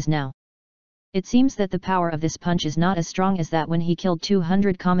shocking than it is now. It seems that the power of this punch is not as strong as that when he killed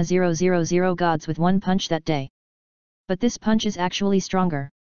 200,000 gods with one punch that day. But this punch is actually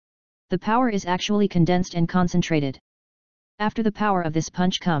stronger. The power is actually condensed and concentrated. After the power of this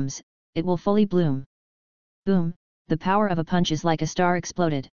punch comes, it will fully bloom. Boom, the power of a punch is like a star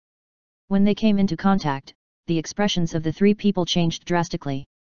exploded. When they came into contact, the expressions of the three people changed drastically.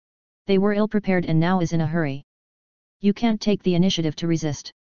 They were ill-prepared and now is in a hurry. You can't take the initiative to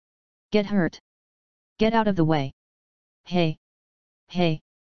resist. Get hurt. Get out of the way. Hey! Hey!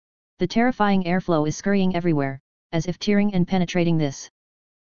 The terrifying airflow is scurrying everywhere, as if tearing and penetrating this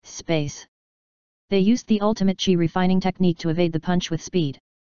space. They used the ultimate chi refining technique to evade the punch with speed.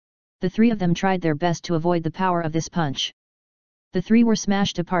 The three of them tried their best to avoid the power of this punch. The three were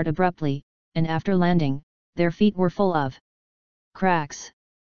smashed apart abruptly, and after landing, their feet were full of cracks.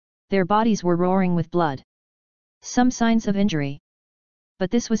 Their bodies were roaring with blood. Some signs of injury.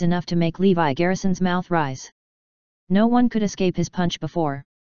 But this was enough to make Levi Garrison's mouth rise. No one could escape his punch before.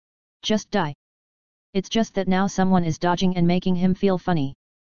 Just die. It's just that now someone is dodging and making him feel funny.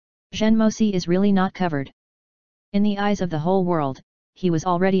 Zhenmosi is really not covered. In the eyes of the whole world, he was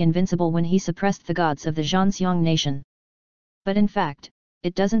already invincible when he suppressed the gods of the Zhanxiang nation. But in fact,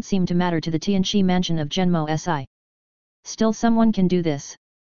 it doesn't seem to matter to the Tianqi mansion of Zhenmo Si. Still someone can do this.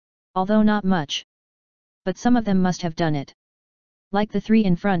 Although not much. But some of them must have done it. Like the three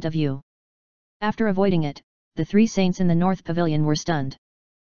in front of you. After avoiding it, the three saints in the North Pavilion were stunned.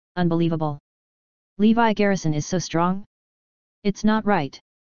 Unbelievable. Levi Garrison is so strong? It's not right.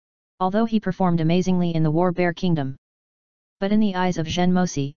 Although he performed amazingly in the War Bear Kingdom. But in the eyes of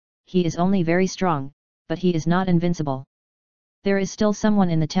Zhenmosi, he is only very strong, but he is not invincible. There is still someone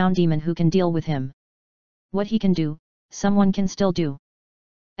in the town demon who can deal with him. What he can do, someone can still do.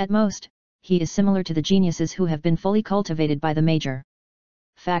 At most, he is similar to the geniuses who have been fully cultivated by the major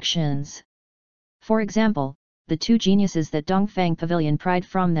factions. For example, the two geniuses that Dongfang Pavilion pried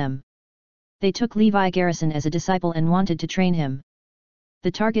from them. They took Levi Garrison as a disciple and wanted to train him.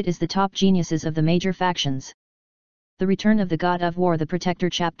 The target is the top geniuses of the major factions. The Return of the God of War, the Protector,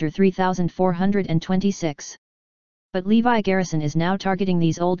 Chapter 3426. But Levi Garrison is now targeting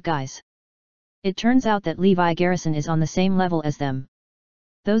these old guys. It turns out that Levi Garrison is on the same level as them.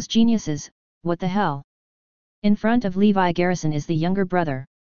 Those geniuses, what the hell? In front of Levi Garrison is the younger brother.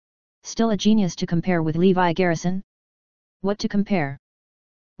 Still a genius to compare with Levi Garrison? What to compare?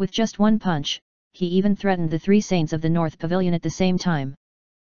 With just one punch, he even threatened the three saints of the North Pavilion at the same time.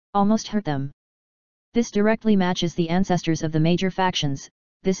 Almost hurt them. This directly matches the ancestors of the major factions,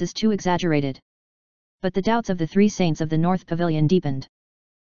 this is too exaggerated. But the doubts of the three saints of the North Pavilion deepened.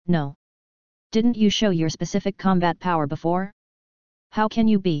 No. Didn't you show your specific combat power before? How can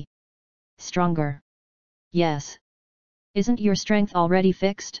you be stronger? Yes. Isn't your strength already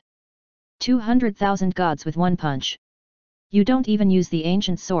fixed? 200,000 gods with one punch. You don't even use the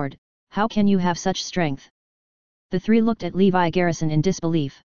ancient sword, how can you have such strength? The three looked at Levi Garrison in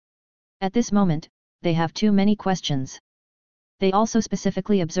disbelief. At this moment, they have too many questions. They also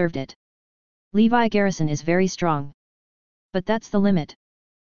specifically observed it. Levi Garrison is very strong. But that's the limit.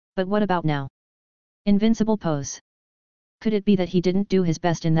 But what about now? Invincible pose. Could it be that he didn't do his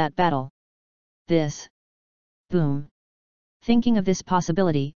best in that battle? This. Boom. Thinking of this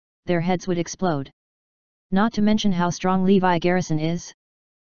possibility, their heads would explode. Not to mention how strong Levi Garrison is.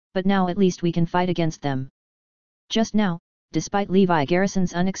 But now at least we can fight against them. Just now, despite Levi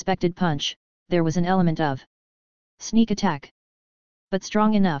Garrison's unexpected punch, there was an element of sneak attack. But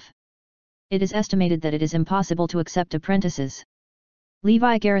strong enough. It is estimated that it is impossible to accept apprentices.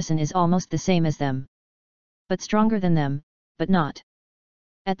 Levi Garrison is almost the same as them. But stronger than them, but not.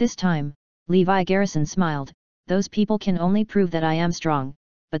 At this time, Levi Garrison smiled, those people can only prove that I am strong,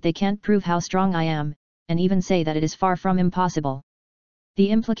 but they can't prove how strong I am, and even say that it is far from impossible. The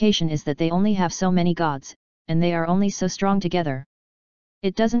implication is that they only have so many gods, and they are only so strong together.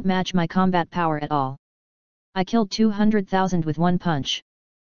 It doesn't match my combat power at all. I killed 200,000 with one punch.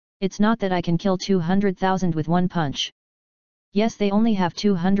 It's not that I can kill 200,000 with one punch. Yes, they only have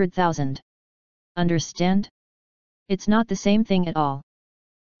 200,000. Understand? It's not the same thing at all.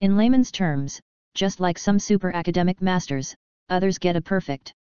 In layman's terms, just like some super academic masters, others get a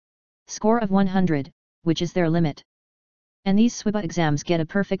perfect score of 100, which is their limit. And these SWIBA exams get a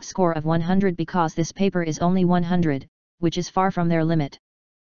perfect score of 100 because this paper is only 100, which is far from their limit.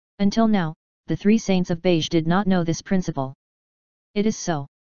 Until now, the three saints of Beige did not know this principle. It is so.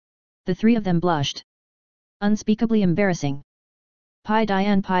 The three of them blushed. Unspeakably embarrassing. Pi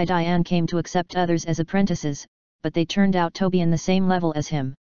Dian came to accept others as apprentices, but they turned out to be in the same level as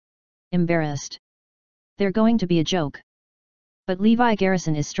him. Embarrassed. They're going to be a joke. But Levi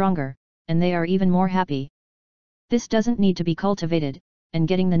Garrison is stronger, and they are even more happy. This doesn't need to be cultivated, and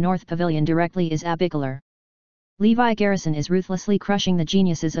getting the North Pavilion directly is abicular. Levi Garrison is ruthlessly crushing the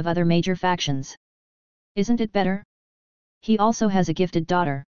geniuses of other major factions. Isn't it better? He also has a gifted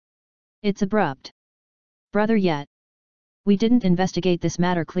daughter. It's abrupt. Brother yet. We didn't investigate this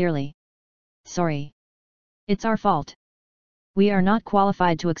matter clearly. Sorry. It's our fault. We are not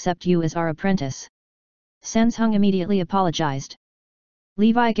qualified to accept you as our apprentice. Sanshung immediately apologized.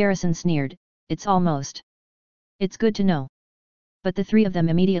 Levi Garrison sneered, it's almost. It's good to know. But the three of them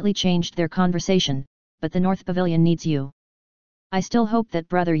immediately changed their conversation, but the North Pavilion needs you. I still hope that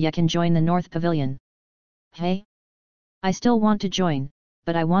Brother Ye can join the North Pavilion. Hey? I still want to join,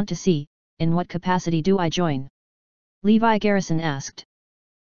 but I want to see, in what capacity do I join? Levi Garrison asked.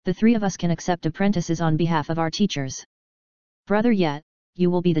 The three of us can accept apprentices on behalf of our teachers. Brother Ye,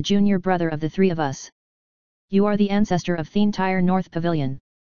 you will be the junior brother of the three of us. You are the ancestor of the entire North Pavilion.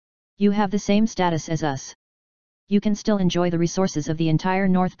 You have the same status as us. You can still enjoy the resources of the entire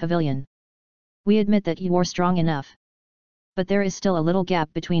North Pavilion. We admit that you are strong enough. But there is still a little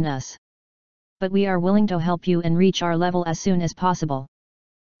gap between us. But we are willing to help you and reach our level as soon as possible.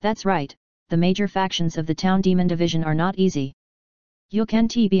 That's right, the major factions of the Town Demon Division are not easy. You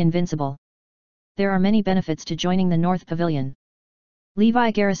can't be invincible. There are many benefits to joining the North Pavilion.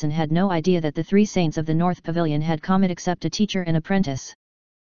 Levi Garrison had no idea that the three saints of the North Pavilion had come except a teacher and apprentice.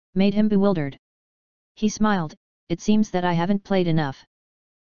 Made him bewildered. He smiled, it seems that I haven't played enough.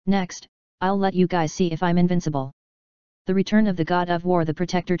 Next, I'll let you guys see if I'm invincible. The Return of the God of War, the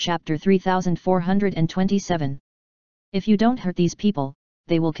Protector, Chapter 3427. If you don't hurt these people,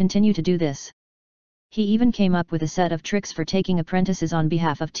 they will continue to do this. He even came up with a set of tricks for taking apprentices on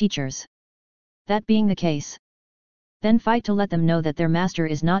behalf of teachers. That being the case, then fight to let them know that their master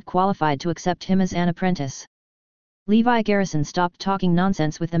is not qualified to accept him as an apprentice. Levi Garrison stopped talking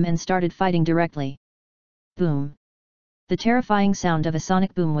nonsense with them and started fighting directly. Boom! The terrifying sound of a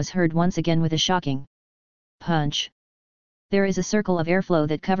sonic boom was heard once again with a shocking punch. There is a circle of airflow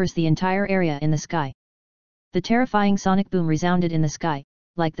that covers the entire area in the sky. The terrifying sonic boom resounded in the sky,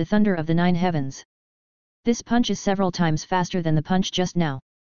 like the thunder of the nine heavens. This punch is several times faster than the punch just now.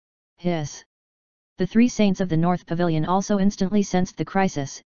 Hiss! The three saints of the North Pavilion also instantly sensed the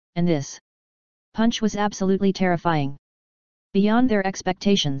crisis, and this punch was absolutely terrifying. Beyond their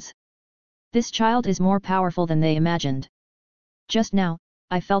expectations. This child is more powerful than they imagined. Just now,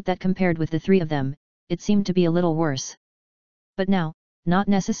 I felt that compared with the three of them, it seemed to be a little worse. But now, not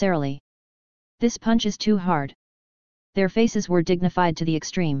necessarily. This punch is too hard. Their faces were dignified to the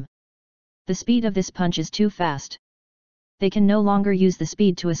extreme. The speed of this punch is too fast. They can no longer use the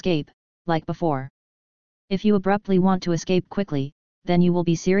speed to escape, like before. If you abruptly want to escape quickly, then you will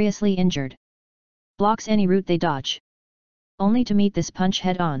be seriously injured. Blocks any route they dodge. Only to meet this punch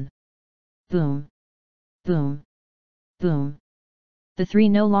head-on. Boom! Boom! Boom! The three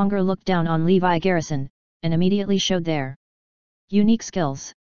no longer looked down on Levi Garrison, and immediately showed their unique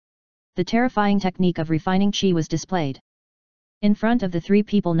skills. The terrifying technique of refining chi was displayed. In front of the three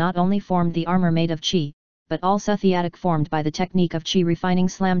people not only formed the armor made of chi, but also the attic formed by the technique of chi refining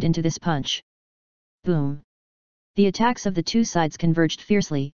slammed into this punch. Boom! The attacks of the two sides converged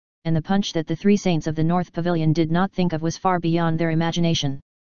fiercely, and the punch that the three saints of the North Pavilion did not think of was far beyond their imagination.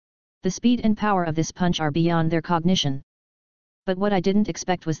 The speed and power of this punch are beyond their cognition. But what I didn't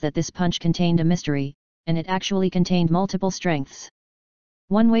expect was that this punch contained a mystery, and it actually contained multiple strengths.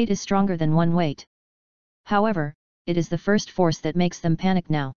 One weight is stronger than one weight. However, it is the first force that makes them panic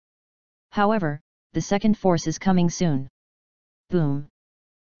now. However, the second force is coming soon. Boom!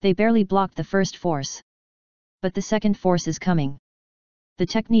 They barely blocked the first force. But the second force is coming. The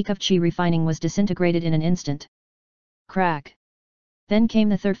technique of chi refining was disintegrated in an instant. Crack! Then came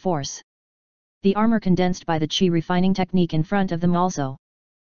the third force. The armor condensed by the chi refining technique in front of them also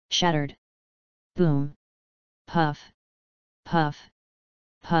shattered. Boom! Puff! Puff!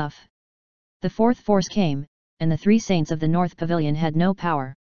 Puff! The fourth force came, and the three saints of the North Pavilion had no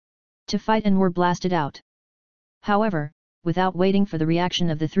power to fight and were blasted out. However, without waiting for the reaction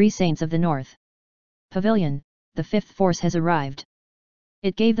of the three saints of the North Pavilion, the fifth force has arrived.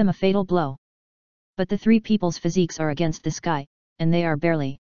 It gave them a fatal blow. But the three people's physiques are against the sky, and they are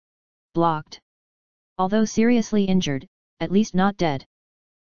barely blocked. Although seriously injured, at least not dead.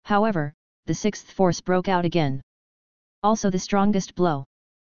 However, the sixth force broke out again. Also the strongest blow.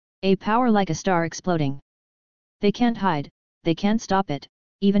 A power like a star exploding. They can't hide, they can't stop it,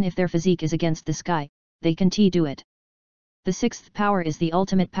 even if their physique is against the sky, they can do it. The sixth power is the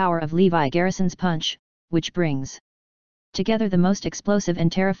ultimate power of Levi Garrison's punch, which brings together the most explosive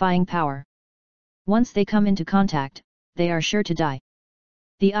and terrifying power. Once they come into contact, they are sure to die.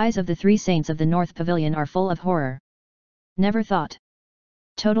 The eyes of the three saints of the North Pavilion are full of horror. Never thought.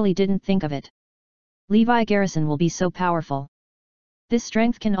 Totally didn't think of it. Levi Garrison will be so powerful. This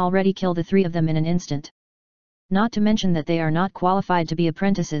strength can already kill the three of them in an instant. Not to mention that they are not qualified to be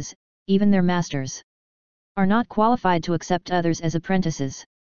apprentices, even their masters are not qualified to accept others as apprentices.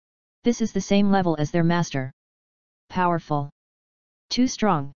 This is the same level as their master. Powerful. Too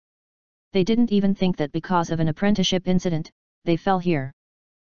strong. They didn't even think that because of an apprenticeship incident, they fell here.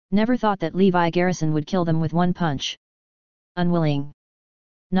 Never thought that Levi Garrison would kill them with one punch. Unwilling.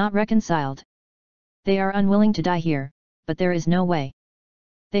 Not reconciled. They are unwilling to die here, but there is no way.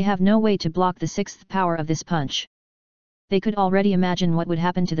 They have no way to block the sixth power of this punch. They could already imagine what would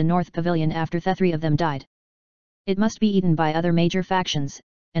happen to the North Pavilion after the three of them died. It must be eaten by other major factions,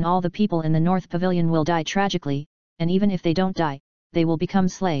 and all the people in the North Pavilion will die tragically, and even if they don't die, they will become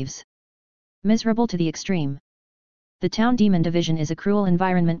slaves. Miserable to the extreme. The town demon division is a cruel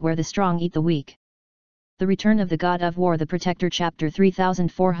environment where the strong eat the weak. The Return of the God of War, the Protector, chapter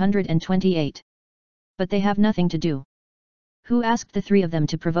 3428. But they have nothing to do. Who asked the three of them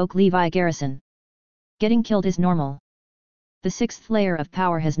to provoke Levi Garrison? Getting killed is normal. The sixth layer of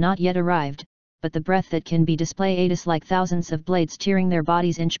power has not yet arrived, but the breath that can be displayed is like thousands of blades tearing their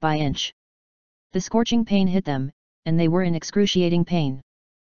bodies inch by inch. The scorching pain hit them, and they were in excruciating pain.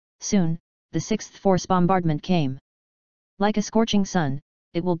 Soon, the sixth force bombardment came. Like a scorching sun,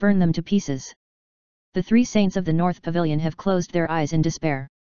 it will burn them to pieces. The three saints of the North Pavilion have closed their eyes in despair.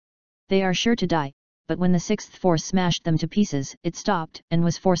 They are sure to die, but when the sixth force smashed them to pieces, it stopped and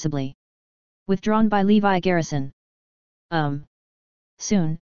was forcibly withdrawn by Levi Garrison.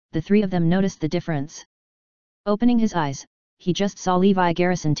 Soon, the three of them noticed the difference. Opening his eyes, he just saw Levi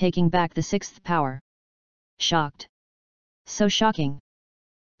Garrison taking back the sixth power. Shocked. So shocking.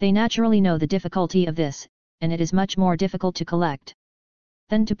 They naturally know the difficulty of this, and it is much more difficult to collect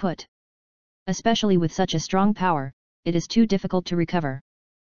than to put. Especially with such a strong power, it is too difficult to recover.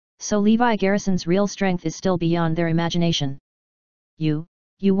 So Levi Garrison's real strength is still beyond their imagination. You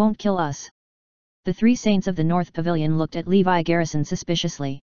won't kill us. The three saints of the North Pavilion looked at Levi Garrison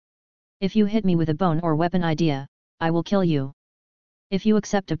suspiciously. If you hit me with a bone or weapon idea, I will kill you. If you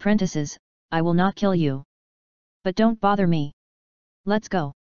accept apprentices, I will not kill you. But don't bother me. Let's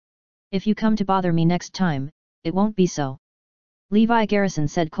go. If you come to bother me next time, it won't be so. Levi Garrison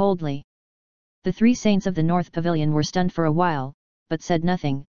said coldly. The three saints of the North Pavilion were stunned for a while, but said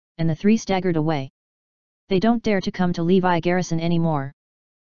nothing, and the three staggered away. They don't dare to come to Levi Garrison anymore.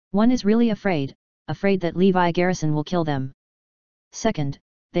 One is really afraid that Levi Garrison will kill them. Second,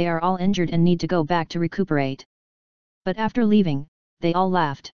 they are all injured and need to go back to recuperate. But after leaving, they all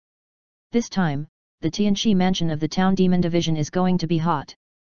laughed. This time, the Tianchi mansion of the town demon division is going to be hot.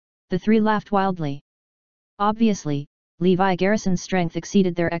 The three laughed wildly. Obviously, Levi Garrison's strength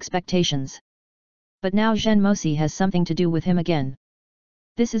exceeded their expectations. But now Zhen Mosi has something to do with him again.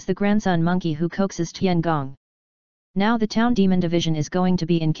 This is the grandson monkey who coaxes Tian Gong. Now the town demon division is going to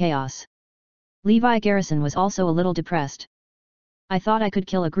be in chaos. Levi Garrison was also a little depressed. I thought I could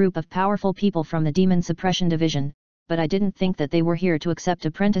kill a group of powerful people from the demon suppression division, but I didn't think that they were here to accept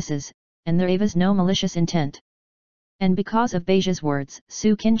apprentices, and there was no malicious intent. And because of Beija's words,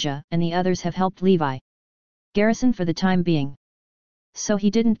 Su Qinjia and the others have helped Levi Garrison for the time being. So he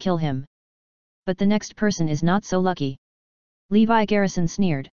didn't kill him. But the next person is not so lucky. Levi Garrison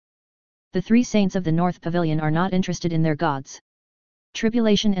sneered. The three saints of the North Pavilion are not interested in their gods'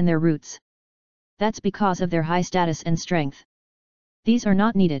 tribulation and their roots. That's because of their high status and strength. These are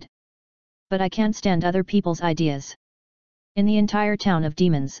not needed. But I can't stand other people's ideas. In the entire town of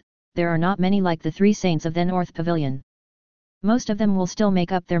demons, there are not many like the three saints of the North Pavilion. Most of them will still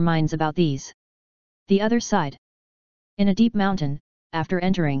make up their minds about these. The other side. In a deep mountain, after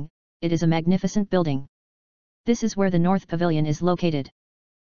entering, it is a magnificent building. This is where the North Pavilion is located.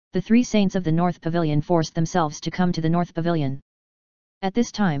 The three saints of the North Pavilion forced themselves to come to the North Pavilion. At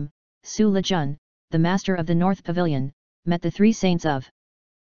this time, Su Lejun, the master of the North Pavilion, met the three saints of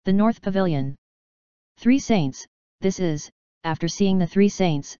the North Pavilion. Three saints, this is, after seeing the three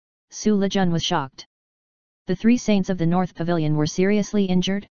saints, Su Lejun was shocked. The three saints of the North Pavilion were seriously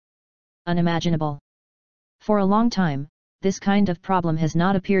injured? Unimaginable. For a long time, this kind of problem has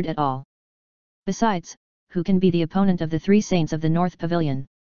not appeared at all. Besides, who can be the opponent of the three saints of the North Pavilion?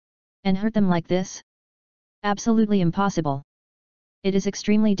 And hurt them like this? Absolutely impossible. It is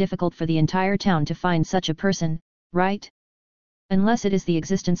extremely difficult for the entire town to find such a person, right? Unless it is the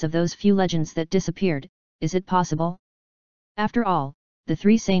existence of those few legends that disappeared, is it possible? After all, the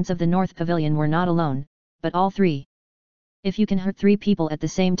 3 saints of the North Pavilion were not alone, but all 3. If you can hurt 3 people at the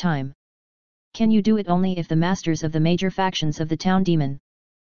same time, can you do it only if the masters of the major factions of the town demon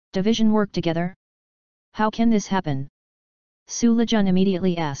division work together? How can this happen? Su Lejun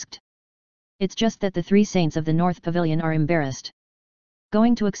immediately asked. It's just that the 3 saints of the North Pavilion are embarrassed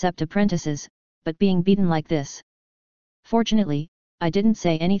going to accept apprentices, but being beaten like this. Fortunately, I didn't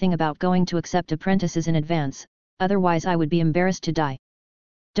say anything about going to accept apprentices in advance, otherwise I would be embarrassed to die.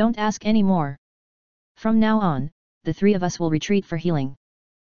 Don't ask any more. From now on, the 3 of us will retreat for healing.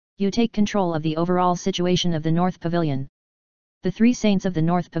 You take control of the overall situation of the North Pavilion. The 3 saints of the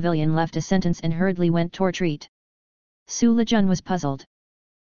North Pavilion left a sentence and hurriedly went to retreat. Su Lejun was puzzled.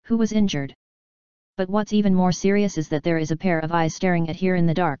 Who was injured? But what's even more serious is that there is a pair of eyes staring at here in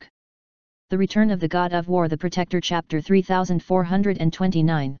the dark. The Return of the God of War, the Protector, Chapter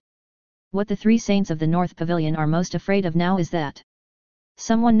 3429. What the 3 saints of the North Pavilion are most afraid of now is that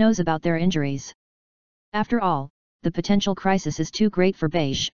someone knows about their injuries. After all, the potential crisis is too great for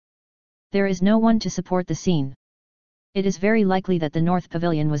beige. There is no one to support the scene. It is very likely that the North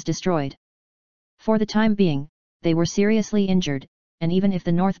Pavilion was destroyed. For the time being, they were seriously injured, and even if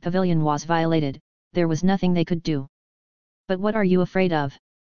the North Pavilion was violated, there was nothing they could do. But what are you afraid of?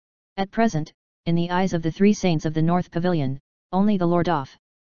 At present, in the eyes of the 3 saints of the North Pavilion, only the Lord of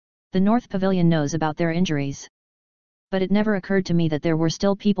the North Pavilion knows about their injuries. But it never occurred to me that there were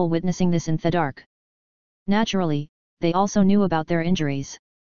still people witnessing this in the dark. Naturally, they also knew about their injuries.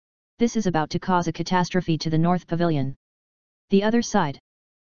 This is about to cause a catastrophe to the North Pavilion. The other side.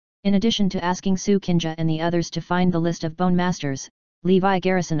 In addition to asking Su Kinja and the others to find the list of Bone Masters, Levi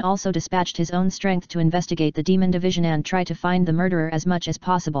Garrison also dispatched his own strength to investigate the demon division and try to find the murderer as much as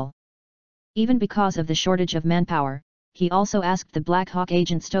possible. Even because of the shortage of manpower, he also asked the Black Hawk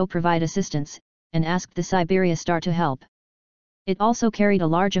agents to provide assistance, and asked the Siberia Star to help. It also carried a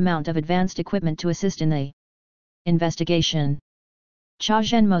large amount of advanced equipment to assist in the investigation. Cha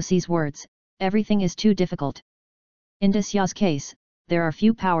Zhenmosi's words, everything is too difficult. In Disya's case, there are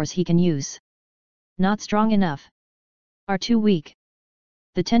few powers he can use. Not strong enough. Are too weak.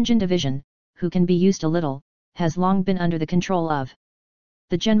 The Tenjin division, who can be used a little, has long been under the control of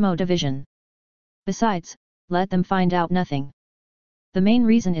the Genmo division. Besides, let them find out nothing. The main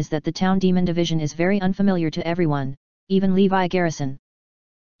reason is that the town demon division is very unfamiliar to everyone, even Levi Garrison.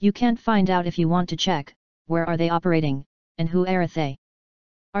 You can't find out if you want to check, where are they operating, and who are they?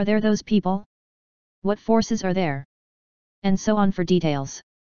 Are there those people? What forces are there? And so on for details.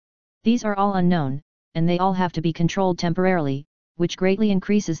 These are all unknown, and they all have to be controlled temporarily, which greatly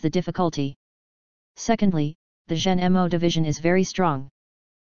increases the difficulty. Secondly, the Gen-Mo division is very strong.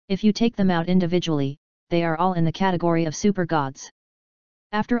 If you take them out individually, they are all in the category of super gods.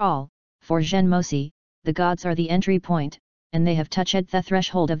 After all, for Zhenmosi, the gods are the entry point, and they have touched the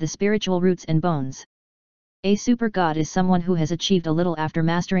threshold of the spiritual roots and bones. A super god is someone who has achieved a little after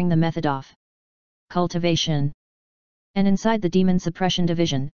mastering the method of cultivation. And inside the demon suppression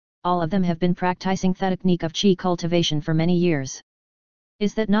division, all of them have been practicing the technique of chi cultivation for many years.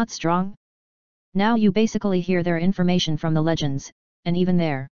 Is that not strong? Now you basically hear their information from the legends, and even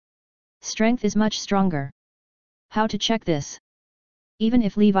their strength is much stronger. How to check this? Even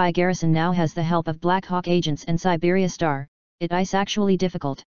if Levi Garrison now has the help of Black Hawk agents and Siberia Star, it is actually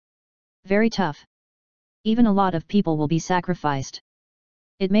difficult. Very tough. Even a lot of people will be sacrificed.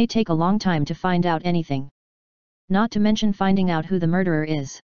 It may take a long time to find out anything. Not to mention finding out who the murderer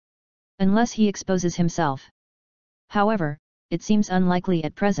is. Unless he exposes himself. However, it seems unlikely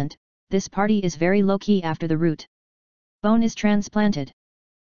at present. This party is very low-key after the root bone is transplanted.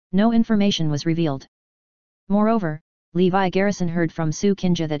 No information was revealed. Moreover, Levi Garrison heard from Su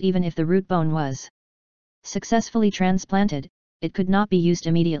Kinja that even if the root bone was successfully transplanted, it could not be used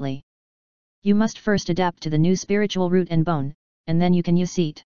immediately. You must first adapt to the new spiritual root and bone, and then you can use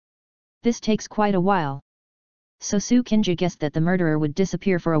it. This takes quite a while. So Su Kinja guessed that the murderer would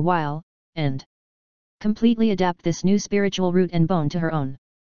disappear for a while, and completely adapt this new spiritual root and bone to her own.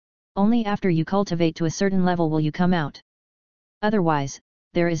 Only after you cultivate to a certain level will you come out. Otherwise,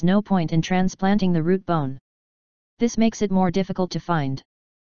 there is no point in transplanting the root bone. This makes it more difficult to find.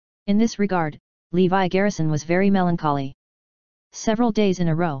 In this regard, Levi Garrison was very melancholy. Several days in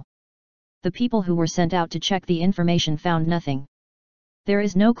a row. The people who were sent out to check the information found nothing. There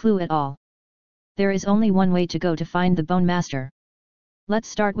is no clue at all. There is only one way to go to find the Bone Master. Let's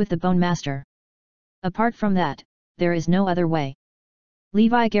start with the Bone Master. Apart from that, there is no other way.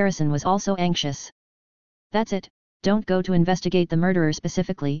 Levi Garrison was also anxious. That's it, don't go to investigate the murderer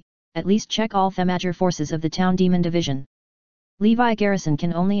specifically, at least check all the major forces of the town demon division. Levi Garrison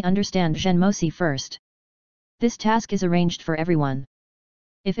can only understand Zhenmosi first. This task is arranged for everyone.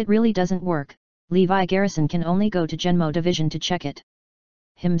 If it really doesn't work, Levi Garrison can only go to Genmo Division to check it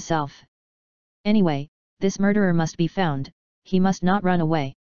himself. Anyway, this murderer must be found, he must not run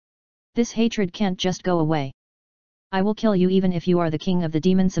away. This hatred can't just go away. I will kill you even if you are the king of the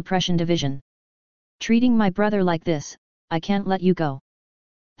Demon Suppression Division. Treating my brother like this, I can't let you go.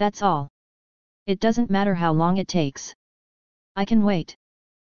 That's all. It doesn't matter how long it takes. I can wait.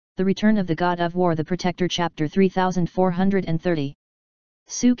 The Return of the God of War, the Protector, Chapter 3430.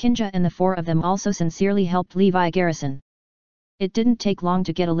 Su Kinja and the four of them also sincerely helped Levi Garrison. It didn't take long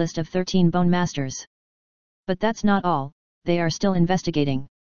to get a list of 13 Bone Masters. But that's not all, they are still investigating.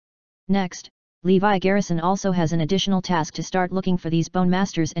 Next, Levi Garrison also has an additional task to start looking for these Bone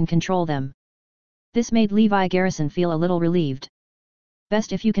Masters and control them. This made Levi Garrison feel a little relieved.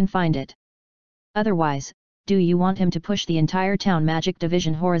 Best if you can find it. Otherwise, do you want him to push the entire town magic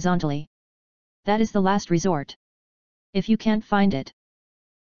division horizontally? That is the last resort. If you can't find it,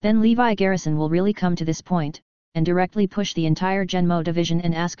 then Levi Garrison will really come to this point, and directly push the entire Genmo division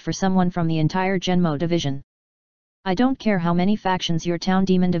and ask for someone from the entire Genmo division. I don't care how many factions your town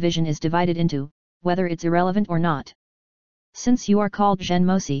demon division is divided into, whether it's irrelevant or not. Since you are called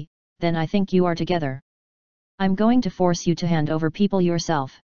Genmosi, then I think you are together. I'm going to force you to hand over people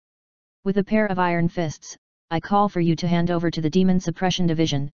yourself. With a pair of iron fists, I call for you to hand over to the Demon Suppression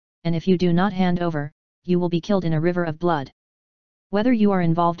Division, and if you do not hand over, you will be killed in a river of blood. Whether you are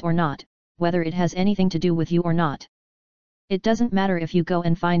involved or not, whether it has anything to do with you or not. It doesn't matter if you go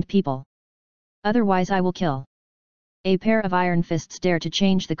and find people. Otherwise I will kill. A pair of iron fists dare to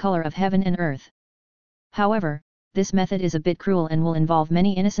change the color of heaven and earth. However, this method is a bit cruel and will involve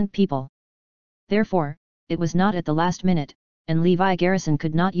many innocent people. Therefore, it was not at the last minute, and Levi Garrison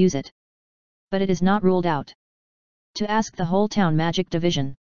could not use it. But it is not ruled out. To ask the whole town magic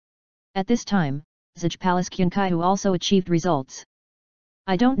division. At this time, Zij Palace Kyunkaiu also achieved results.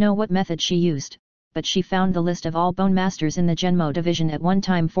 I don't know what method she used, but she found the list of all Bone Masters in the Genmo division at one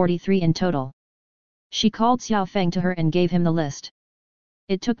time, 43 in total. She called Xiao Feng to her and gave him the list.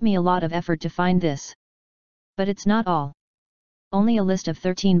 It took me a lot of effort to find this. But it's not all. Only a list of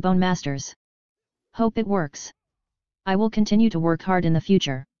 13 Bone Masters. Hope it works. I will continue to work hard in the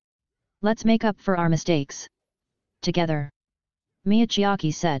future. Let's make up for our mistakes. Together.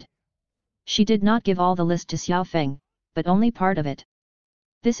 Miyachiaki said. She did not give all the list to Xiao Feng, but only part of it.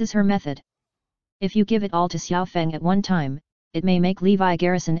 This is her method. If you give it all to Xiao Feng at one time, it may make Levi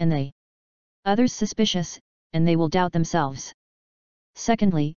Garrison and the others suspicious, and they will doubt themselves.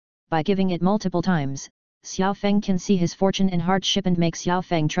 Secondly, by giving it multiple times, Xiao Feng can see his fortune and hardship and make Xiao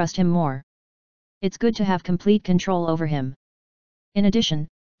Feng trust him more. It's good to have complete control over him. In addition,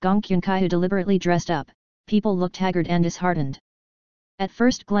 Gong Kyunkaiu deliberately dressed up, people looked haggard and disheartened. At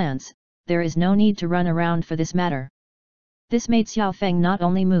first glance, there is no need to run around for this matter. This made Xiao Feng not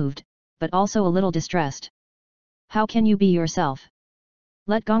only moved, but also a little distressed. How can you be yourself?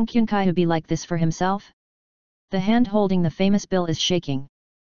 Let Gong Kyunkaiu be like this for himself? The hand holding the famous bill is shaking.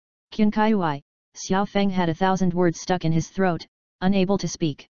 Kyunkaiu, Xiao Feng had 1,000 words stuck in his throat, unable to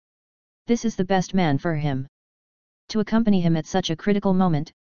speak. This is the best man for him. To accompany him at such a critical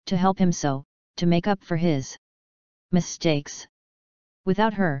moment, to help him so, to make up for his mistakes.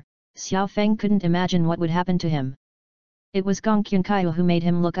 Without her, Xiao Feng couldn't imagine what would happen to him. It was Gong Kyunkaiu who made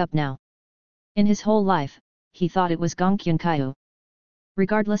him look up now. In his whole life, he thought it was Gong Kyunkaiu.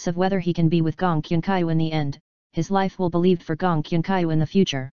 Regardless of whether he can be with Gong Kyunkaiu in the end, his life will be believed for Gong Kyunkaiu in the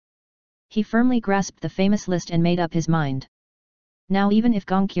future. He firmly grasped the famous list and made up his mind. Now even if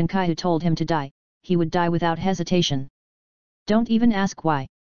Gong Kyunkaiu told him to die, he would die without hesitation. Don't even ask why.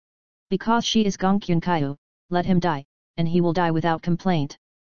 Because she is Gong Kyunkaiu, let him die, and he will die without complaint.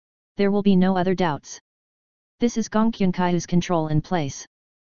 There will be no other doubts. This is Gong Kyunkaiu's control in place.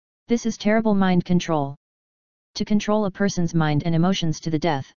 This is terrible mind control. To control a person's mind and emotions to the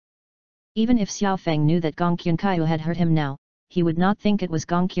death. Even if Xiao Feng knew that Gong Kyunkaiu had hurt him now, he would not think it was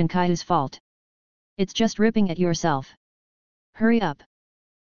Gong Kyunkaiu's fault. It's just ripping at yourself. Hurry up.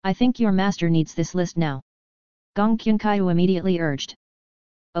 I think your master needs this list now. Gong Kyunkaiu immediately urged.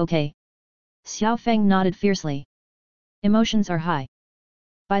 Okay. Xiao Feng nodded fiercely. Emotions are high.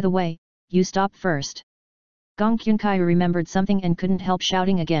 By the way, you stop first. Gong Kyunkaiu remembered something and couldn't help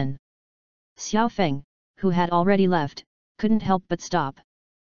shouting again. Xiao Feng, who had already left, couldn't help but stop.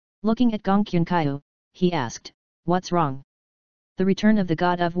 Looking at Gong Kyunkaiu, he asked, "What's wrong?" The Return of the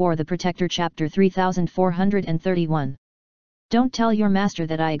God of War, the Protector, Chapter 3431. Don't tell your master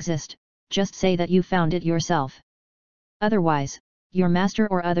that I exist, just say that you found it yourself. Otherwise, your master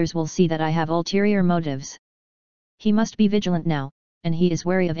or others will see that I have ulterior motives. He must be vigilant now, and he is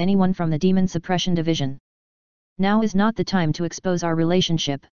wary of anyone from the Demon Suppression Division. Now is not the time to expose our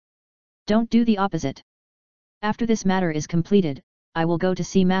relationship. Don't do the opposite. After this matter is completed, I will go to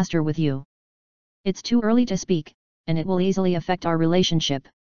see Master with you. It's too early to speak, and it will easily affect our relationship.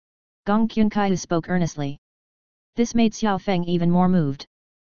 Gong Qunkai spoke earnestly. This made Xiao Feng even more moved.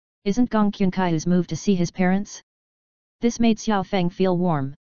 Isn't Gong Qunkai moved to see his parents? This made Xiao Feng feel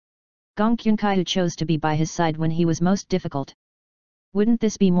warm. Gong Qunkai chose to be by his side when he was most difficult. Wouldn't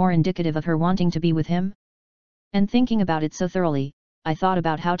this be more indicative of her wanting to be with him? And thinking about it so thoroughly, I thought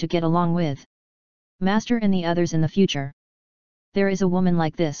about how to get along with Master and the others in the future. There is a woman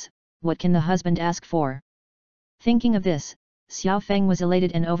like this, what can the husband ask for? Thinking of this, Xiao Feng was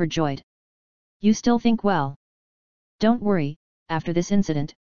elated and overjoyed. You still think well. Don't worry, after this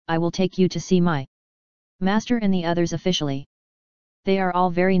incident, I will take you to see my Master and the others officially. They are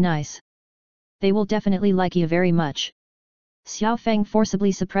all very nice. They will definitely like you very much. Xiao Feng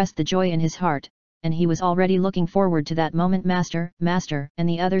forcibly suppressed the joy in his heart, and he was already looking forward to that moment. Master, and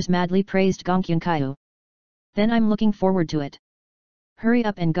the others madly praised Gong Qunkai. Then I'm looking forward to it. Hurry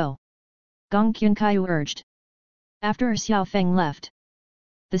up and go. Gong Qunkai urged. After Xiao Feng left,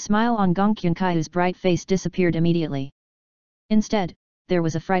 the smile on Gong Qunkai's bright face disappeared immediately. Instead, there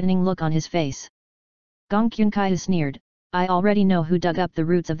was a frightening look on his face. Gong Qunkai sneered, I already know who dug up the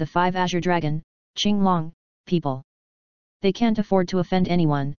roots of the 5 Azure Dragon, Qinglong, people. They can't afford to offend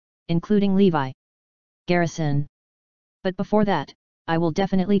anyone, including Levi Garrison. But before that, I will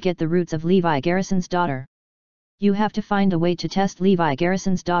definitely get the roots of Levi Garrison's daughter. You have to find a way to test Levi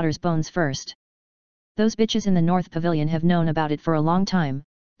Garrison's daughter's bones first. Those bitches in the North Pavilion have known about it for a long time,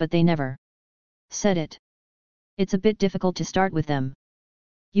 but they never said it. It's a bit difficult to start with them.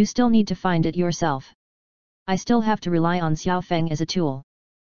 You still need to find it yourself. I still have to rely on Xiao Feng as a tool.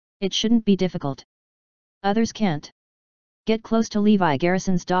 It shouldn't be difficult. Others can't get close to Levi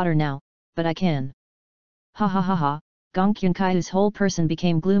Garrison's daughter now, but I can. Ha ha ha ha, Gong Qunkai's whole person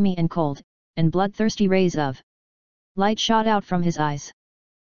became gloomy and cold, and bloodthirsty rays of light shot out from his eyes.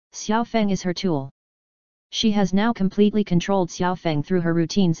 Xiao Feng is her tool. She has now completely controlled Xiao Feng through her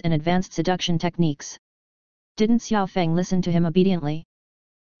routines and advanced seduction techniques. Didn't Xiao Feng listen to him obediently?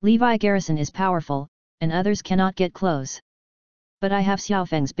 Levi Garrison is powerful, and others cannot get close. But I have Xiao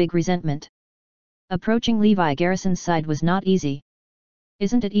Feng's big resentment. Approaching Levi Garrison's side was not easy.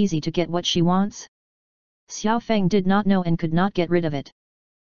 Isn't it easy to get what she wants? Xiao Feng did not know and could not get rid of it.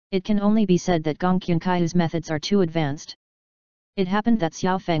 It can only be said that Gong Qunkai's methods are too advanced. It happened that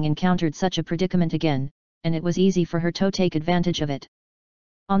Xiao Feng encountered such a predicament again, and it was easy for her to take advantage of it.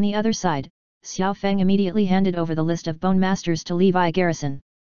 On the other side, Xiao Feng immediately handed over the list of Bone Masters to Levi Garrison.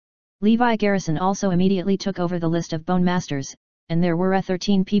 Levi Garrison also immediately took over the list of Bone Masters, and there were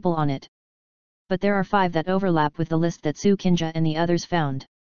 13 people on it. But there are 5 that overlap with the list that Su Qinja and the others found.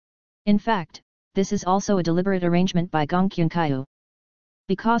 In fact, this is also a deliberate arrangement by Gong Qunkai.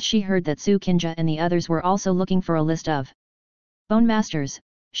 Because she heard that Su Qinja and the others were also looking for a list of Bone Masters,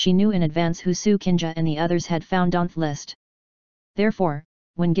 she knew in advance who Su Qinja and the others had found on the list. Therefore,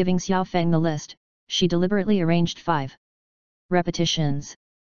 when giving Xiao Feng the list, she deliberately arranged 5 repetitions.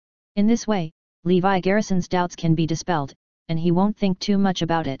 In this way, Levi Garrison's doubts can be dispelled, and he won't think too much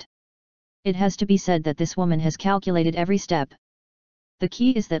about it. It has to be said that this woman has calculated every step. The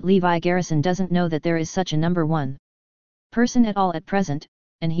key is that Levi Garrison doesn't know that there is such a number 1 person at all at present,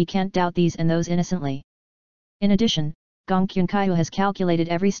 and he can't doubt these and those innocently. In addition, Gong Qunkai has calculated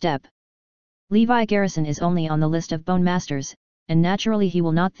every step. Levi Garrison is only on the list of Bone Masters, and naturally he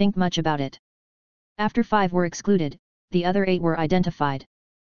will not think much about it. After 5 were excluded, the other 8 were identified.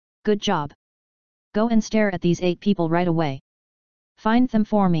 Good job. Go and stare at these 8 people right away. Find them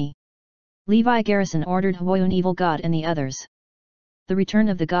for me. Levi Garrison ordered Huoyun Evil God and the others. The Return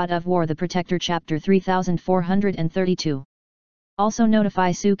of the God of War, the Protector, Chapter 3432. Also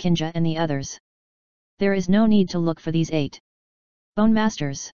notify Su Qinja and the others. There is no need to look for these 8 Bone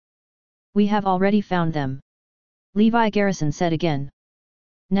Masters. We have already found them. Levi Garrison said again.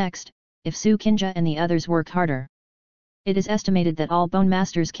 Next, if Su Qinja and the others work harder, it is estimated that all Bone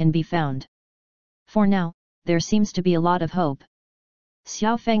Masters can be found. For now, there seems to be a lot of hope.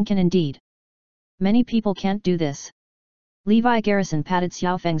 Xiao Feng can indeed. Many people can't do this. Levi Garrison patted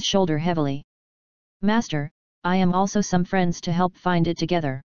Xiao Feng's shoulder heavily. Master, I am also some friends to help find it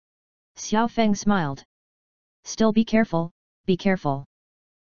together. Xiao Feng smiled. Still be careful, be careful.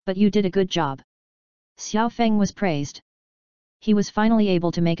 But you did a good job. Xiao Feng was praised. He was finally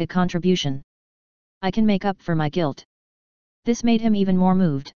able to make a contribution. I can make up for my guilt. This made him even more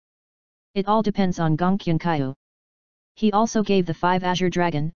moved. It all depends on Gong Qunkai. He also gave the 5 Azure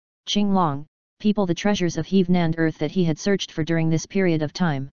Dragon, Qinglong, people the treasures of Heaven and Earth that he had searched for during this period of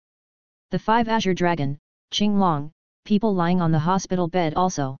time. The 5 Azure Dragon, Qinglong, people lying on the hospital bed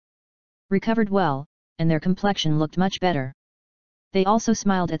also recovered well, and their complexion looked much better. They also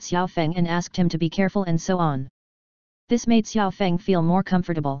smiled at Xiao Feng and asked him to be careful and so on. This made Xiao Feng feel more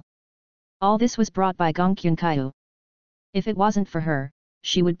comfortable. All this was brought by Gong Qiankaiu. If it wasn't for her,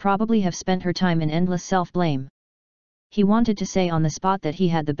 she would probably have spent her time in endless self-blame. He wanted to say on the spot that he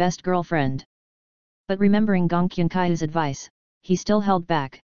had the best girlfriend. But remembering Gong Qiankaiu's advice, he still held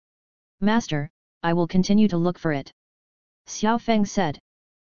back. Master, I will continue to look for it. Xiao Feng said.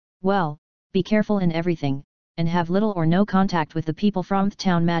 Well, be careful in everything, and have little or no contact with the people from the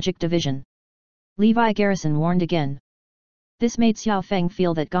town magic division. Levi Garrison warned again. This made Xiao Feng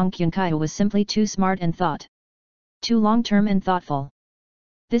feel that Gong Qiankaiu was simply too smart and too long-term and thoughtful.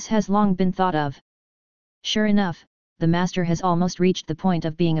 This has long been thought of. Sure enough, the master has almost reached the point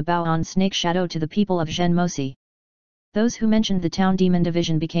of being a bow-on snake shadow to the people of Zhenmosi. Those who mentioned the town demon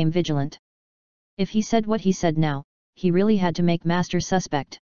division became vigilant. If he said what he said now, he really had to make master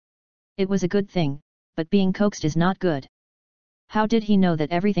suspect. It was a good thing, but being coaxed is not good. How did he know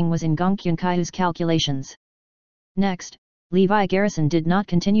that everything was in Gong Qiankaiu's calculations? Next, Levi Garrison did not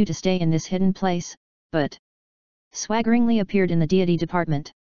continue to stay in this hidden place, but swaggeringly appeared in the deity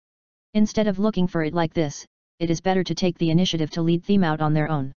department. Instead of looking for it like this, it is better to take the initiative to lead them out on their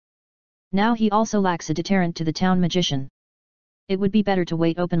own. Now he also lacks a deterrent to the town magician. It would be better to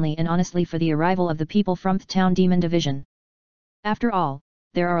wait openly and honestly for the arrival of the people from the town demon division. After all,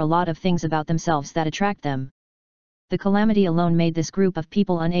 there are a lot of things about themselves that attract them. The calamity alone made this group of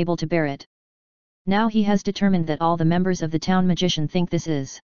people unable to bear it. Now he has determined that all the members of the town magician think this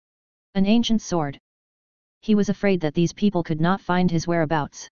is an ancient sword. He was afraid that these people could not find his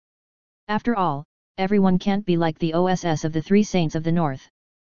whereabouts. After all, everyone can't be like the OSS of the Three Saints of the North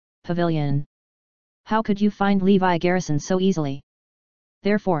Pavilion. How could you find Levi Garrison so easily?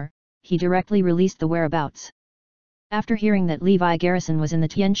 Therefore, he directly released the whereabouts. After hearing that Levi Garrison was in the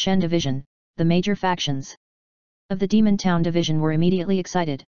Tian Shen division, the major factions of the Demon Town division were immediately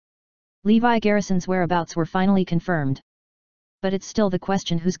excited. Levi Garrison's whereabouts were finally confirmed. But it's still the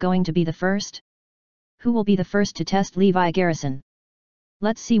question, who's going to be the first? Who will be the first to test Levi Garrison?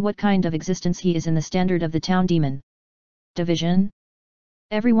 Let's see what kind of existence he is in the standard of the town demon division.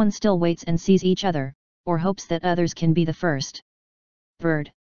 Everyone still waits and sees each other, or hopes that others can be the first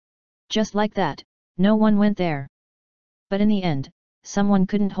bird. Just like that, no one went there. But in the end, someone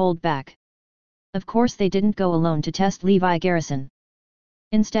couldn't hold back. Of course they didn't go alone to test Levi Garrison.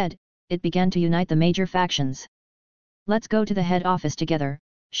 Instead, it began to unite the major factions. Let's go to the head office together,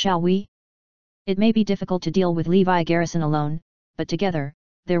 shall we? It may be difficult to deal with Levi Garrison alone, but together,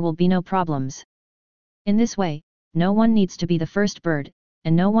 there will be no problems. In this way, no one needs to be the first bird,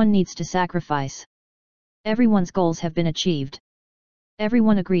 and no one needs to sacrifice. Everyone's goals have been achieved.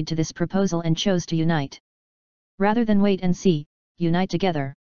 Everyone agreed to this proposal and chose to unite. Rather than wait and see, unite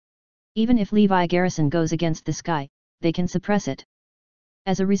together. Even if Levi Garrison goes against the sky, they can suppress it.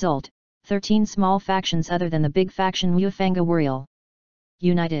 As a result, 13 small factions other than the big faction Wuifanga Wuriel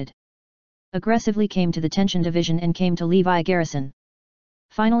united. Aggressively came to the Tenshin division and came to Levi Garrison.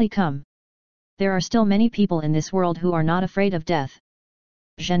 Finally come. There are still many people in this world who are not afraid of death.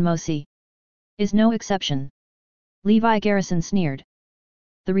 Zhenmosi is no exception. Levi Garrison sneered.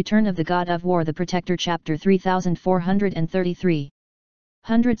 The Return of the God of War, the Protector, Chapter 3433.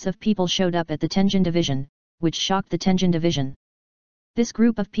 Hundreds of people showed up at the Tenshin division, which shocked the Tenshin division. This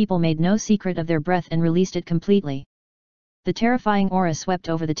group of people made no secret of their breath and released it completely. The terrifying aura swept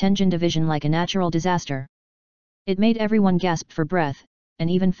over the Tenshin division like a natural disaster. It made everyone gasp for breath, and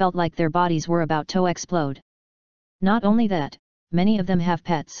even felt like their bodies were about to explode. Not only that, many of them have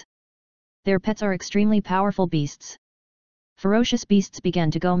pets. Their pets are extremely powerful beasts. Ferocious beasts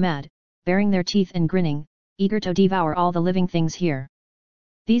began to go mad, baring their teeth and grinning, eager to devour all the living things here.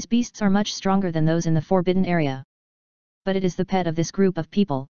 These beasts are much stronger than those in the forbidden area. But it is the pet of this group of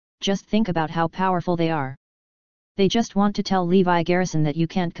people, just think about how powerful they are. They just want to tell Levi Garrison that you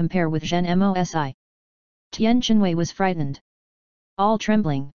can't compare with Zhen Mosi. Tian Chenwei was frightened. All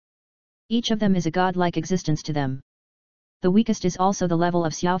trembling. Each of them is a godlike existence to them. The weakest is also the level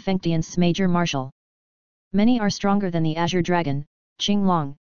of Xiao Fengtian's major marshal. Many are stronger than the Azure Dragon,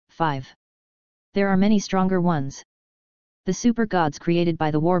 Qinglong, 5. There are many stronger ones. The super gods created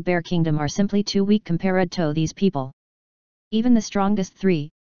by the War Bear Kingdom are simply too weak compared to these people. Even the strongest 3,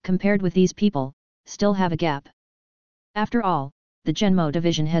 compared with these people, still have a gap. After all, the Zhenmo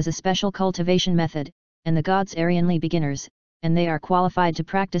division has a special cultivation method, and the gods are only beginners, and they are qualified to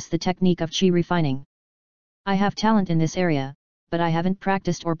practice the technique of qi refining. I have talent in this area, but I haven't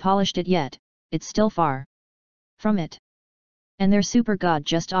practiced or polished it yet, it's still far from it. And their super god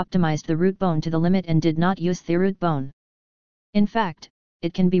just optimized the root bone to the limit and did not use the root bone. In fact,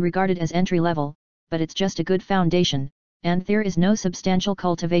 it can be regarded as entry level, but it's just a good foundation, and there is no substantial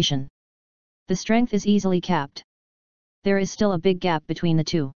cultivation. The strength is easily capped. There is still a big gap between the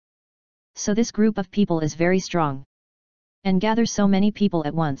two. So this group of people is very strong. And gathers so many people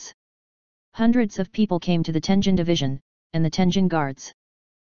at once. Hundreds of people came to the Tenjin division, and the Tenjin guards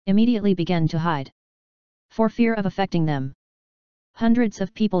immediately began to hide. For fear of affecting them. Hundreds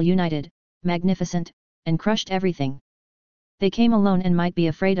of people united, magnificent, and crushed everything. They came alone and might be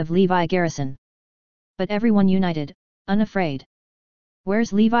afraid of Levi Garrison. But everyone united, unafraid.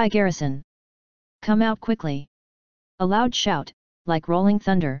 Where's Levi Garrison? Come out quickly. A loud shout, like rolling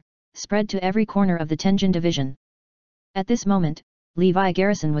thunder, spread to every corner of the Tenjin division. At this moment, Levi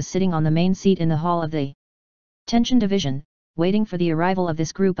Garrison was sitting on the main seat in the hall of the Tenjin division, waiting for the arrival of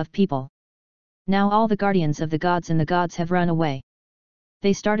this group of people. Now all the guardians of the gods and the gods have run away.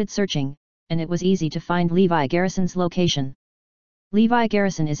 They started searching, and it was easy to find Levi Garrison's location. Levi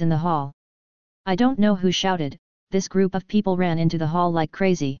Garrison is in the hall. I don't know who shouted, this group of people ran into the hall like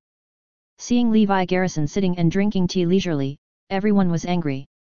crazy. Seeing Levi Garrison sitting and drinking tea leisurely, everyone was angry.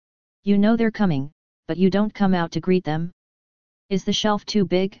 You know they're coming, but you don't come out to greet them? Is the shelf too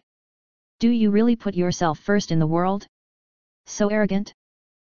big? Do you really put yourself first in the world? So arrogant?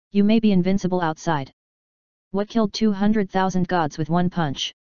 You may be invincible outside. What killed 200,000 gods with one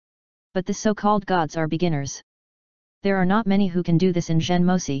punch? But the so-called gods are beginners. There are not many who can do this in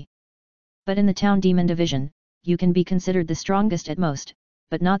Genmosi. But in the town demon division, you can be considered the strongest at most,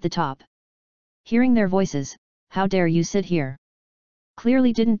 but not the top. Hearing their voices, how dare you sit here?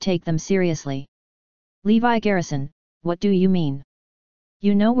 Clearly didn't take them seriously. Levi Garrison, what do you mean?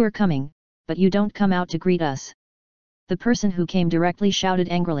 You know we're coming, but you don't come out to greet us. The person who came directly shouted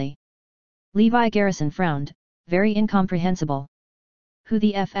angrily. Levi Garrison frowned, very incomprehensible. Who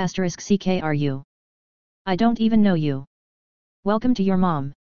the F***ck are you? I don't even know you. Welcome to your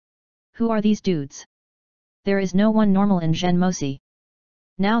mom. Who are these dudes? There is no one normal in Genmosi.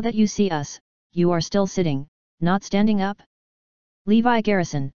 Now that you see us, you are still sitting, not standing up? Levi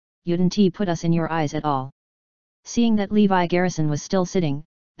Garrison, you didn't put us in your eyes at all. Seeing that Levi Garrison was still sitting,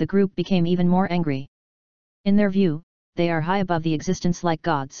 the group became even more angry. In their view, they are high above the existence like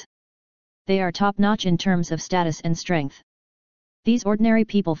gods. They are top-notch in terms of status and strength. These ordinary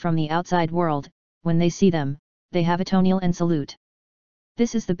people from the outside world, when they see them, they have a to kneel and salute.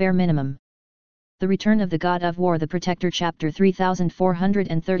 This is the bare minimum. The Return of the God of War, the Protector, Chapter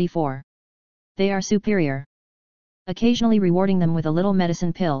 3434. They are superior. Occasionally rewarding them with a little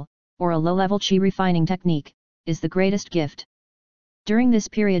medicine pill, or a low-level chi refining technique, is the greatest gift. During this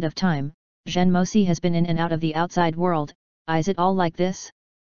period of time, Genmosi has been in and out of the outside world. Is it all like this?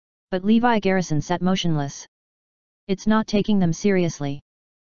 But Levi Garrison sat motionless. It's not taking them seriously.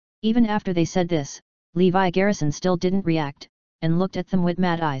 Even after they said this, Levi Garrison still didn't react, and looked at them with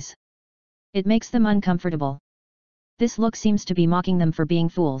mad eyes. It makes them uncomfortable. This look seems to be mocking them for being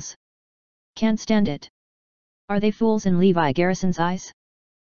fools. Can't stand it. Are they fools in Levi Garrison's eyes?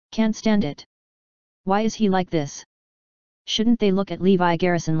 Can't stand it. Why is he like this? Shouldn't they look at Levi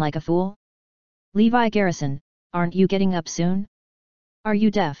Garrison like a fool? Levi Garrison, aren't you getting up soon? Are you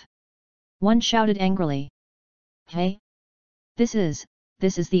deaf? One shouted angrily. Hey? This is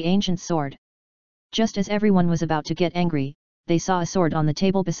the ancient sword. Just as everyone was about to get angry, they saw a sword on the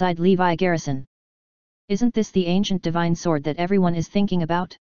table beside Levi Garrison. Isn't this the ancient divine sword that everyone is thinking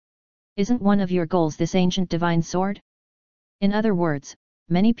about? Isn't one of your goals this ancient divine sword? In other words,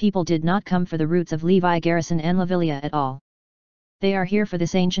 many people did not come for the roots of Levi Garrison and Lavilia at all. They are here for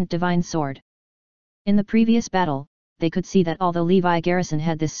this ancient divine sword. In the previous battle, they could see that although Levi Garrison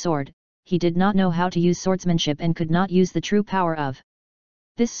had this sword, he did not know how to use swordsmanship and could not use the true power of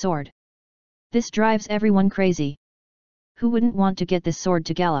this sword. This drives everyone crazy. Who wouldn't want to get this sword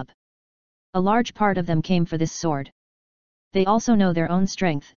to gallop? A large part of them came for this sword. They also know their own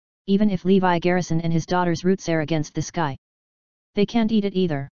strength, even if Levi Garrison and his daughter's roots are against the sky. They can't eat it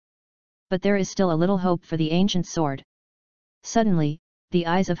either. But there is still a little hope for the ancient sword. Suddenly, the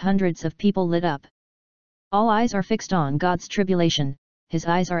eyes of hundreds of people lit up. All eyes are fixed on God's tribulation, his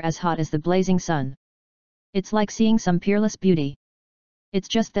eyes are as hot as the blazing sun. It's like seeing some peerless beauty. It's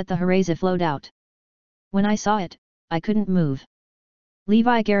just that the hoorays flowed out. When I saw it, I couldn't move.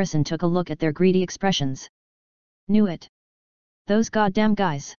 Levi Garrison took a look at their greedy expressions. Knew it. Those goddamn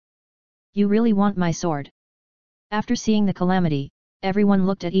guys. You really want my sword? After seeing the calamity, everyone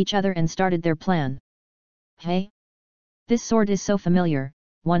looked at each other and started their plan. Hey? This sword is so familiar,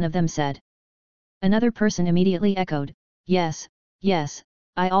 one of them said. Another person immediately echoed, yes,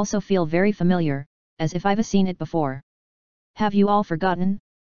 I also feel very familiar, as if I've seen it before. Have you all forgotten?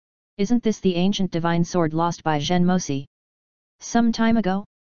 Isn't this the ancient divine sword lost by Zhen Mosi some time ago?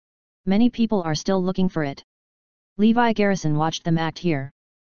 Many people are still looking for it. Levi Garrison watched them act here.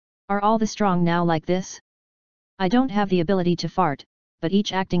 Are all the strong now like this? I don't have the ability to fart, but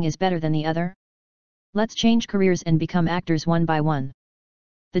each acting is better than the other. Let's change careers and become actors one by one.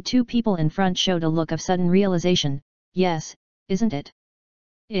 The two people in front showed a look of sudden realization. Yes, isn't it?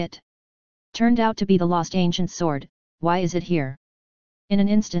 It turned out to be the lost ancient sword. Why is it here? In an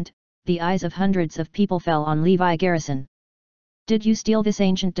instant, the eyes of hundreds of people fell on Levi Garrison. Did you steal this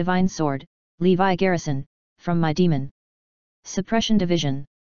ancient divine sword, Levi Garrison, from my demon suppression division?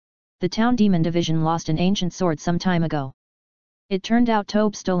 The town demon division lost an ancient sword some time ago. It turned out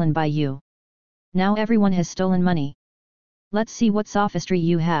to be stolen by you. Now everyone has stolen money. Let's see what sophistry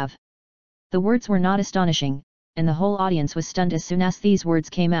you have. The words were not astonishing, and the whole audience was stunned as soon as these words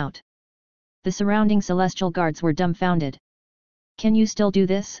came out. The surrounding celestial guards were dumbfounded. Can you still do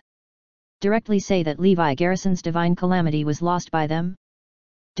this? Directly say that Levi Garrison's divine calamity was lost by them?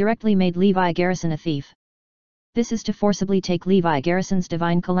 Directly made Levi Garrison a thief. This is to forcibly take Levi Garrison's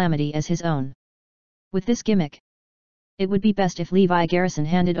divine calamity as his own. With this gimmick, it would be best if Levi Garrison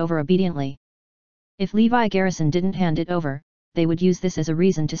handed over obediently. If Levi Garrison didn't hand it over, they would use this as a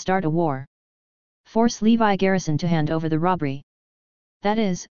reason to start a war. Force Levi Garrison to hand over the robbery. That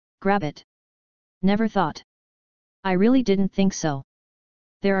is, grab it. Never thought. I really didn't think so.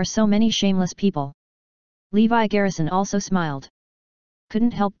 There are so many shameless people. Levi Garrison also smiled.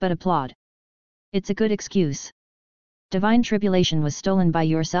 Couldn't help but applaud. It's a good excuse. Divine tribulation was stolen by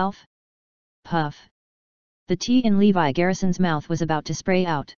yourself? Puff. The tea in Levi Garrison's mouth was about to spray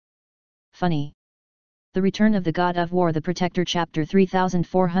out. Funny. The Return of the God of War, the Protector, Chapter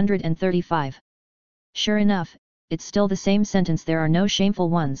 3435. Sure enough, it's still the same sentence. There are no shameful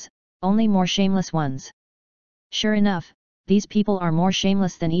ones, only more shameless ones. Sure enough, these people are more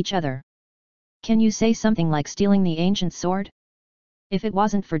shameless than each other. Can you say something like stealing the ancient sword? If it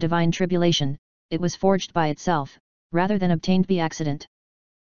wasn't for divine tribulation, it was forged by itself, rather than obtained by accident.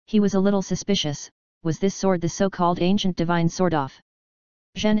 He was a little suspicious. Was this sword the so-called ancient divine sword of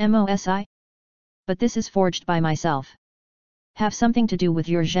Zhen Mosi? But this is forged by myself. Have something to do with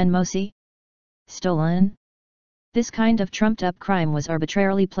your Zhen Mosi? Stolen? This kind of trumped-up crime was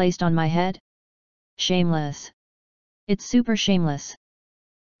arbitrarily placed on my head? Shameless. It's super shameless.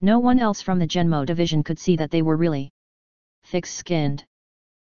 No one else from the Genmo division could see that they were really thick-skinned.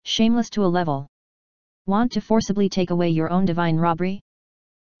 Shameless to a level. Want to forcibly take away your own divine robbery?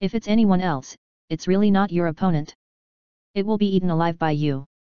 If it's anyone else, it's really not your opponent. It will be eaten alive by you.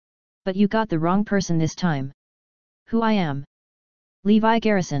 But you got the wrong person this time. Who I am? Levi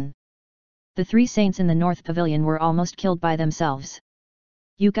Garrison. The three saints in the North Pavilion were almost killed by themselves.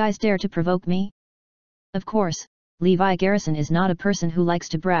 You guys dare to provoke me? Of course, Levi Garrison is not a person who likes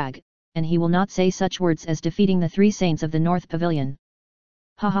to brag, and he will not say such words as defeating the three saints of the North Pavilion.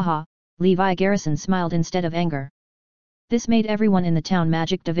 Ha ha ha, Levi Garrison smiled instead of anger. This made everyone in the town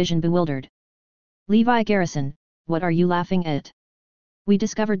magic division bewildered. Levi Garrison, what are you laughing at? We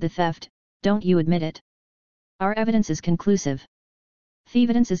discovered the theft, don't you admit it? Our evidence is conclusive. The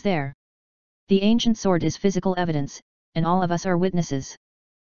evidence is there. The ancient sword is physical evidence, and all of us are witnesses.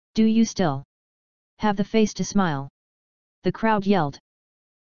 Do you still have the face to smile? The crowd yelled.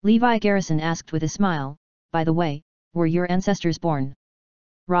 Levi Garrison asked with a smile, by the way, were your ancestors born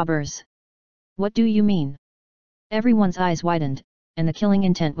robbers? What do you mean? Everyone's eyes widened, and the killing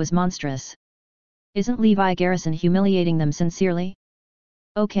intent was monstrous. Isn't Levi Garrison humiliating them sincerely?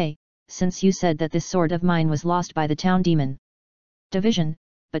 Okay, since you said that this sword of mine was lost by the town demon division,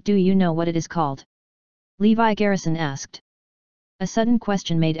 but do you know what it is called? Levi Garrison asked. A sudden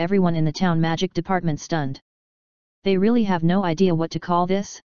question made everyone in the town magic department stunned. They really have no idea what to call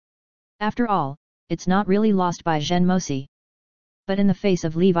this? After all, it's not really lost by Zhen Mosi. But in the face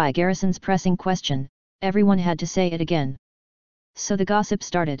of Levi Garrison's pressing question, everyone had to say it again. So the gossip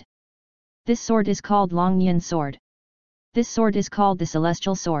started. This sword is called Long Yuan sword. This sword is called the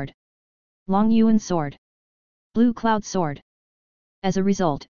Celestial sword. Long Yuan sword. Blue Cloud sword. As a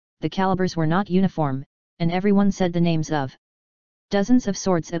result, the calibers were not uniform, and everyone said the names of dozens of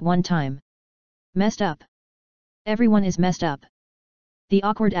swords at one time. Messed up. Everyone is messed up. The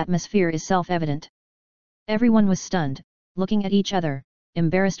awkward atmosphere is self-evident. Everyone was stunned, looking at each other,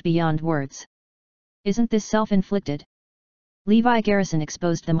 embarrassed beyond words. Isn't this self-inflicted? Levi Garrison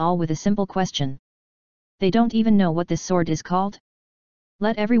exposed them all with a simple question. They don't even know what this sword is called?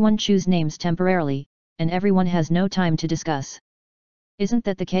 Let everyone choose names temporarily, and everyone has no time to discuss. Isn't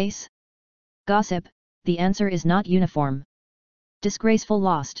that the case? Gossip, the answer is not uniform. Disgraceful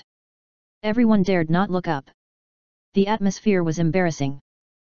lost. Everyone dared not look up. The atmosphere was embarrassing.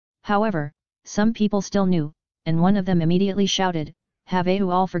 However, some people still knew, and one of them immediately shouted, "Have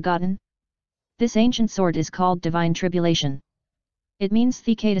you all forgotten? This ancient sword is called Divine Tribulation. It means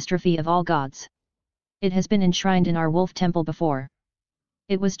the catastrophe of all gods. It has been enshrined in our wolf temple before.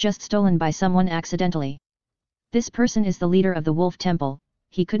 It was just stolen by someone accidentally. This person is the leader of the wolf temple,"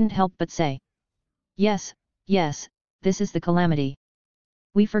 he couldn't help but say. "Yes, yes, this is the calamity.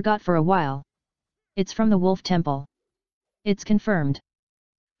 We forgot for a while. It's from the wolf temple. It's confirmed.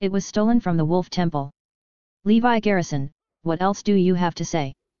 It was stolen from the wolf temple. Levi Garrison, what else do you have to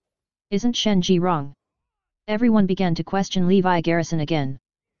say? Isn't Shenji wrong?" Everyone began to question Levi Garrison again.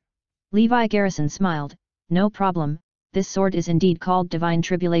 Levi Garrison smiled, "No problem, this sword is indeed called Divine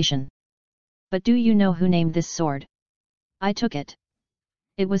Tribulation. But do you know who named this sword? I took it.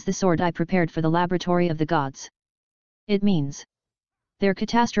 It was the sword I prepared for the laboratory of the gods. It means their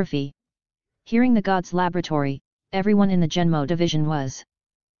catastrophe." Hearing the gods' laboratory, everyone in the Genmo division was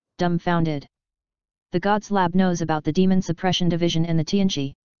dumbfounded. The gods' lab knows about the demon suppression division and the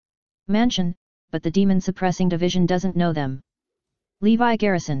Tianqi mansion, but the demon suppressing division doesn't know them. Levi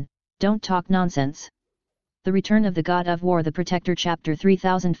Garrison, don't talk nonsense. The Return of the God of War, the Protector, Chapter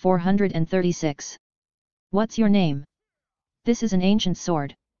 3436. What's your name? This is an ancient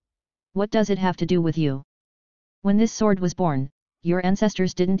sword. What does it have to do with you? When this sword was born, your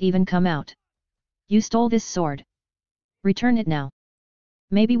ancestors didn't even come out. You stole this sword. Return it now.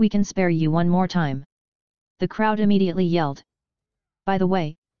 Maybe we can spare you one more time. The crowd immediately yelled. By the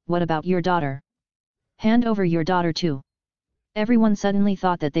way, what about your daughter? Hand over your daughter too. Everyone suddenly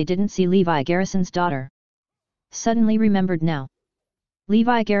thought that they didn't see Levi Garrison's daughter. Suddenly remembered now.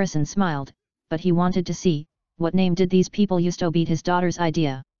 Levi Garrison smiled, but he wanted to see, what name did these people use to beat his daughter's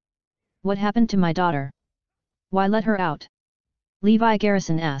idea? What happened to my daughter? Why let her out? Levi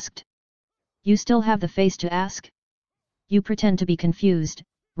Garrison asked. You still have the face to ask? You pretend to be confused,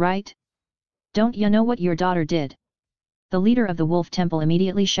 right? Don't you know what your daughter did? The leader of the Wolf Temple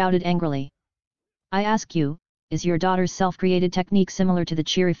immediately shouted angrily. I ask you, is your daughter's self-created technique similar to the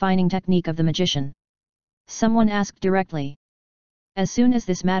chi refining technique of the magician? Someone asked directly. As soon as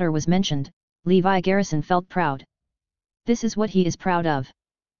this matter was mentioned, Levi Garrison felt proud. This is what he is proud of.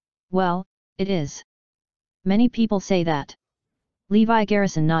 Well, it is. Many people say that. Levi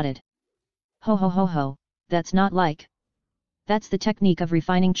Garrison nodded. Ho ho ho ho, that's not like. That's the technique of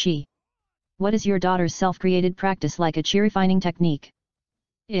refining chi. What is your daughter's self-created practice like a chi refining technique?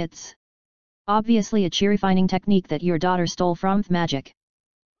 It's obviously a chi refining technique that your daughter stole from the magic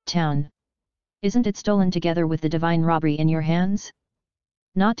town. Isn't it stolen together with the divine robbery in your hands?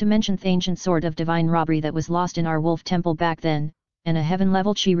 Not to mention the ancient sword of divine robbery that was lost in our wolf temple back then, and a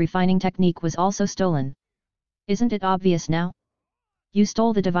heaven-level chi refining technique was also stolen. Isn't it obvious now? You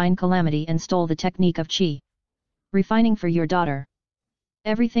stole the divine calamity and stole the technique of chi refining for your daughter.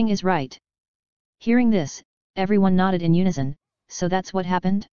 Everything is right. Hearing this, everyone nodded in unison, so that's what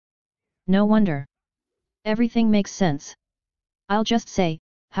happened? No wonder. Everything makes sense. I'll just say,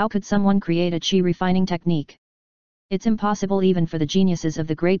 how could someone create a chi refining technique? It's impossible even for the geniuses of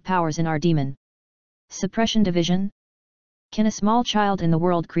the great powers in our demon suppression division. Can a small child in the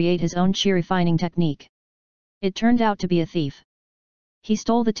world create his own chi refining technique? It turned out to be a thief. He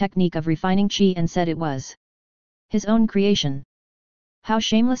stole the technique of refining chi and said it was his own creation. How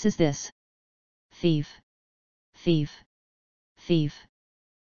shameless is this? Thief! Thief! Thief!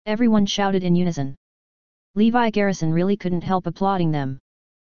 Everyone shouted in unison. Levi Garrison really couldn't help applauding them.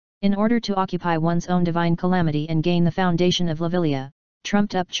 In order to occupy one's own divine calamity and gain the foundation of Lavilia,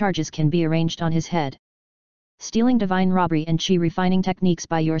 trumped-up charges can be arranged on his head. Stealing divine robbery and chi refining techniques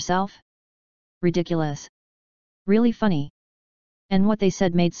by yourself? Ridiculous. Really funny. And what they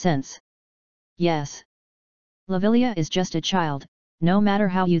said made sense. Yes. Lavilia is just a child, no matter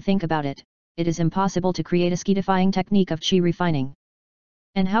how you think about it, it is impossible to create a schedifying technique of chi refining.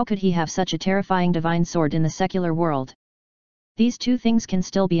 And how could he have such a terrifying divine sword in the secular world? These two things can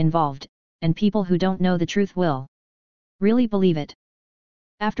still be involved, and people who don't know the truth will really believe it.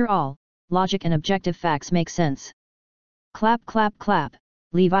 After all, logic and objective facts make sense. Clap clap clap,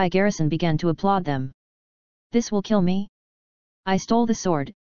 Levi Garrison began to applaud them. This will kill me? I stole the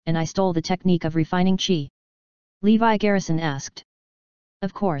sword, and I stole the technique of refining chi. Levi Garrison asked.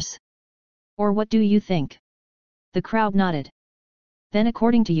 Of course. Or what do you think? The crowd nodded. Then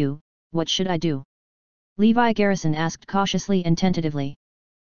according to you, what should I do? Levi Garrison asked cautiously and tentatively.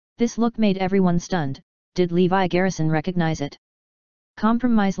 This look made everyone stunned. Did Levi Garrison recognize it?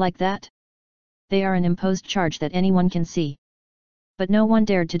 Compromise like that? They are an imposed charge that anyone can see. But no one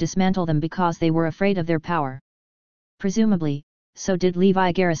dared to dismantle them because they were afraid of their power. Presumably, so did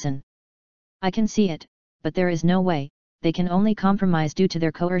Levi Garrison. I can see it, but there is no way, they can only compromise due to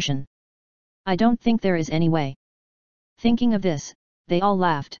their coercion. I don't think there is any way. Thinking of this, they all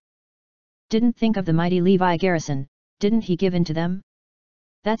laughed. Didn't think of the mighty Levi Garrison, didn't he give in to them?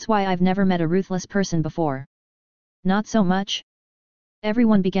 That's why I've never met a ruthless person before. Not so much.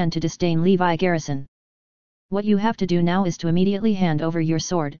 Everyone began to disdain Levi Garrison. What you have to do now is to immediately hand over your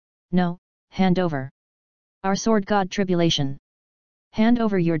sword, no, hand over our sword God Tribulation. Hand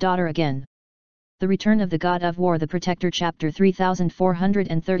over your daughter again. The Return of the God of War, the Protector, Chapter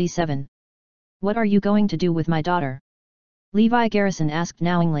 3437. What are you going to do with my daughter? Levi Garrison asked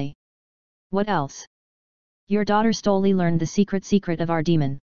knowingly. What else? Your daughter Stoli learned the secret of our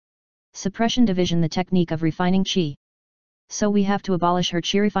demon suppression division, the technique of refining chi. So we have to abolish her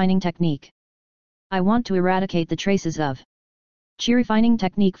chi refining technique. I want to eradicate the traces of chi refining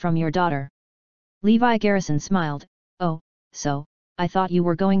technique from your daughter. Levi Garrison smiled. Oh, so, I thought you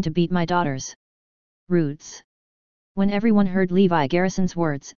were going to beat my daughters roots. When everyone heard Levi Garrison's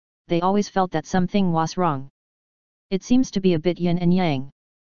words, they always felt that something was wrong. It seems to be a bit yin and yang.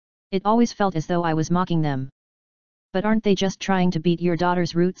 It always felt as though I was mocking them. But aren't they just trying to beat your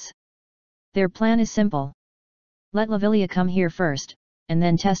daughter's roots? Their plan is simple. Let Lavilia come here first, and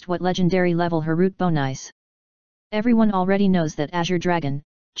then test what legendary level her root bone is. Everyone already knows that Azure Dragon,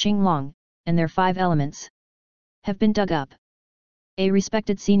 Qinglong, and their 5 elements have been dug up. A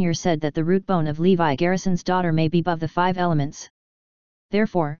respected senior said that the root bone of Levi Garrison's daughter may be above the 5 elements.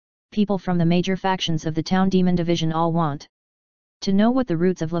 Therefore, people from the major factions of the Town Demon Division all want to know what the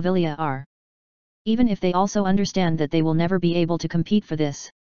roots of Lavilia are. Even if they also understand that they will never be able to compete for this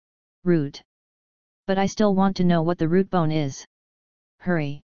root. But I still want to know what the root bone is.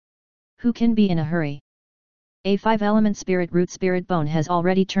 Hurry. Who can be in a hurry? A 5-element spirit root spirit bone has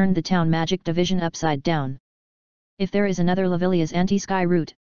already turned the town magic division upside down. If there is another Lavilia's anti-sky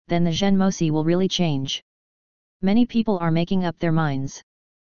root, then the Zhen Mosi will really change. Many people are making up their minds.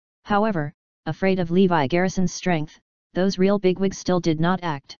 However, afraid of Levi Garrison's strength, those real bigwigs still did not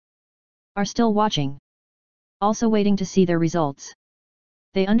act. Are still watching. Also waiting to see their results.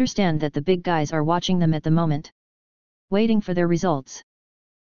 They understand that the big guys are watching them at the moment. Waiting for their results.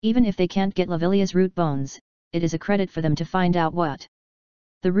 Even if they can't get Lavilia's root bones, it is a credit for them to find out what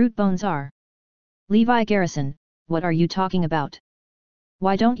the root bones are. Levi Garrison, what are you talking about?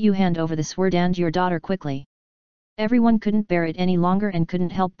 Why don't you hand over the sword and your daughter quickly? Everyone couldn't bear it any longer and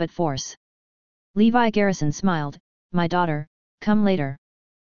couldn't help but force. Levi Garrison smiled, my daughter, come later.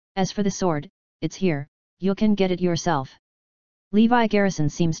 As for the sword, it's here, you can get it yourself. Levi Garrison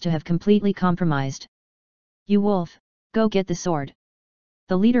seems to have completely compromised. You wolf, go get the sword.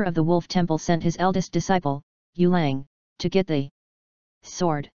 The leader of the wolf temple sent his eldest disciple, Yu Lang, to get the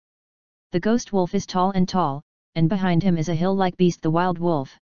sword. The ghost wolf is tall, and behind him is a hill-like beast, the wild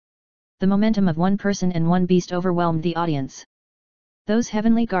wolf. The momentum of one person and one beast overwhelmed the audience. Those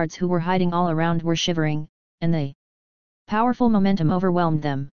heavenly guards who were hiding all around were shivering, and the powerful momentum overwhelmed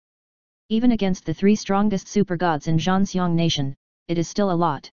them. Even against the 3 strongest super gods in Zhanxiang nation, it is still a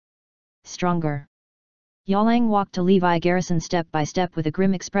lot stronger. Yalang walked to Levi Garrison step by step with a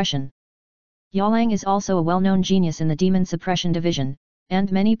grim expression. Yalang is also a well-known genius in the demon suppression division,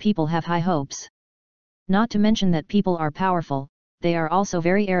 and many people have high hopes. Not to mention that people are powerful, they are also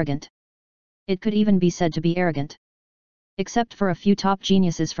very arrogant. It could even be said to be arrogant. Except for a few top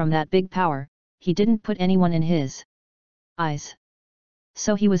geniuses from that big power, he didn't put anyone in his eyes.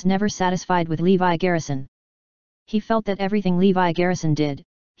 So he was never satisfied with Levi Garrison. He felt that everything Levi Garrison did,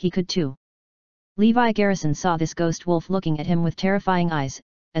 he could too. Levi Garrison saw this ghost wolf looking at him with terrifying eyes,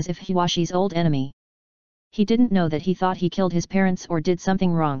 as if he was his old enemy. He didn't know that he thought he killed his parents or did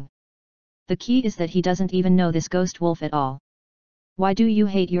something wrong. The key is that he doesn't even know this ghost wolf at all. Why do you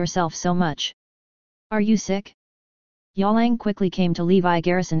hate yourself so much? Are you sick? Yalang quickly came to Levi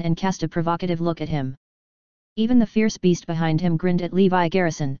Garrison and cast a provocative look at him. Even the fierce beast behind him grinned at Levi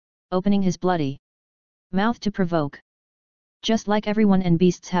Garrison, opening his bloody mouth to provoke. Just like everyone and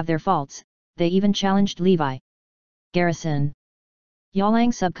beasts have their faults, they even challenged Levi Garrison.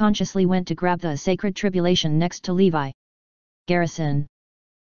 Yalang subconsciously went to grab the sacred tribulation next to Levi Garrison.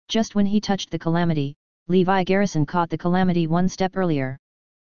 Just when he touched the calamity, Levi Garrison caught the calamity one step earlier.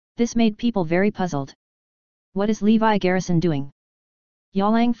 This made people very puzzled. What is Levi Garrison doing?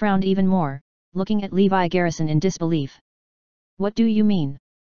 Yalang frowned even more, looking at Levi Garrison in disbelief. What do you mean?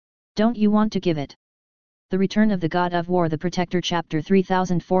 Don't you want to give it? The Return of the God of War, the Protector, Chapter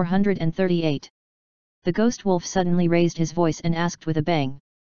 3438. The ghost wolf suddenly raised his voice and asked with a bang.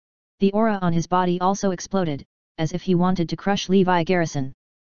 The aura on his body also exploded, as if he wanted to crush Levi Garrison.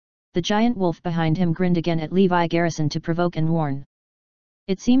 The giant wolf behind him grinned again at Levi Garrison to provoke and warn.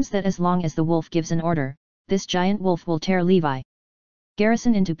 It seems that as long as the wolf gives an order, this giant wolf will tear Levi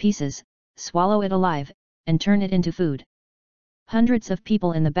Garrison into pieces, swallow it alive, and turn it into food. Hundreds of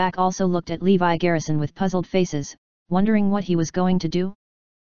people in the back also looked at Levi Garrison with puzzled faces, wondering what he was going to do.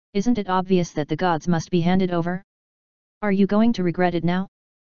 Isn't it obvious that the gods must be handed over? Are you going to regret it now?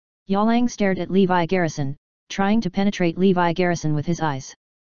 Yalang stared at Levi Garrison, trying to penetrate Levi Garrison with his eyes.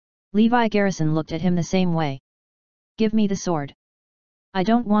 Levi Garrison looked at him the same way. Give me the sword. I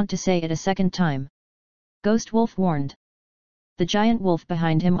don't want to say it a second time. Ghost Wolf warned. The giant wolf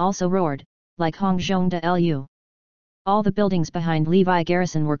behind him also roared, like Hong Zhong de Lu. All the buildings behind Levi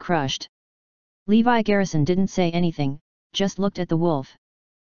Garrison were crushed. Levi Garrison didn't say anything, just looked at the wolf.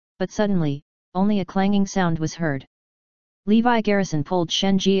 But suddenly, only a clanging sound was heard. Levi Garrison pulled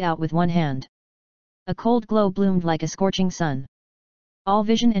Shen Ji out with one hand. A cold glow bloomed like a scorching sun. All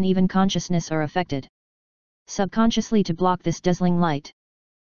vision and even consciousness are affected. Subconsciously to block this dazzling light.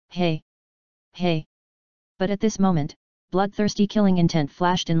 Hey! Hey! But at this moment, bloodthirsty killing intent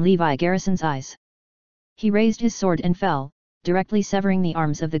flashed in Levi Garrison's eyes. He raised his sword and fell, directly severing the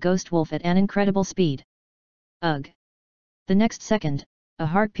arms of the ghost wolf at an incredible speed. Ugh! The next second, a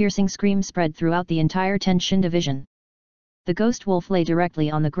heart-piercing scream spread throughout the entire Tenshin division. The ghost wolf lay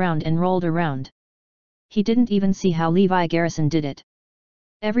directly on the ground and rolled around. He didn't even see how Levi Garrison did it.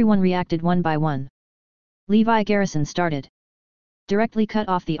 Everyone reacted one by one. Levi Garrison started. Directly cut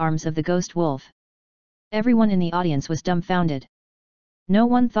off the arms of the ghost wolf. Everyone in the audience was dumbfounded. No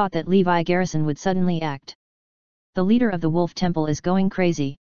one thought that Levi Garrison would suddenly act. The leader of the Wolf Temple is going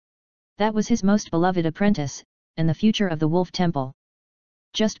crazy. That was his most beloved apprentice, and the future of the Wolf Temple.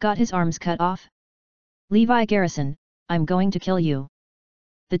 Just got his arms cut off? Levi Garrison, I'm going to kill you.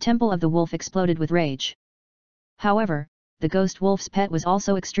 The Temple of the Wolf exploded with rage. However, the ghost wolf's pet was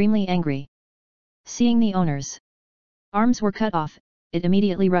also extremely angry. Seeing the owner's arms were cut off, it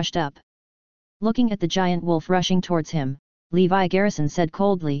immediately rushed up. Looking at the giant wolf rushing towards him, Levi Garrison said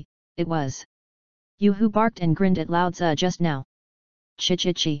coldly, "It was you who barked and grinned at Lao Tzu just now."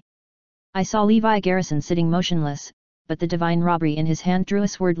 Chi. I saw Levi Garrison sitting motionless, but the divine robbery in his hand drew a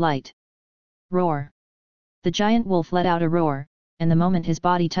sword light. Roar! The giant wolf let out a roar, and the moment his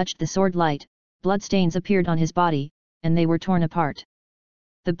body touched the sword light, bloodstains appeared on his body, and they were torn apart.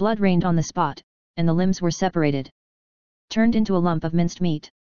 The blood rained on the spot, and the limbs were separated. Turned into a lump of minced meat.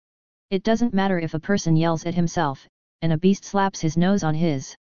 It doesn't matter if a person yells at himself, and a beast slaps his nose on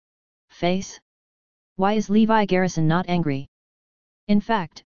his face. Why is Levi Garrison not angry? In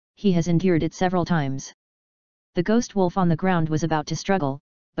fact, he has endured it several times. The ghost wolf on the ground was about to struggle,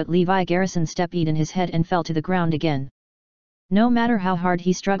 but Levi Garrison stepped in his head and fell to the ground again. No matter how hard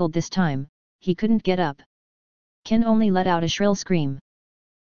he struggled this time, he couldn't get up. Ken only let out a shrill scream.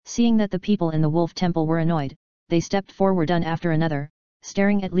 Seeing that the people in the Wolf Temple were annoyed, they stepped forward one after another,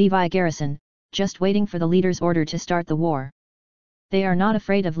 staring at Levi Garrison, just waiting for the leader's order to start the war. They are not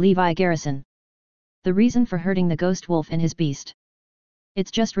afraid of Levi Garrison. The reason for hurting the ghost wolf and his beast.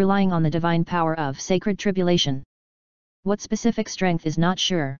 It's just relying on the divine power of sacred tribulation. What specific strength is not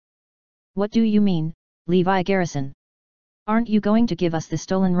sure. What do you mean, Levi Garrison? Aren't you going to give us the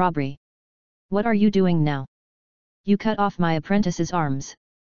stolen robbery? What are you doing now? You cut off my apprentice's arms.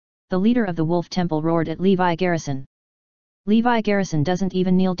 The leader of the Wolf Temple roared at Levi Garrison. Levi Garrison doesn't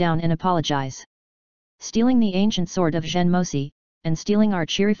even kneel down and apologize. Stealing the ancient sword of Zhen Mosi, and stealing our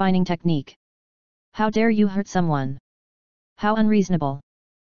chi refining technique. How dare you hurt someone? How unreasonable.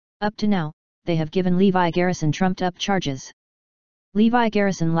 Up to now, they have given Levi Garrison trumped-up charges. Levi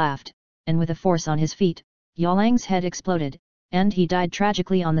Garrison laughed, and with a force on his feet, Yalang's head exploded, and he died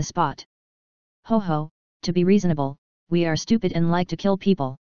tragically on the spot. Ho ho, to be reasonable, we are stupid and like to kill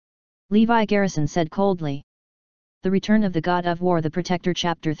people. Levi Garrison said coldly. The Return of the God of War, the Protector,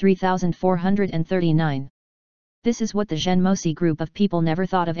 Chapter 3439. This is what the Zhen Mosi group of people never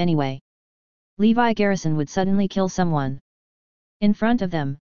thought of anyway. Levi Garrison would suddenly kill someone. In front of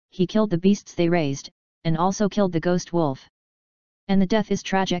them, he killed the beasts they raised, and also killed the ghost wolf. And the death is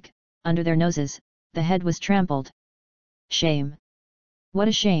tragic, under their noses, the head was trampled. Shame. What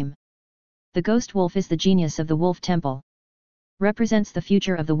a shame. The ghost wolf is the genius of the Wolf Temple. Represents the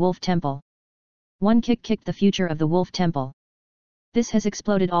future of the Wolf Temple. One kick kicked the future of the Wolf Temple. This has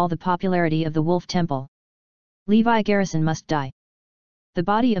exploded all the popularity of the Wolf Temple. Levi Garrison must die. The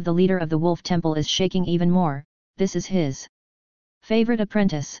body of the leader of the Wolf Temple is shaking even more, this is his favorite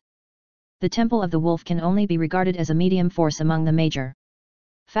apprentice. The Temple of the Wolf can only be regarded as a medium force among the major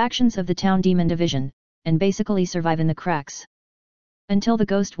factions of the Town Demon Division, and basically survive in the cracks. Until the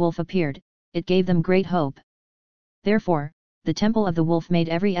Ghost Wolf appeared, it gave them great hope. Therefore, the Temple of the Wolf made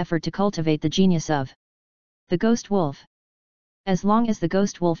every effort to cultivate the genius of the Ghost Wolf. As long as the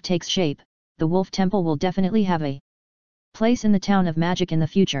Ghost Wolf takes shape, the Wolf Temple will definitely have a place in the town of magic in the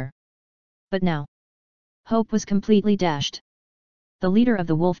future. But now, hope was completely dashed. The leader of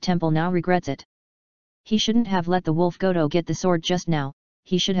the Wolf Temple now regrets it. He shouldn't have let the Wolf Godo get the sword just now,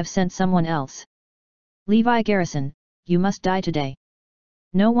 he should have sent someone else. Levi Garrison, you must die today.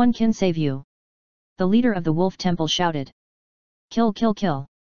 No one can save you. The leader of the Wolf Temple shouted. Kill, kill, kill.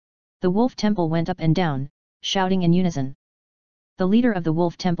 The Wolf Temple went up and down, shouting in unison. The leader of the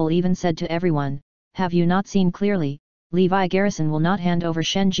Wolf Temple even said to everyone, have you not seen clearly, Levi Garrison will not hand over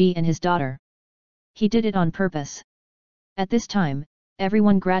Shenji and his daughter. He did it on purpose. At this time,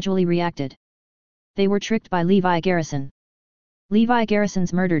 everyone gradually reacted. They were tricked by Levi Garrison. Levi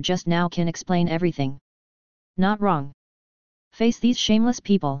Garrison's murder just now can explain everything. Not wrong. Face these shameless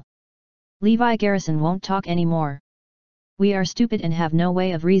people. Levi Garrison won't talk anymore. We are stupid and have no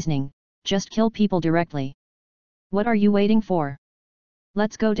way of reasoning, just kill people directly. What are you waiting for?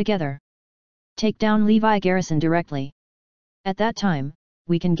 Let's go together. Take down Levi Garrison directly. At that time,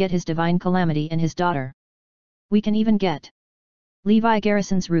 we can get his divine calamity and his daughter. We can even get Levi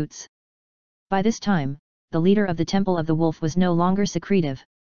Garrison's roots. By this time, the leader of the Temple of the Wolf was no longer secretive,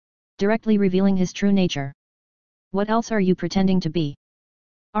 directly revealing his true nature. What else are you pretending to be?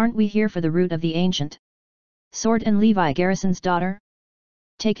 Aren't we here for the root of the ancient sword and Levi Garrison's daughter?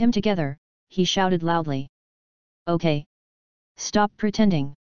 Take him together, he shouted loudly. Okay. Stop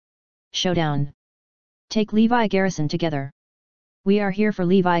pretending. Showdown. Take Levi Garrison together. We are here for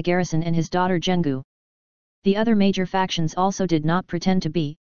Levi Garrison and his daughter Jengu. The other major factions also did not pretend to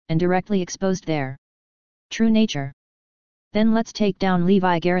be, and directly exposed their true nature. Then let's take down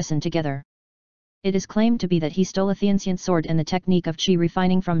Levi Garrison together. It is claimed to be that he stole a Theancient sword and the technique of chi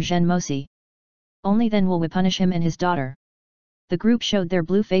refining from Zhen Mosi. Only then will we punish him and his daughter. The group showed their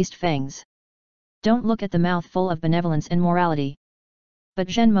blue-faced fangs. Don't look at the mouth full of benevolence and morality. But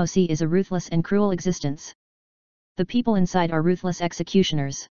Zhen Mosi is a ruthless and cruel existence. The people inside are ruthless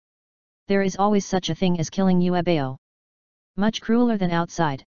executioners. There is always such a thing as killing Yuebao. Much crueler than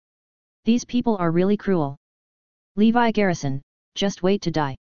outside. These people are really cruel. Levi Garrison, just wait to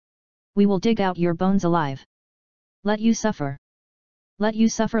die. We will dig out your bones alive. Let you suffer. Let you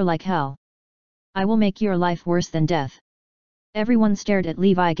suffer like hell. I will make your life worse than death. Everyone stared at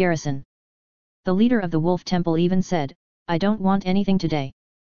Levi Garrison. The leader of the Wolf Temple even said, I don't want anything today.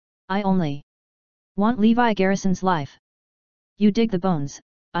 I only want Levi Garrison's life. You dig the bones,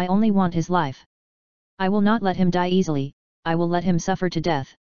 I only want his life. I will not let him die easily, I will let him suffer to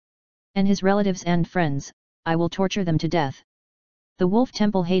death. And his relatives and friends, I will torture them to death. The Wolf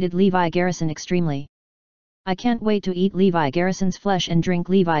Temple hated Levi Garrison extremely. I can't wait to eat Levi Garrison's flesh and drink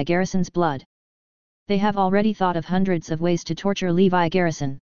Levi Garrison's blood. They have already thought of hundreds of ways to torture Levi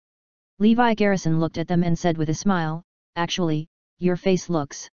Garrison. Levi Garrison looked at them and said with a smile, actually, your face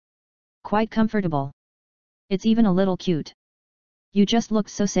looks quite comfortable. It's even a little cute. You just look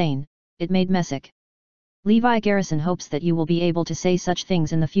so sane, it made me sick. Levi Garrison hopes that you will be able to say such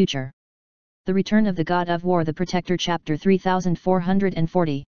things in the future. The Return of the God of War, the Protector, Chapter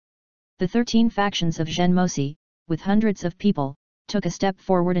 3440. The 13 factions of Zhen Mosi, with hundreds of people, took a step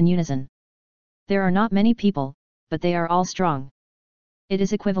forward in unison. There are not many people, but they are all strong. It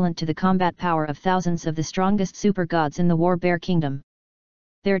is equivalent to the combat power of thousands of the strongest super gods in the War Bear Kingdom.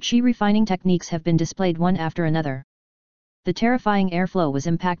 Their chi refining techniques have been displayed one after another. The terrifying airflow was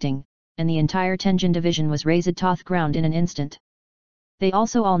impacting, and the entire Tenjin division was razed to the ground in an instant. They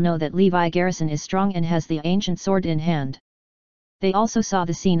also all know that Levi Garrison is strong and has the ancient sword in hand. They also saw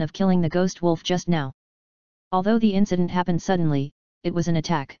the scene of killing the ghost wolf just now. Although the incident happened suddenly, it was an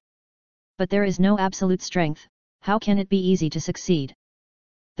attack. But there is no absolute strength, how can it be easy to succeed?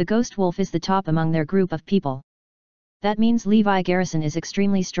 The ghost wolf is the top among their group of people. That means Levi Garrison is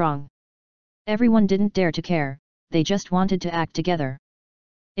extremely strong. Everyone didn't dare to care, they just wanted to act together.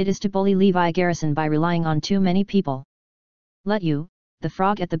 It is to bully Levi Garrison by relying on too many people. Let you, the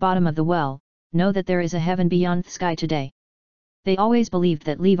frog at the bottom of the well, know that there is a heaven beyond the sky today. They always believed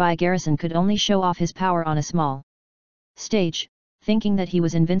that Levi Garrison could only show off his power on a small stage, thinking that he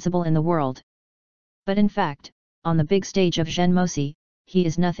was invincible in the world. But in fact, on the big stage of Zhen Mosi, he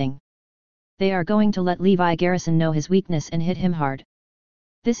is nothing. They are going to let Levi Garrison know his weakness and hit him hard.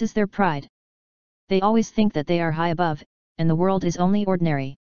 This is their pride. They always think that they are high above, and the world is only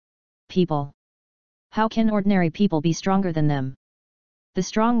ordinary people. How can ordinary people be stronger than them? The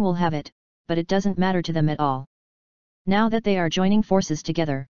strong will have it, but it doesn't matter to them at all. Now that they are joining forces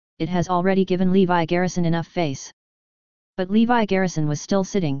together, it has already given Levi Garrison enough face. But Levi Garrison was still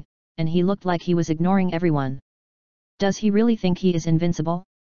sitting, and he looked like he was ignoring everyone. Does he really think he is invincible?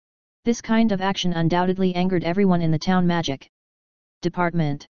 This kind of action undoubtedly angered everyone in the town magic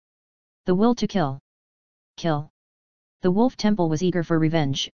department. The will to kill. Kill. The wolf temple was eager for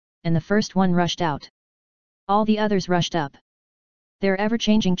revenge, and the first one rushed out. All the others rushed up. Their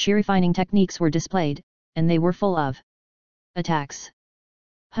ever-changing chi refining techniques were displayed, and they were full of attacks.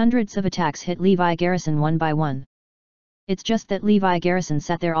 Hundreds of attacks hit Levi Garrison one by one. It's just that Levi Garrison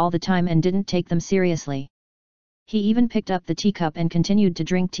sat there all the time and didn't take them seriously. He even picked up the teacup and continued to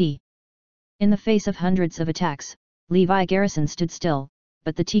drink tea. In the face of hundreds of attacks, Levi Garrison stood still,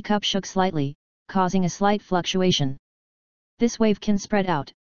 but the teacup shook slightly, causing a slight fluctuation. This wave can spread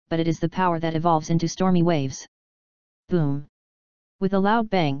out, but it is the power that evolves into stormy waves. Boom! With a loud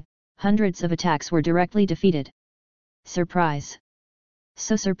bang, hundreds of attacks were directly defeated. Surprise!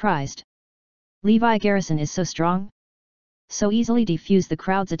 So surprised! Levi Garrison is so strong? So easily defuse the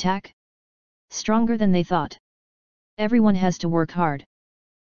crowd's attack? Stronger than they thought. Everyone has to work hard.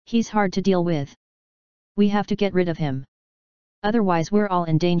 He's hard to deal with. We have to get rid of him. Otherwise we're all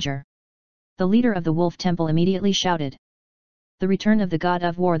in danger. The leader of the Wolf Temple immediately shouted. The Return of the God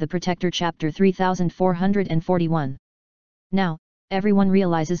of War, the Protector, Chapter 3441. Now, everyone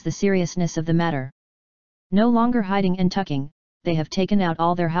realizes the seriousness of the matter. No longer hiding and tucking, they have taken out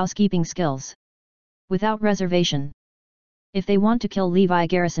all their housekeeping skills. Without reservation. If they want to kill Levi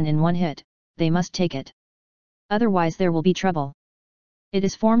Garrison in one hit, they must take it. Otherwise there will be trouble. It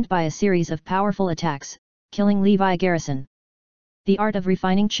is formed by a series of powerful attacks, killing Levi Garrison. The art of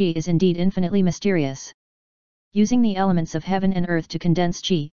refining chi is indeed infinitely mysterious. Using the elements of heaven and earth to condense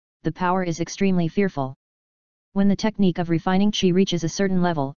chi, the power is extremely fearful. When the technique of refining chi reaches a certain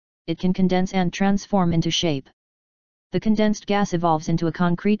level, it can condense and transform into shape. The condensed gas evolves into a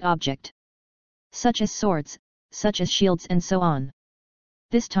concrete object. Such as swords, such as shields, and so on.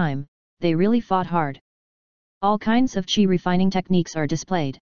 This time, they really fought hard. All kinds of chi refining techniques are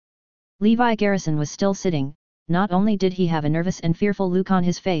displayed. Levi Garrison was still sitting. Not only did he have a nervous and fearful look on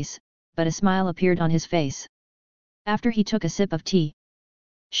his face, but a smile appeared on his face. After he took a sip of tea.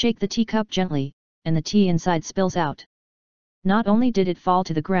 Shake the teacup gently, and the tea inside spills out. Not only did it fall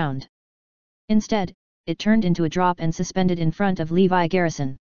to the ground. Instead, it turned into a drop and suspended in front of Levi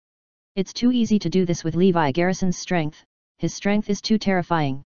Garrison. It's too easy to do this with Levi Garrison's strength, his strength is too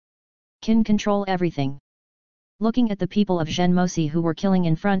terrifying. Can control everything. Looking at the people of Zhenmosi who were killing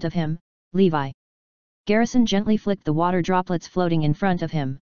in front of him, Levi Garrison gently flicked the water droplets floating in front of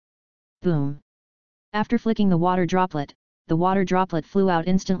him. Boom! After flicking the water droplet flew out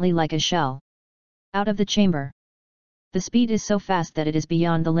instantly like a shell. Out of the chamber. The speed is so fast that it is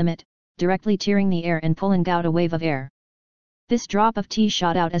beyond the limit, directly tearing the air and pulling out a wave of air. This drop of tea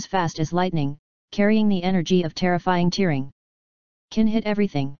shot out as fast as lightning, carrying the energy of terrifying tearing. Can hit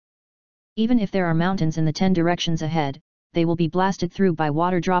everything. Even if there are mountains in the 10 directions ahead, they will be blasted through by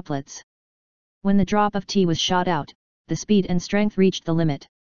water droplets. When the drop of tea was shot out, the speed and strength reached the limit.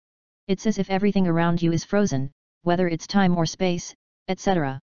 It's as if everything around you is frozen, whether it's time or space,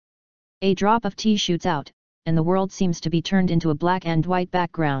 etc. A drop of tea shoots out, and the world seems to be turned into a black and white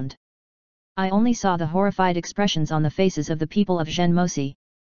background. I only saw the horrified expressions on the faces of the people of Zhenmosi.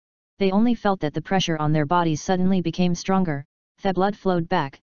 They only felt that the pressure on their bodies suddenly became stronger, the blood flowed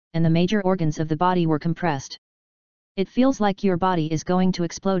back, and the major organs of the body were compressed. It feels like your body is going to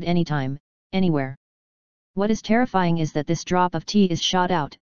explode anytime, anywhere. What is terrifying is that this drop of tea is shot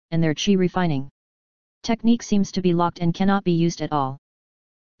out, and their chi refining technique seems to be locked and cannot be used at all.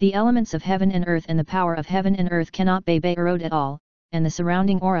 The elements of heaven and earth and the power of heaven and earth cannot be erode at all, and the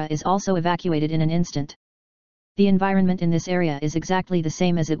surrounding aura is also evacuated in an instant. The environment in this area is exactly the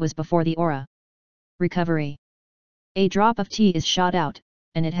same as it was before the aura recovery. A drop of tea is shot out,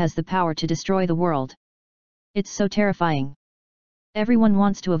 and it has the power to destroy the world. It's so terrifying. Everyone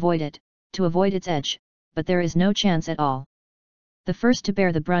wants to avoid it, to avoid its edge, but there is no chance at all. The first to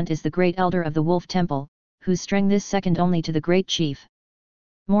bear the brunt is the great elder of the Wolf Temple, whose strength is second only to the great chief.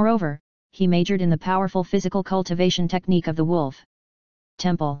 Moreover, he majored in the powerful physical cultivation technique of the Wolf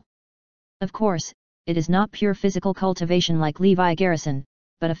Temple. Of course, it is not pure physical cultivation like Levi Garrison,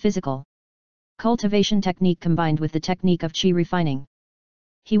 but a physical cultivation technique combined with the technique of chi refining.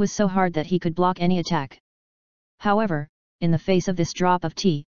 He was so hard that he could block any attack. However, in the face of this drop of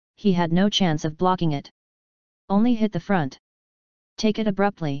tea, he had no chance of blocking it. Only hit the front. Take it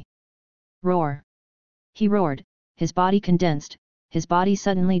abruptly. Roar. He roared, his body condensed, his body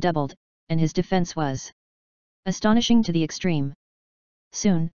suddenly doubled, and his defense was astonishing to the extreme.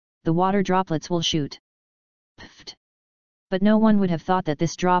 Soon, the water droplets will shoot. Pfft. But no one would have thought that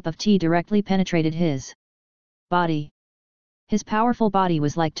this drop of tea directly penetrated his body. His powerful body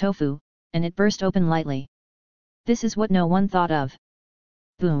was like tofu, and it burst open lightly. This is what no one thought of.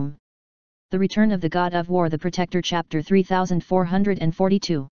 Boom. The Return of the God of War, the Protector, Chapter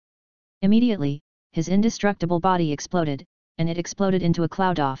 3442. Immediately, his indestructible body exploded, and it exploded into a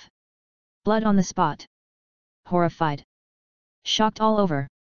cloud of blood on the spot. Horrified. Shocked all over.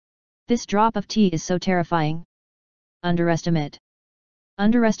 This drop of tea is so terrifying. Underestimate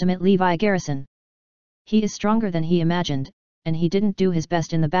Levi Garrison. He is stronger than he imagined, and he didn't do his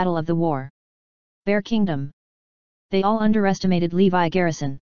best in the battle of the war. Bear Kingdom. They all underestimated Levi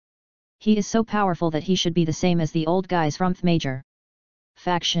Garrison. He is so powerful that he should be the same as the old guys from the major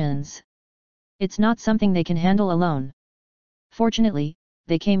factions. It's not something they can handle alone. Fortunately,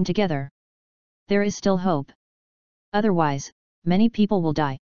 they came together. There is still hope. Otherwise, many people will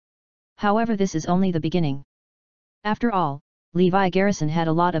die. However, this is only the beginning. After all, Levi Garrison had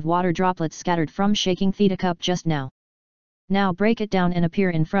a lot of water droplets scattered from shaking Theta cup just now. Now break it down and appear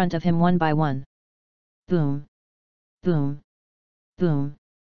in front of him one by one. Boom. Boom. Boom.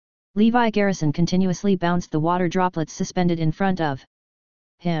 Levi Garrison continuously bounced the water droplets suspended in front of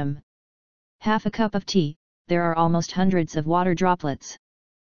him. Half a cup of tea, there are almost hundreds of water droplets.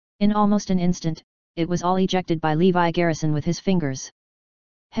 In almost an instant, it was all ejected by Levi Garrison with his fingers.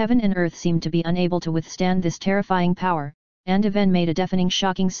 Heaven and earth seemed to be unable to withstand this terrifying power, and even made a deafening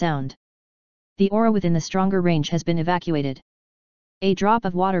shocking sound. The aura within the stronger range has been evacuated. A drop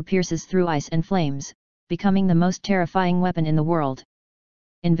of water pierces through ice and flames, becoming the most terrifying weapon in the world.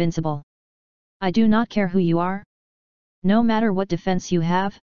 Invincible. I do not care who you are. No matter what defense you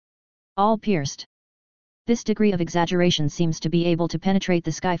have. All pierced. This degree of exaggeration seems to be able to penetrate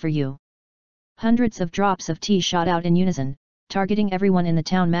the sky for you. Hundreds of drops of tea shot out in unison, targeting everyone in the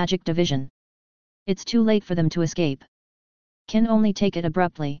town magic division. It's too late for them to escape. Can only take it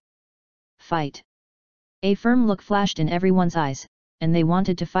abruptly. Fight. A firm look flashed in everyone's eyes, and they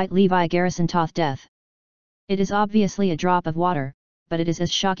wanted to fight Levi Garrison to death. It is obviously a drop of water, but it is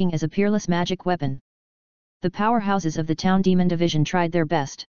as shocking as a peerless magic weapon. The powerhouses of the town demon division tried their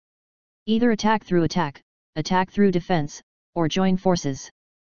best. Either attack through defense, or join forces.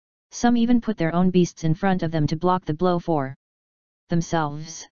 Some even put their own beasts in front of them to block the blow for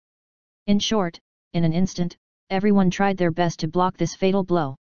themselves. In short, in an instant, everyone tried their best to block this fatal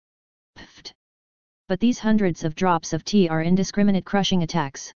blow. Pfft. But these hundreds of drops of tea are indiscriminate crushing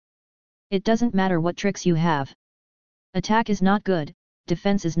attacks. It doesn't matter what tricks you have. Attack is not good,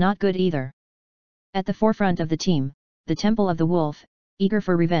 defense is not good either. At the forefront of the team, the Temple of the Wolf, eager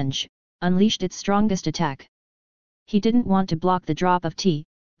for revenge, unleashed its strongest attack. He didn't want to block the drop of tea,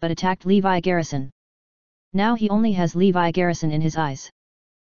 but attacked Levi Garrison. Now he only has Levi Garrison in his eyes.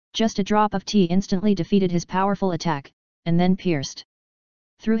 Just a drop of tea instantly defeated his powerful attack, and then pierced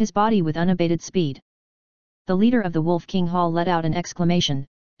through his body with unabated speed. The leader of the Wolf King Hall let out an exclamation,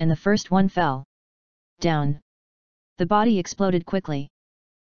 and the first one fell down. The body exploded quickly.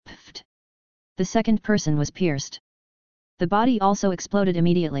 Pfft. The second person was pierced. The body also exploded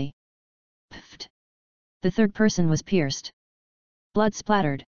immediately. Pfft. The third person was pierced. Blood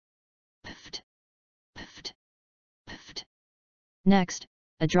splattered. Pfft. Pfft. Pfft. Next,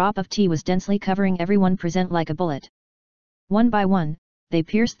 a drop of tea was densely covering everyone present like a bullet. One by one, they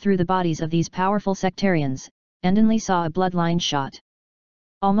pierced through the bodies of these powerful sectarians, and only saw a bloodline shot.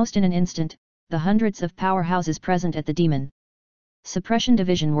 Almost in an instant, the hundreds of powerhouses present at the Demon Suppression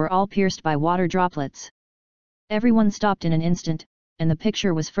Division were all pierced by water droplets. Everyone stopped in an instant, and the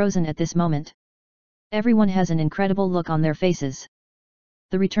picture was frozen at this moment. Everyone has an incredible look on their faces.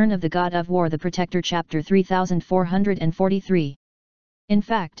 The Return of the God of War, the Protector, Chapter 3443. In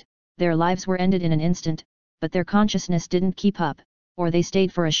fact, their lives were ended in an instant, but their consciousness didn't keep up, or they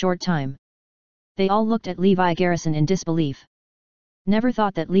stayed for a short time. They all looked at Levi Garrison in disbelief. Never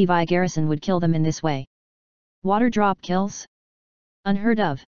thought that Levi Garrison would kill them in this way. Water drop kills? Unheard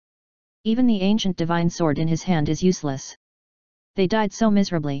of. Even the ancient divine sword in his hand is useless. They died so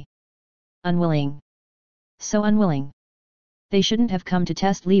miserably. Unwilling. So unwilling. They shouldn't have come to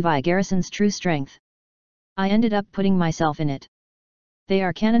test Levi Garrison's true strength. I ended up putting myself in it. They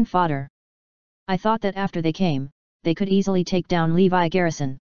are cannon fodder. I thought that after they came, they could easily take down Levi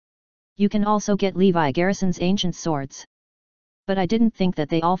Garrison. You can also get Levi Garrison's ancient swords. But I didn't think that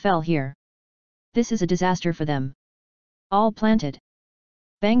they all fell here. This is a disaster for them. All planted.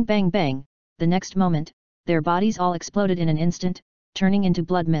 Bang bang bang, the next moment, their bodies all exploded in an instant, turning into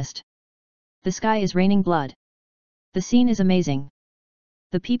blood mist. The sky is raining blood. The scene is amazing.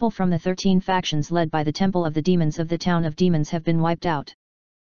 The people from the 13 factions led by the Temple of the Demons of the Town of Demons have been wiped out.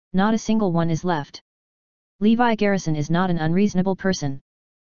 Not a single one is left. Levi Garrison is not an unreasonable person.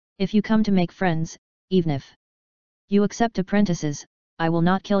 If you come to make friends, even if you accept apprentices, I will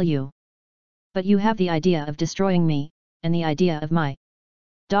not kill you. But you have the idea of destroying me, and the idea of my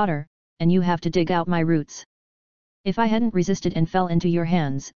daughter, and you have to dig out my roots. If I hadn't resisted and fell into your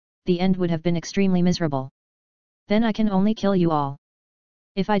hands, the end would have been extremely miserable. Then I can only kill you all.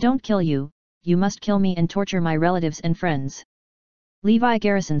 If I don't kill you, you must kill me and torture my relatives and friends. Levi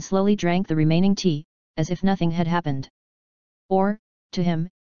Garrison slowly drank the remaining tea, as if nothing had happened. Or, to him,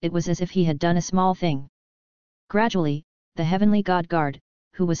 it was as if he had done a small thing. Gradually, the heavenly god guard,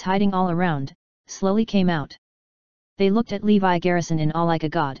 who was hiding all around, slowly came out. They looked at Levi Garrison in awe like a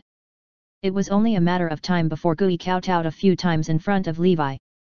god. It was only a matter of time before Gui kowtowed a few times in front of Levi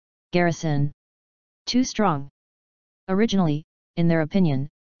Garrison. Too strong. Originally, in their opinion,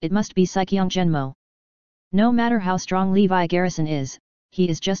 it must be Saikyong Genmo. No matter how strong Levi Garrison is, he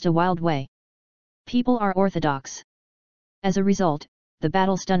is just a wild way. People are orthodox. As a result, the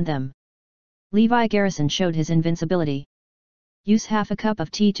battle stunned them. Levi Garrison showed his invincibility. Use half a cup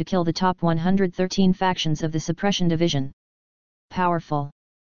of tea to kill the top 113 factions of the Suppression Division. Powerful.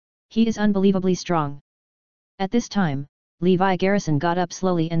 He is unbelievably strong. At this time, Levi Garrison got up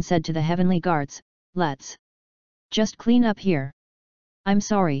slowly and said to the heavenly guards, "Let's just clean up here. I'm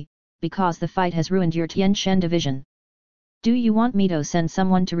sorry, because the fight has ruined your Tien Shen division. Do you want me to send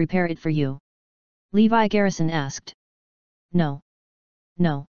someone to repair it for you?" Levi Garrison asked. No.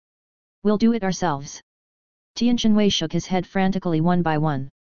 No. We'll do it ourselves. Tien Shenwei shook his head frantically one by one.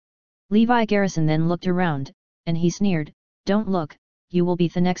 Levi Garrison then looked around, and he sneered, "Don't look, you will be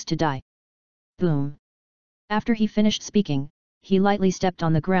the next to die." Boom. After he finished speaking, he lightly stepped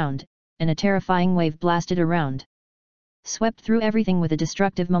on the ground, and a terrifying wave blasted around. Swept through everything with a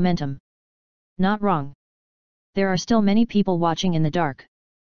destructive momentum. Not wrong. There are still many people watching in the dark.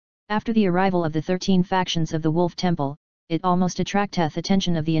 After the arrival of the 13 factions of the Wolf Temple, it almost attracteth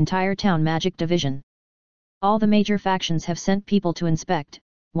attention of the entire town magic division. All the major factions have sent people to inspect,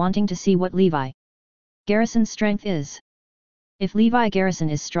 wanting to see what Levi Garrison's strength is. If Levi Garrison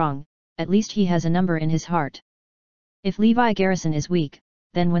is strong, at least he has a number in his heart. If Levi Garrison is weak,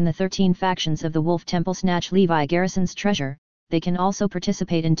 then when the 13 factions of the Wolf Temple snatch Levi Garrison's treasure, they can also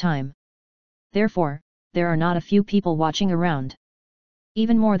participate in time. Therefore, there are not a few people watching around.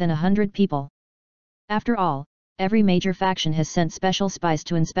 Even more than 100 people. After all, every major faction has sent special spies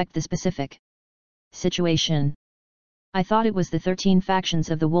to inspect the specific situation. I thought it was the 13 factions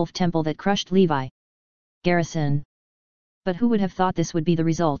of the Wolf Temple that crushed Levi Garrison. But who would have thought this would be the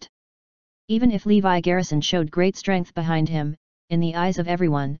result? Even if Levi Garrison showed great strength behind him, in the eyes of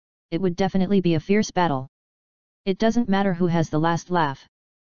everyone, it would definitely be a fierce battle. It doesn't matter who has the last laugh.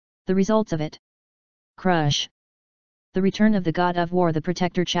 The results of it. Crush. The Return of the God of War, the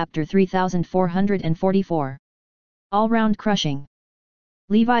Protector, Chapter 3444. All-round crushing.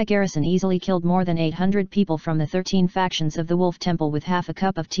 Levi Garrison easily killed more than 800 people from the 13 factions of the Wolf Temple with half a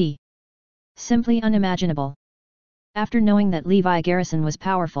cup of tea. Simply unimaginable. After knowing that Levi Garrison was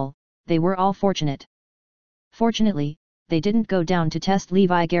powerful, they were all fortunate. Fortunately, they didn't go down to test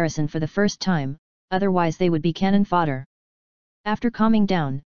Levi Garrison for the first time, otherwise they would be cannon fodder. After calming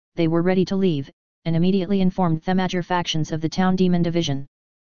down, they were ready to leave, and immediately informed the major factions of the Town Demon Division.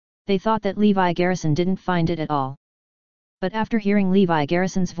 They thought that Levi Garrison didn't find it at all. But after hearing Levi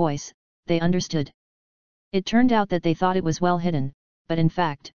Garrison's voice, they understood. It turned out that they thought it was well hidden, but in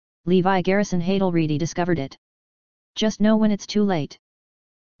fact, Levi Garrison had already discovered it. Just know when it's too late.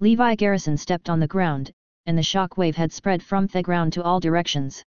 Levi Garrison stepped on the ground, and the shock wave had spread from the ground to all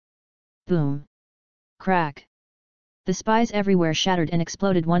directions. Boom! Crack! The spies everywhere shattered and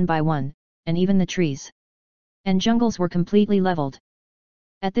exploded one by one, and even the trees and jungles were completely leveled.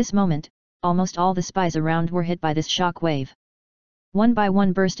 At this moment, almost all the spies around were hit by this shock wave. One by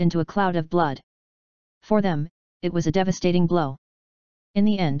one burst into a cloud of blood. For them, it was a devastating blow. In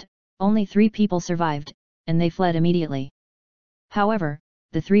the end, only 3 people survived, and they fled immediately. However,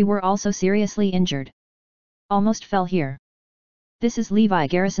 the 3 were also seriously injured. Almost fell here. This is Levi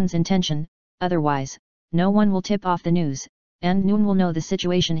Garrison's intention, otherwise, no one will tip off the news, and no one will know the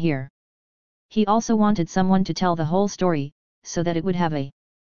situation here. He also wanted someone to tell the whole story, so that it would have a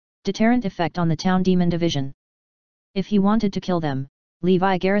deterrent effect on the Town Demon Division. If he wanted to kill them,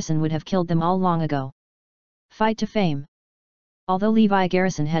 Levi Garrison would have killed them all long ago. Fight to fame. Although Levi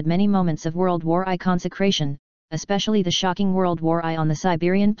Garrison had many moments of World War I consecration, especially the shocking World War I on the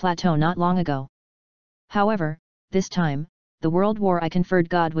Siberian Plateau not long ago. However, this time, the World War I conferred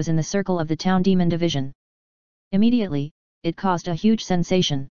God was in the circle of the Town Demon Division. Immediately, it caused a huge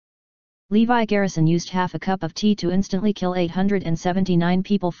sensation. Levi Garrison used half a cup of tea to instantly kill 879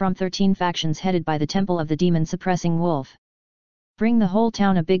 people from 13 factions headed by the Temple of the Demon Suppressing Wolf. Bring the whole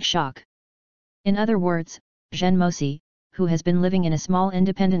town a big shock. In other words, Zhen Mosi, who has been living in a small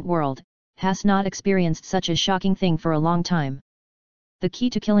independent world, has not experienced such a shocking thing for a long time. The key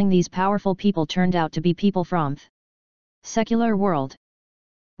to killing these powerful people turned out to be people from the secular world.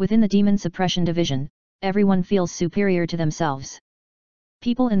 Within the demon suppression division, everyone feels superior to themselves.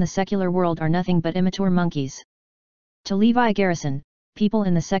 People in the secular world are nothing but immature monkeys. To Levi Garrison, people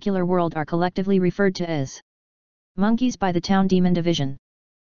in the secular world are collectively referred to as monkeys by the town demon division.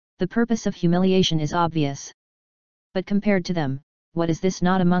 The purpose of humiliation is obvious. But compared to them, what is this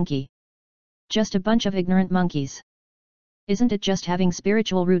not a monkey? Just a bunch of ignorant monkeys. Isn't it just having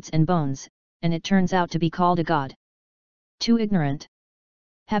spiritual roots and bones, and it turns out to be called a god? Too ignorant.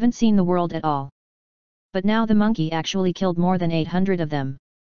 Haven't seen the world at all. But now the monkey actually killed more than 800 of them.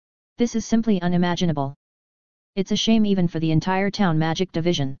 This is simply unimaginable. It's a shame even for the entire town magic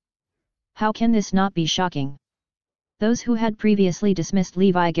division. How can this not be shocking? Those who had previously dismissed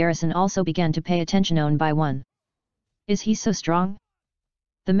Levi Garrison also began to pay attention one by one. Is he so strong?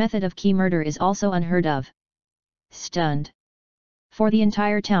 The method of key murder is also unheard of. Stunned. For the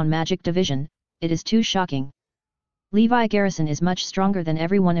entire town magic division, it is too shocking. Levi Garrison is much stronger than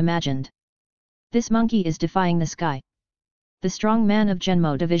everyone imagined. This monkey is defying the sky. The strong man of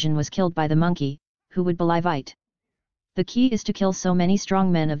Genmo division was killed by the monkey, who would believe it. The key is to kill so many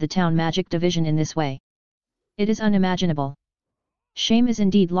strong men of the town magic division in this way. It is unimaginable. Shame is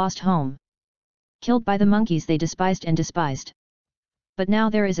indeed lost home. Killed by the monkeys they despised and despised. But now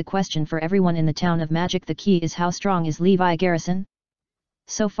there is a question for everyone in the town of magic. The key is how strong is Levi Garrison?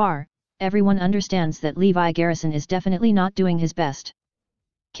 So far, everyone understands that Levi Garrison is definitely not doing his best.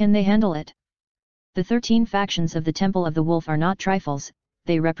 Can they handle it? The 13 factions of the Temple of the Wolf are not trifles,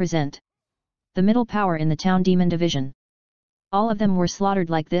 they represent the middle power in the town demon division. All of them were slaughtered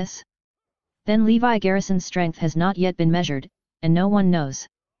like this? Then Levi Garrison's strength has not yet been measured, and no one knows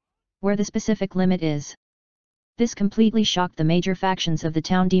where the specific limit is. This completely shocked the major factions of the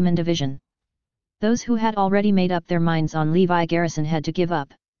town demon division. Those who had already made up their minds on Levi Garrison had to give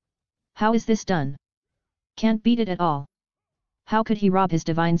up. How is this done? Can't beat it at all. How could he rob his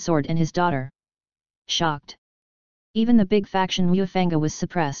divine sword and his daughter? Shocked. Even the big faction Muafanga was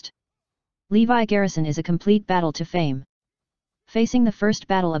suppressed. Levi Garrison is a complete battle to fame. Facing the first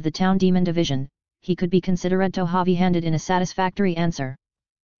battle of the town demon division, he could be considered to heavy-handed in a satisfactory answer.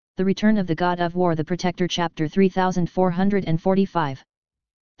 The Return of the God of War, the Protector, Chapter 3445.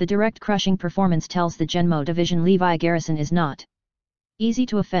 The direct crushing performance tells the Genmo division Levi Garrison is not easy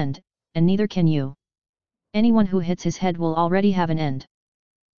to offend, and neither can you. Anyone who hits his head will already have an end.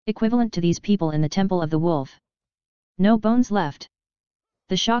 Equivalent to these people in the Temple of the Wolf. No bones left.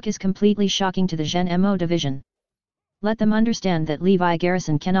 The shock is completely shocking to the Genmo division. Let them understand that Levi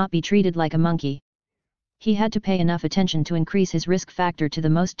Garrison cannot be treated like a monkey. He had to pay enough attention to increase his risk factor to the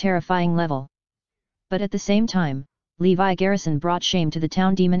most terrifying level. But at the same time, Levi Garrison brought shame to the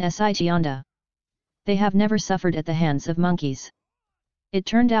town demon Sitionda. They have never suffered at the hands of monkeys. It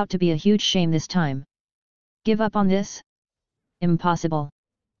turned out to be a huge shame this time. Give up on this? Impossible.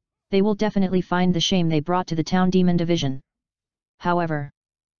 They will definitely find the shame they brought to the town demon division. However,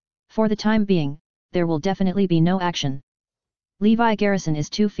 for the time being, there will definitely be no action. Levi Garrison is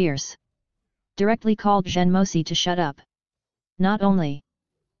too fierce. Directly called Genmosi to shut up. Not only.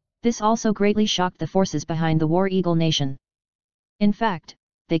 This also greatly shocked the forces behind the War Eagle Nation. In fact,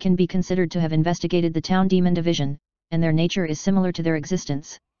 they can be considered to have investigated the town demon division, and their nature is similar to their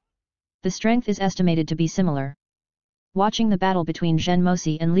existence. The strength is estimated to be similar. Watching the battle between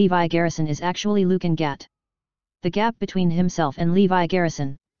Genmosi and Levi Garrison is actually looking at the gap between himself and Levi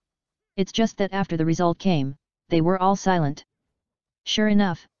Garrison. It's just that after the result came, they were all silent. Sure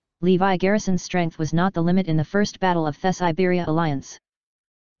enough, Levi Garrison's strength was not the limit in the first battle of the Siberia Alliance.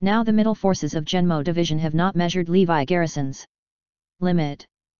 Now the middle forces of Genmo division have not measured Levi Garrison's limit.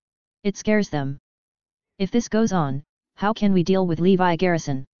 It scares them. If this goes on, how can we deal with Levi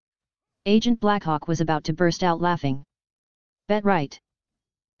Garrison? Agent Blackhawk was about to burst out laughing. Bet right.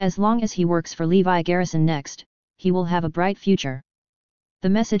 As long as he works for Levi Garrison next, he will have a bright future. The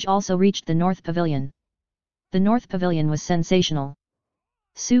message also reached the North Pavilion. The North Pavilion was sensational.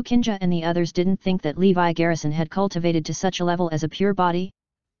 Su Kinja and the others didn't think that Levi Garrison had cultivated to such a level as a pure body.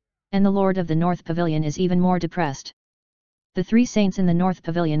 And the Lord of the North Pavilion is even more depressed. The 3 saints in the North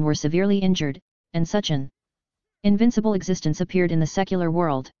Pavilion were severely injured, and such an invincible existence appeared in the secular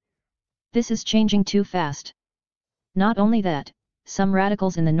world. This is changing too fast. Not only that, some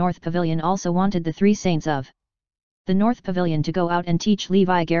radicals in the North Pavilion also wanted the 3 saints of the North Pavilion to go out and teach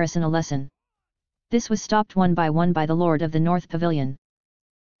Levi Garrison a lesson. This was stopped one by the Lord of the North Pavilion.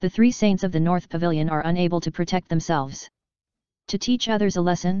 The 3 saints of the North Pavilion are unable to protect themselves. To teach others a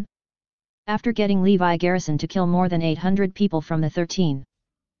lesson? After getting Levi Garrison to kill more than 800 people from the 13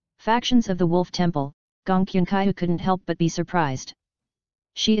 factions of the Wolf Temple, Gong Kyunkaihu couldn't help but be surprised.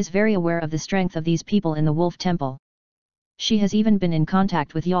 She is very aware of the strength of these people in the Wolf Temple. She has even been in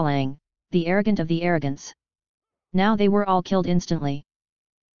contact with Yalang, the arrogant of the arrogants. Now they were all killed instantly.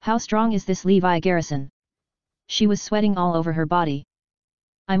 How strong is this Levi Garrison? She was sweating all over her body.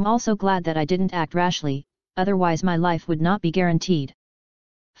 I'm also glad that I didn't act rashly, otherwise my life would not be guaranteed.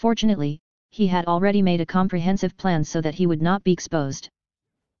 Fortunately, he had already made a comprehensive plan so that he would not be exposed.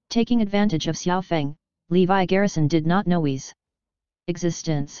 Taking advantage of Xiao Feng, Levi Garrison did not know his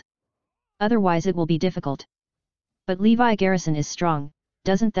existence. Otherwise it will be difficult. But Levi Garrison is strong,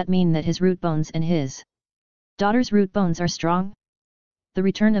 doesn't that mean that his root bones and his daughter's root bones are strong? The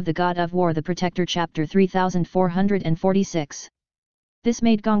Return of the God of War, the Protector, Chapter 3446. This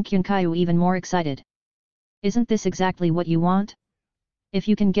made Gong Qunkai even more excited. Isn't this exactly what you want? If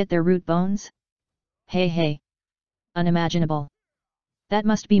you can get their root bones? Hey! Unimaginable. That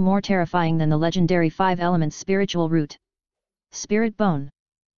must be more terrifying than the legendary 5 elements spiritual root. Spirit bone.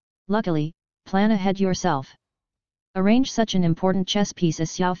 Luckily, plan ahead yourself. Arrange such an important chess piece as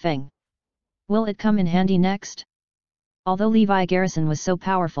Xiao Feng. Will it come in handy next? Although Levi Garrison was so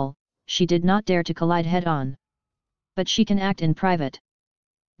powerful, she did not dare to collide head-on. But she can act in private.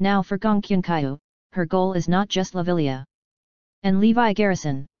 Now for Gong Qunkai, her goal is not just Lavilia and Levi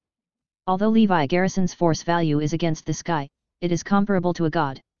Garrison. Although Levi Garrison's force value is against the sky, it is comparable to a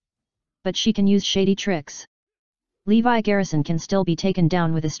god. But she can use shady tricks. Levi Garrison can still be taken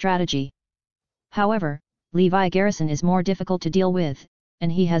down with a strategy. However, Levi Garrison is more difficult to deal with, and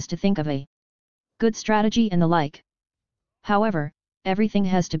he has to think of a good strategy and the like. However, everything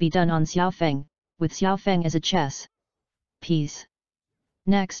has to be done on Xiao Feng, with Xiao Feng as a chess piece.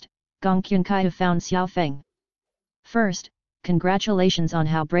 Next, Gong Qunkai found Xiao Feng. First, congratulations on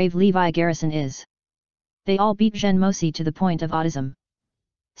how brave Levi Garrison is. They all beat Zhen Mosi to the point of autism.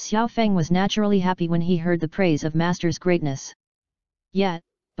 Xiao Feng was naturally happy when he heard the praise of Master's greatness. Yet,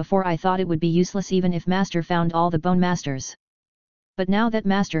 before I thought it would be useless even if Master found all the Bone Masters. But now that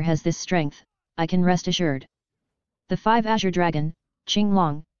Master has this strength, I can rest assured. The 5 Azure Dragon,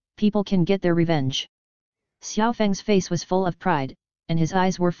 Qinglong, people can get their revenge. Xiao Feng's face was full of pride, and his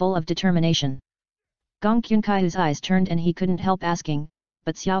eyes were full of determination. Gong Qunkai's eyes turned and he couldn't help asking,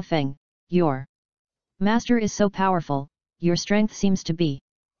 but Xiao Feng, your master is so powerful, your strength seems to be.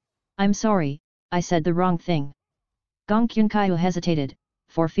 I'm sorry, I said the wrong thing. Gong Qunkai hesitated,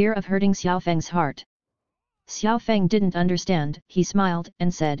 for fear of hurting Xiao Feng's heart. Xiao Feng didn't understand, he smiled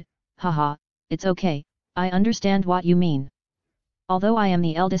and said, haha, it's okay, I understand what you mean. Although I am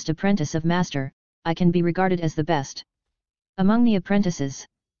the eldest apprentice of Master, I can be regarded as the best among the apprentices.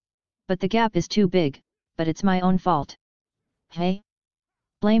 But the gap is too big, but it's my own fault. Hey?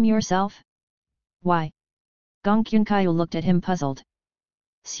 Blame yourself? Why? Gong Qunkai looked at him puzzled.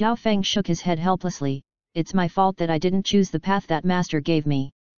 Xiao Feng shook his head helplessly, it's my fault that I didn't choose the path that Master gave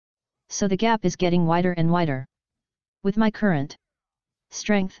me. So the gap is getting wider and wider. With my current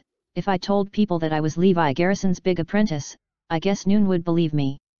strength, if I told people that I was Levi Garrison's big apprentice, I guess Noon would believe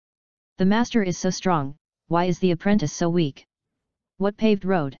me. The Master is so strong, why is the apprentice so weak? What paved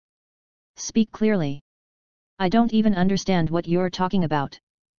road? Speak clearly. I don't even understand what you're talking about.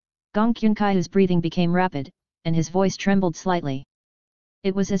 Gong Qunkai's breathing became rapid, and his voice trembled slightly.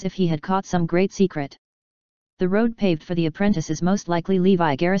 It was as if he had caught some great secret. The road paved for the apprentice is most likely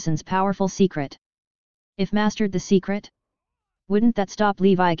Levi Garrison's powerful secret. If mastered the secret, wouldn't that stop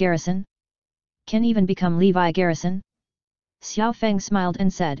Levi Garrison? Can even become Levi Garrison? Xiao Feng smiled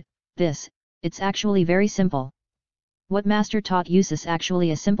and said, it's actually very simple. What Master taught you is actually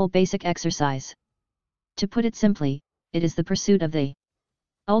a simple basic exercise. To put it simply, it is the pursuit of the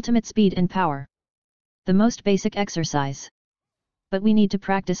ultimate speed and power. The most basic exercise. But we need to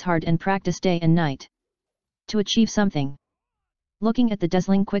practice hard and practice day and night to achieve something. Looking at the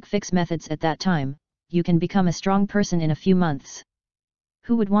dazzling quick fix methods at that time, you can become a strong person in a few months.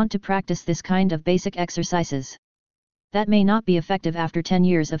 Who would want to practice this kind of basic exercises? That may not be effective after 10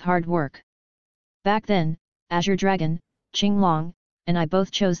 years of hard work. Back then, Azure Dragon, Qinglong, and I both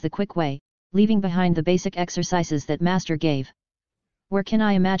chose the quick way, leaving behind the basic exercises that Master gave. Where can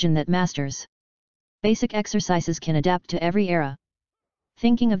I imagine that Master's basic exercises can adapt to every era?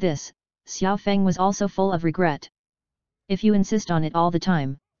 Thinking of this, Xiao Feng was also full of regret. If you insist on it all the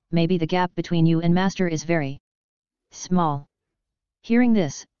time, maybe the gap between you and Master is very small. Hearing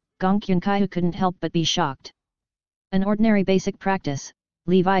this, Gong Qunkai couldn't help but be shocked. An ordinary basic practice,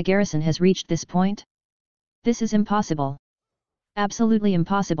 Levi Garrison has reached this point? This is impossible. Absolutely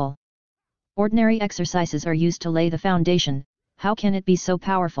impossible. Ordinary exercises are used to lay the foundation, how can it be so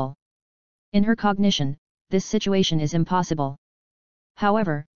powerful? In her cognition, this situation is impossible.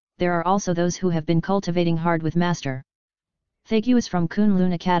 However, there are also those who have been cultivating hard with Master. Thaiguas from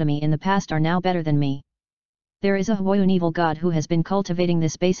Kunlun Academy in the past are now better than me. There is a Huoyun evil god who has been cultivating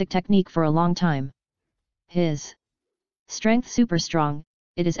this basic technique for a long time. His strength super strong,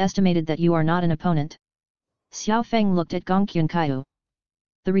 it is estimated that you are not an opponent. Xiao Feng looked at Gong Qianqiu.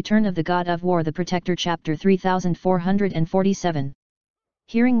 The Return of the God of War, the Protector, Chapter 3447.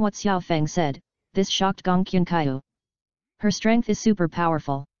 Hearing what Xiao Feng said, this shocked Gong Qianqiu. Her strength is super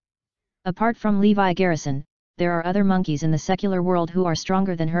powerful. Apart from Levi Garrison, there are other monkeys in the secular world who are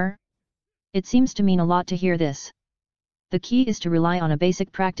stronger than her? It seems to mean a lot to hear this. The key is to rely on a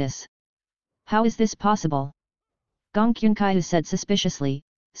basic practice. How is this possible? Gong Qianqiu said suspiciously,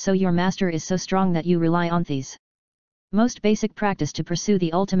 so your master is so strong that you rely on these most basic practice to pursue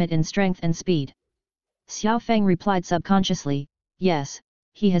the ultimate in strength and speed. Xiao Feng replied subconsciously, yes,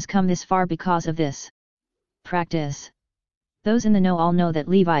 he has come this far because of this practice. Those in the know all know that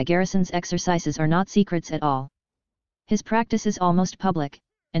Levi Garrison's exercises are not secrets at all. His practice is almost public,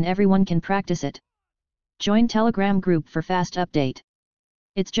 and everyone can practice it. Join Telegram group for fast update.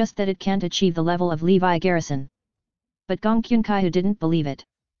 It's just that it can't achieve the level of Levi Garrison. But Gong Qianqiu didn't believe it.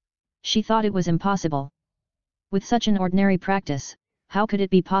 She thought it was impossible. With such an ordinary practice, how could it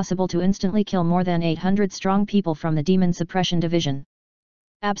be possible to instantly kill more than 800 strong people from the Demon Suppression Division?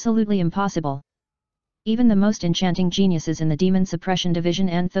 Absolutely impossible. Even the most enchanting geniuses in the Demon Suppression Division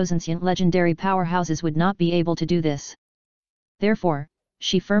and those ancient legendary powerhouses would not be able to do this. Therefore,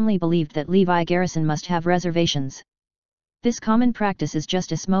 she firmly believed that Levi Garrison must have reservations. This common practice is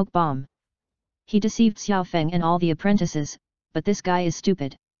just a smoke bomb. He deceived Xiao Feng and all the apprentices, but this guy is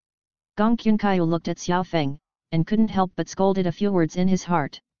stupid. Gong Qianqiu looked at Xiao Feng, and couldn't help but scolded a few words in his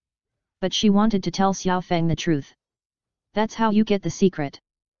heart. But she wanted to tell Xiao Feng the truth. That's how you get the secret.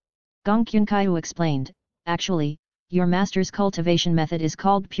 Gong Qianqiu explained, actually, your master's cultivation method is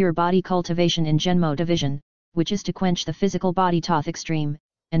called pure body cultivation in Zhenmo division, which is to quench the physical body to extreme,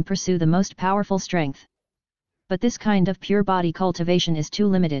 and pursue the most powerful strength. But this kind of pure body cultivation is too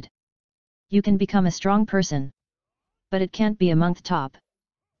limited. You can become a strong person, but it can't be among the top.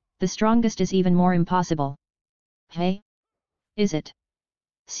 The strongest is even more impossible. Hey? Is it?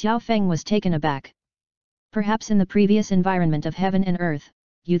 Xiao Feng was taken aback. Perhaps in the previous environment of heaven and earth,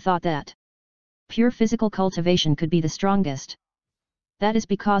 you thought that pure physical cultivation could be the strongest. That is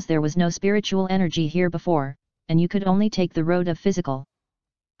because there was no spiritual energy here before, and you could only take the road of physical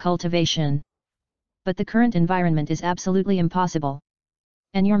cultivation. But the current environment is absolutely impossible.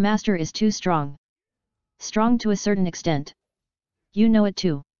 And your master is too strong. Strong to a certain extent. You know it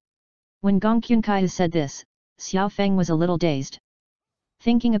too. When Gong Qianqiu said this, Xiao Feng was a little dazed.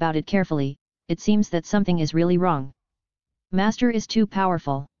 Thinking about it carefully, it seems that something is really wrong. Master is too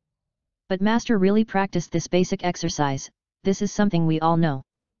powerful. But Master really practiced this basic exercise, this is something we all know.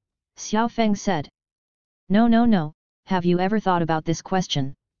 Xiao Feng said. No, have you ever thought about this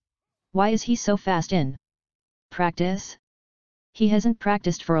question? Why is he so fast in practice? He hasn't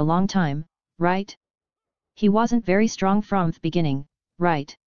practiced for a long time, right? He wasn't very strong from the beginning,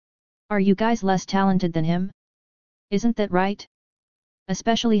 right? Are you guys less talented than him? Isn't that right?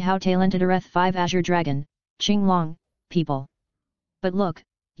 Especially how talented are 5 Azure Dragon, Qinglong, people. But look,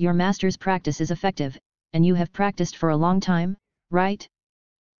 your master's practice is effective, and you have practiced for a long time, right?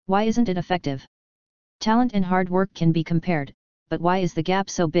 Why isn't it effective? Talent and hard work can be compared, but why is the gap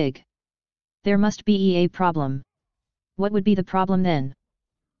so big? There must be a problem. What would be the problem then?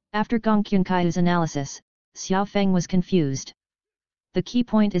 After Gong Qianqiu's analysis, Xiao Feng was confused. The key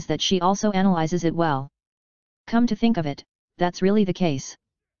point is that she also analyzes it well. Come to think of it, that's really the case.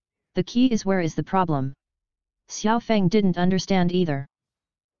 The key is where is the problem? Xiao Feng didn't understand either.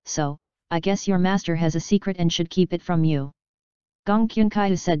 So, I guess your master has a secret and should keep it from you. Gong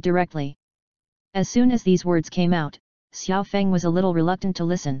Qianqiu said directly. As soon as these words came out, Xiao Feng was a little reluctant to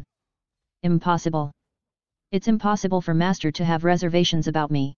listen. Impossible. It's impossible for master to have reservations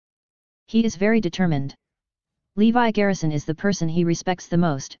about me. He is very determined. Levi Garrison is the person he respects the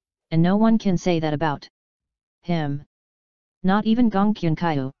most, and no one can say that about him. Not even Gong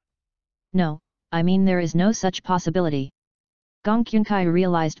Qianqiu. No, I mean there is no such possibility. Gong Qianqiu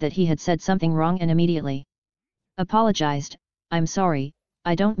realized that he had said something wrong and immediately apologized. I'm sorry,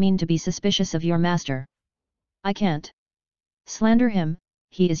 I don't mean to be suspicious of your master. I can't slander him,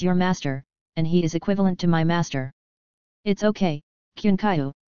 he is your master, and he is equivalent to my master. It's okay,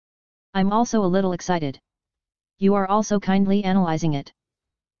 Qianqiu. I'm also a little excited. You are also kindly analyzing it.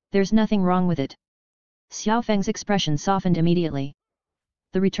 There's nothing wrong with it. Xiao Feng's expression softened immediately.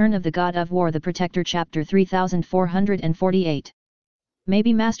 The Return of the God of War, the Protector, Chapter 3448.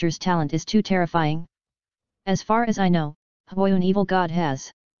 Maybe Master's talent is too terrifying. As far as I know, Huoyun evil god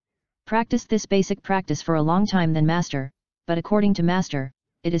has practiced this basic practice for a long time than Master, but according to Master,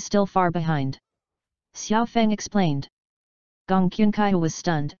 it is still far behind. Xiao Feng explained. Gong Qunkai was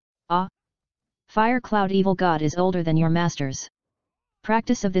stunned. Ah! Fire Cloud Evil God is older than your masters.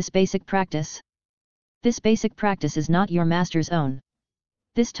 Practice of this basic practice. This basic practice is not your master's own.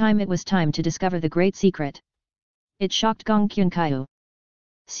 This time it was time to discover the great secret. It shocked Gong Qunkai.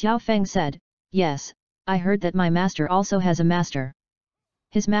 Xiao Feng said, yes, I heard that my master also has a master.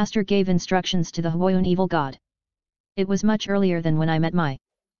 His master gave instructions to the Huoyun Evil God. It was much earlier than when I met my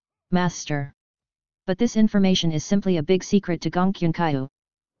master. But this information is simply a big secret to Gong Qunkai.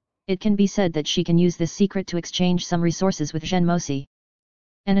 It can be said that she can use this secret to exchange some resources with Zhen Mosi.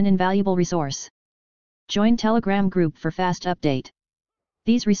 And an invaluable resource. Join Telegram group for fast update.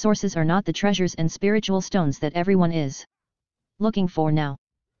 These resources are not the treasures and spiritual stones that everyone is looking for now.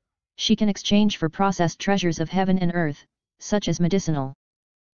 She can exchange for processed treasures of heaven and earth, such as medicinal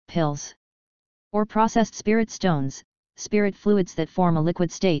pills, or processed spirit stones, spirit fluids that form a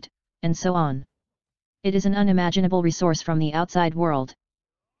liquid state, and so on. It is an unimaginable resource from the outside world.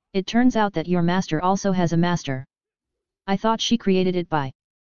 It turns out that your master also has a master. I thought she created it by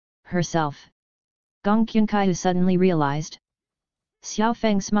herself. Gong Qunkai suddenly realized. Xiao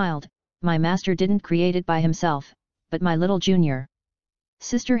Feng smiled, my master didn't create it by himself, but my little junior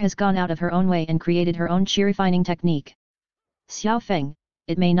sister has gone out of her own way and created her own chi refining technique. Xiao Feng,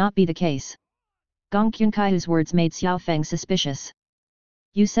 it may not be the case. Gong Qunkai words made Xiao Feng suspicious.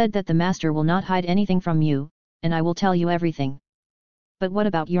 You said that the master will not hide anything from you, and I will tell you everything. But what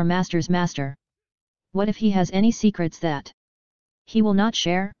about your master's master? What if he has any secrets that he will not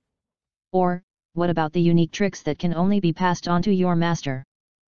share? Or, what about the unique tricks that can only be passed on to your master?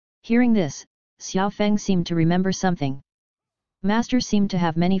 Hearing this, Xiao Feng seemed to remember something. Master seemed to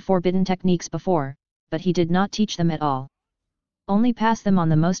have many forbidden techniques before, but he did not teach them at all. Only pass them on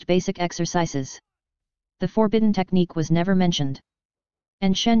the most basic exercises. The forbidden technique was never mentioned.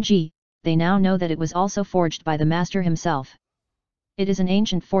 And Shenji, they now know that it was also forged by the master himself. It is an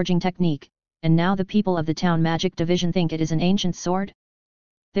ancient forging technique, and now the people of the town magic division think it is an ancient sword?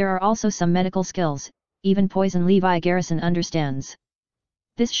 There are also some medical skills, even poison Levi Garrison understands.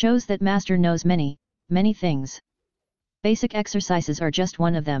 This shows that master knows many things. Basic exercises are just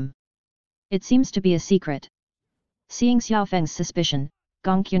one of them. It seems to be a secret. Seeing Xiao Feng's suspicion,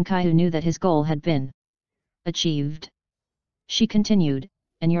 Gong Qunkai knew that his goal had been achieved. She continued,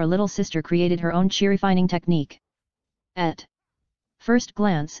 and your little sister created her own chi refining technique. At first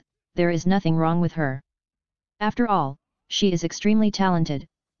glance, there is nothing wrong with her. After all, she is extremely talented,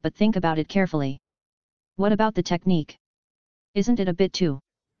 but think about it carefully. What about the technique? Isn't it a bit too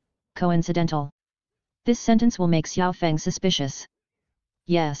coincidental? This sentence will make Xiao Feng suspicious.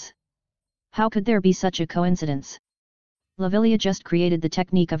 Yes. How could there be such a coincidence? Lavilia just created the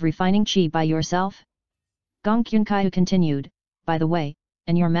technique of refining chi by yourself? Gong Qunkai continued, by the way,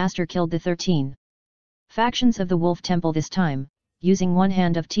 and your master killed the 13 factions of the Wolf Temple this time, using one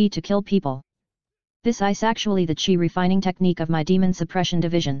hand of tea to kill people. This is actually the chi refining technique of my demon suppression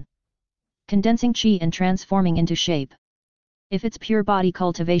division. Condensing chi and transforming into shape. If it's pure body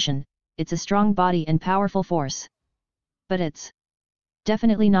cultivation, it's a strong body and powerful force. But it's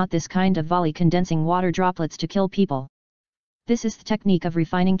definitely not this kind of volley condensing water droplets to kill people. This is the technique of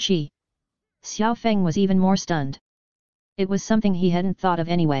refining chi. Xiao Feng was even more stunned. It was something he hadn't thought of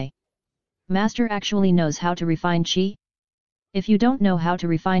anyway. Master actually knows how to refine chi? If you don't know how to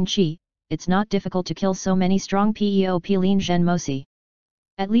refine chi, it's not difficult to kill so many strong PEOP Lin Zhen Mosi.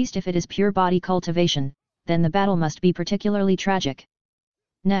 At least if it is pure body cultivation, then the battle must be particularly tragic.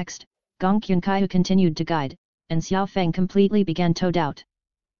 Next, Gong Qunkai continued to guide, and Xiao Feng completely began to doubt.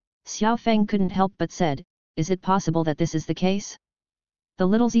 Xiao Feng couldn't help but said, is it possible that this is the case? The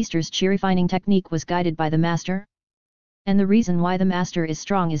little Zester's chi refining technique was guided by the master? And the reason why the master is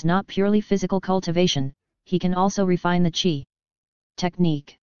strong is not purely physical cultivation, he can also refine the chi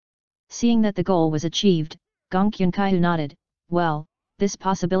technique. Seeing that the goal was achieved, Gong Qunkai nodded, well, this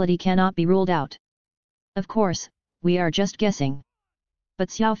possibility cannot be ruled out. Of course, we are just guessing. But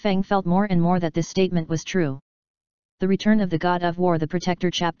Xiao Feng felt more and more that this statement was true. The Return of the God of War, the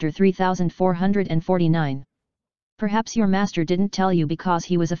Protector, Chapter 3449. Perhaps your master didn't tell you because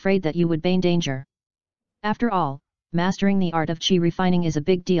he was afraid that you would be in danger. After all, mastering the art of chi refining is a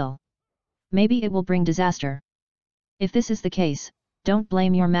big deal. Maybe it will bring disaster. If this is the case, don't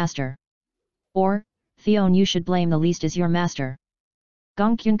blame your master. Or, Theon, you should blame the least as your master.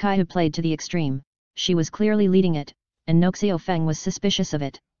 Gong Qunkai played to the extreme, she was clearly leading it, and Xiao Feng was suspicious of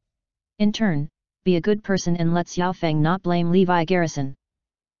it. In turn, be a good person and let Xiao Feng not blame Levi Garrison.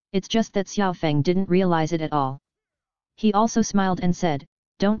 It's just that Xiao Feng didn't realize it at all. He also smiled and said,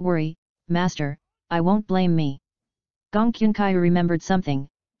 don't worry, master, I won't blame me. Gong Qunkai remembered something,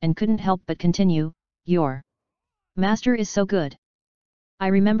 and couldn't help but continue, Your master is so good. I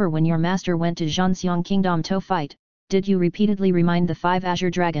remember when your master went to Zhanxiang Kingdom to fight, did you repeatedly remind the 5 Azure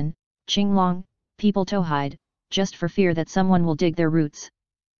Dragon, Qinglong, people to hide, just for fear that someone will dig their roots?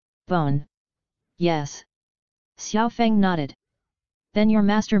 Bone. Yes. Xiao Feng nodded. Then your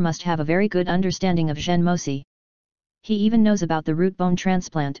master must have a very good understanding of Zhen Mosi. He even knows about the root bone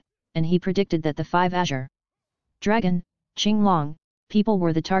transplant, and he predicted that the 5 Azure Dragon, Qinglong, people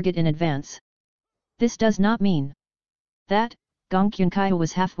were the target in advance. This does not mean that. Gong Qunkai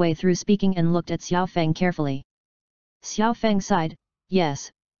was halfway through speaking and looked at Xiao Feng carefully. Xiao Feng sighed, yes,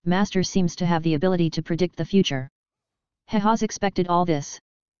 master seems to have the ability to predict the future. He has expected all this.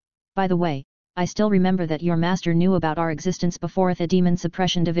 By the way, I still remember that your master knew about our existence before the Demon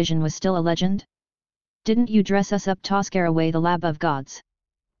Suppression Division was still a legend? Didn't you dress us up to scare away the Lab of Gods?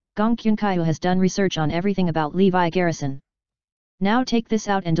 Gong Qunkai has done research on everything about Levi Garrison. Now take this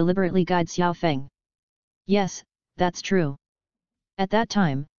out and deliberately guide Xiao Feng. Yes, that's true. At that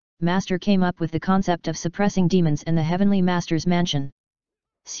time, Master came up with the concept of suppressing demons in the Heavenly Master's mansion.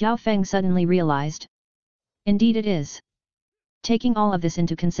 Xiao Feng suddenly realized. Indeed it is. Taking all of this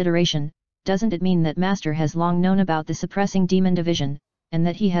into consideration, doesn't it mean that Master has long known about the suppressing demon division, and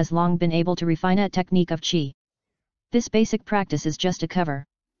that he has long been able to refine a technique of qi? This basic practice is just a cover.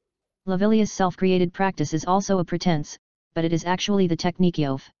 Lavilia's self-created practice is also a pretense, but it is actually the technique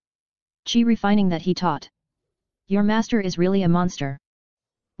of qi refining that he taught. Your master is really a monster.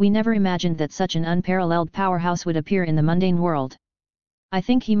 We never imagined that such an unparalleled powerhouse would appear in the mundane world. I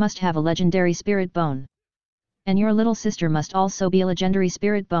think he must have a legendary spirit bone. And your little sister must also be a legendary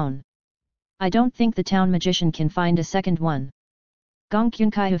spirit bone. I don't think the town magician can find a second one. Gong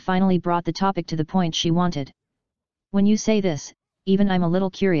Qunkai finally brought the topic to the point she wanted. When you say this, even I'm a little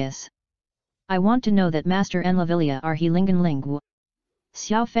curious. I want to know that Master and Lavilia are Helingan Ling.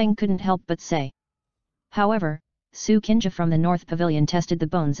 Xiao Feng couldn't help but say. However, Su Qinja from the North Pavilion tested the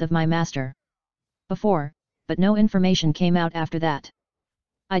bones of my master before, but no information came out after that.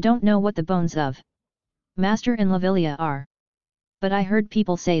 I don't know what the bones of Master and Lavilia are. But I heard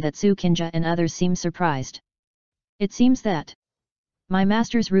people say that Su Qinja and others seem surprised. It seems that my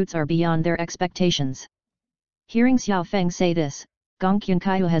master's roots are beyond their expectations. Hearing Xiao Feng say this, Gong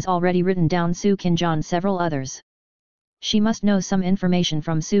Qunkai has already written down Su Qinja and several others. She must know some information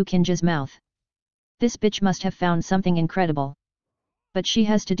from Su Qinja's mouth. This bitch must have found something incredible. But she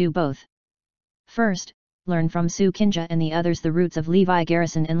has to do both. First, learn from Su Qinja and the others the roots of Levi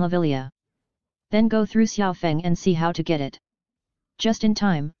Garrison and Lavilia. Then go through Xiao Feng and see how to get it. Just in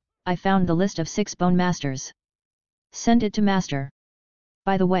time, I found the list of 6 bone masters. Send it to master.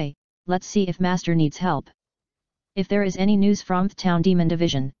 By the way, let's see if master needs help. If there is any news from the town demon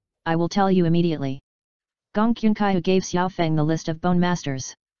division, I will tell you immediately. Gong Qunkai gave Xiao Feng the list of bone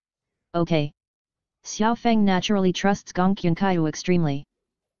masters. Okay. Xiao Feng naturally trusts Gong Qunkai extremely.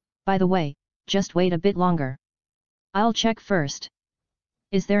 By the way, just wait a bit longer. I'll check first.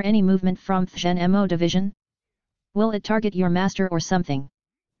 Is there any movement from Zhen Mo division? Will it target your master or something?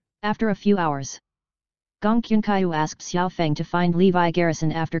 After a few hours, Gong Qunkai asked Xiao Feng to find Levi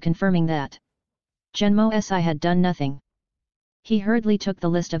Garrison after confirming that Zhen Mo Si had done nothing. He hurriedly took the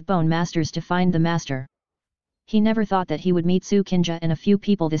list of bone masters to find the master. He never thought that he would meet Su Qinja and a few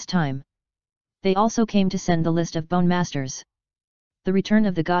people this time. They also came to send the list of bone masters. The Return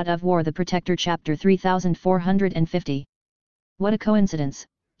of the God of War, the Protector, Chapter 3450. What a coincidence,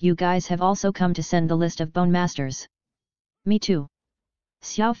 you guys have also come to send the list of bone masters. Me too.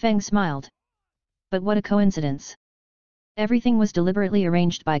 Xiao Feng smiled. But what a coincidence. Everything was deliberately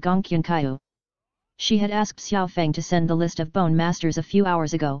arranged by Gong Qunkai. She had asked Xiao Feng to send the list of bone masters a few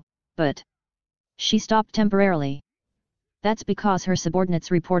hours ago, but she stopped temporarily. That's because her subordinates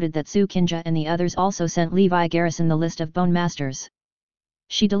reported that Su Qinja and the others also sent Levi Garrison the list of bone masters.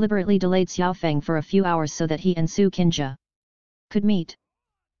 She deliberately delayed Xiao Feng for a few hours so that he and Su Qinja could meet.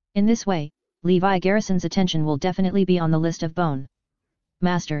 In this way, Levi Garrison's attention will definitely be on the list of bone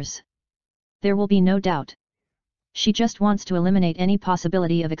masters. There will be no doubt. She just wants to eliminate any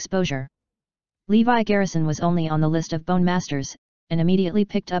possibility of exposure. Levi Garrison was only on the list of bone masters, and immediately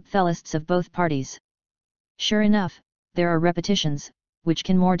picked up the lists of both parties. Sure enough, there are repetitions, which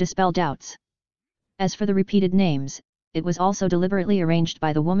can more dispel doubts. As for the repeated names, it was also deliberately arranged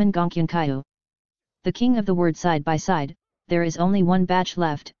by the woman Gong Qunkai. The king of the word side by side, there is only one batch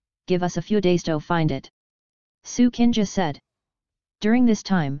left, give us a few days to find it. Su Qinja said. During this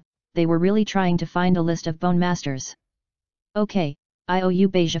time, they were really trying to find a list of bone masters. Okay, I owe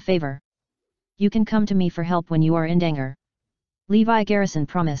you a favor. You can come to me for help when you are in danger. Levi Garrison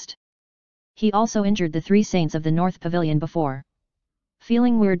promised. He also injured the 3 saints of the North Pavilion before.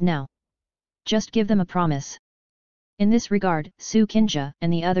 Feeling weird now? Just give them a promise. In this regard, Su Kinja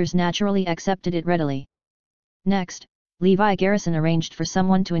and the others naturally accepted it readily. Next, Levi Garrison arranged for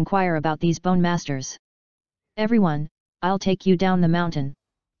someone to inquire about these bone masters. Everyone, I'll take you down the mountain.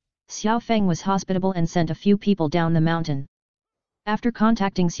 Xiao Feng was hospitable and sent a few people down the mountain. After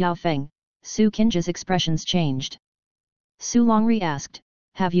contacting Xiao Feng, Su Kinja's expressions changed. Su Longri asked,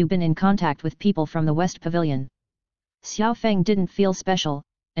 "Have you been in contact with people from the West Pavilion?" Xiao Feng didn't feel special,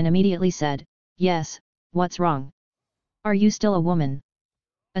 and immediately said, "Yes, what's wrong? Are you still a woman?"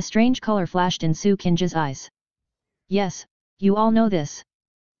 A strange color flashed in Su Kinja's eyes. "Yes, you all know this."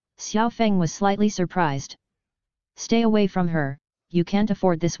 Xiao Feng was slightly surprised. "Stay away from her, you can't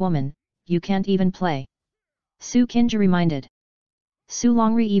afford this woman, you can't even play." Su Kinja reminded. Su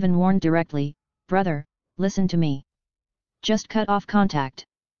Longri even warned directly, "Brother, listen to me. Just cut off contact.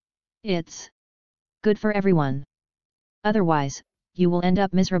 It's good for everyone. Otherwise, you will end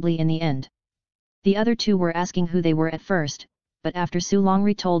up miserably in the end." The other two were asking who they were at first, but after Su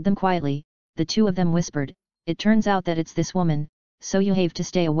Longri told them quietly, the two of them whispered, "It turns out that it's this woman, so you have to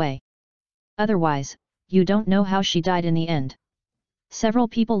stay away. Otherwise, you don't know how she died in the end." Several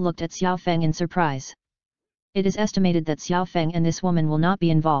people looked at Xiao Feng in surprise. It is estimated that Xiao Feng and this woman will not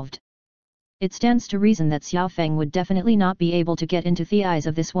be involved. It stands to reason that Xiao Feng would definitely not be able to get into the eyes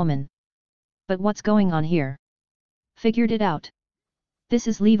of this woman. But what's going on here? Figured it out. This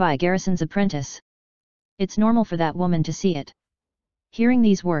is Levi Garrison's apprentice. It's normal for that woman to see it. Hearing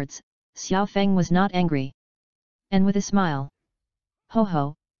these words, Xiao Feng was not angry. And with a smile. "Ho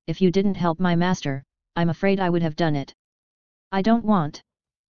ho, if you didn't help my master, I'm afraid I would have done it. I don't want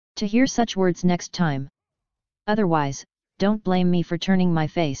to hear such words next time. Otherwise, don't blame me for turning my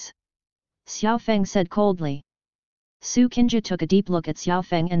face." Xiao Feng said coldly. Su Kinja took a deep look at Xiao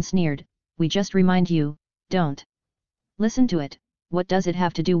Feng and sneered, "We just remind you, don't listen to it, what does it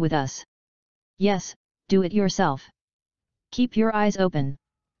have to do with us? Yes, do it yourself. Keep your eyes open."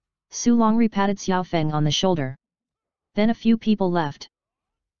 Su Longri patted Xiao Feng on the shoulder. Then a few people left.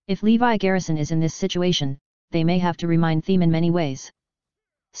 If Levi Garrison is in this situation, they may have to remind them in many ways.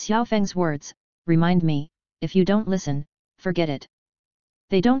 Xiao Feng's words, "Remind me, if you don't listen, forget it."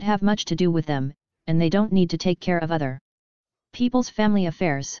 They don't have much to do with them, and they don't need to take care of other people's family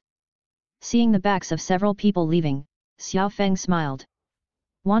affairs. Seeing the backs of several people leaving, Xiao Feng smiled.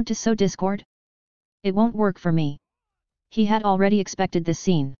 "Want to sow discord? It won't work for me." He had already expected this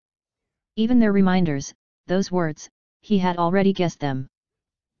scene. Even their reminders, those words, he had already guessed them.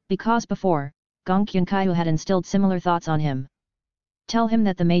 Because before, Gong Qianqiu had instilled similar thoughts on him. Tell him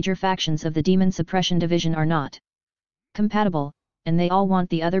that the major factions of the Demon Suppression Division are not compatible, and they all want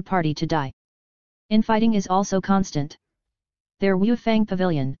the other party to die. Infighting is also constant. Their Wu Fang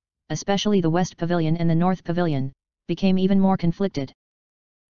Pavilion, especially the West Pavilion and the North Pavilion, became even more conflicted.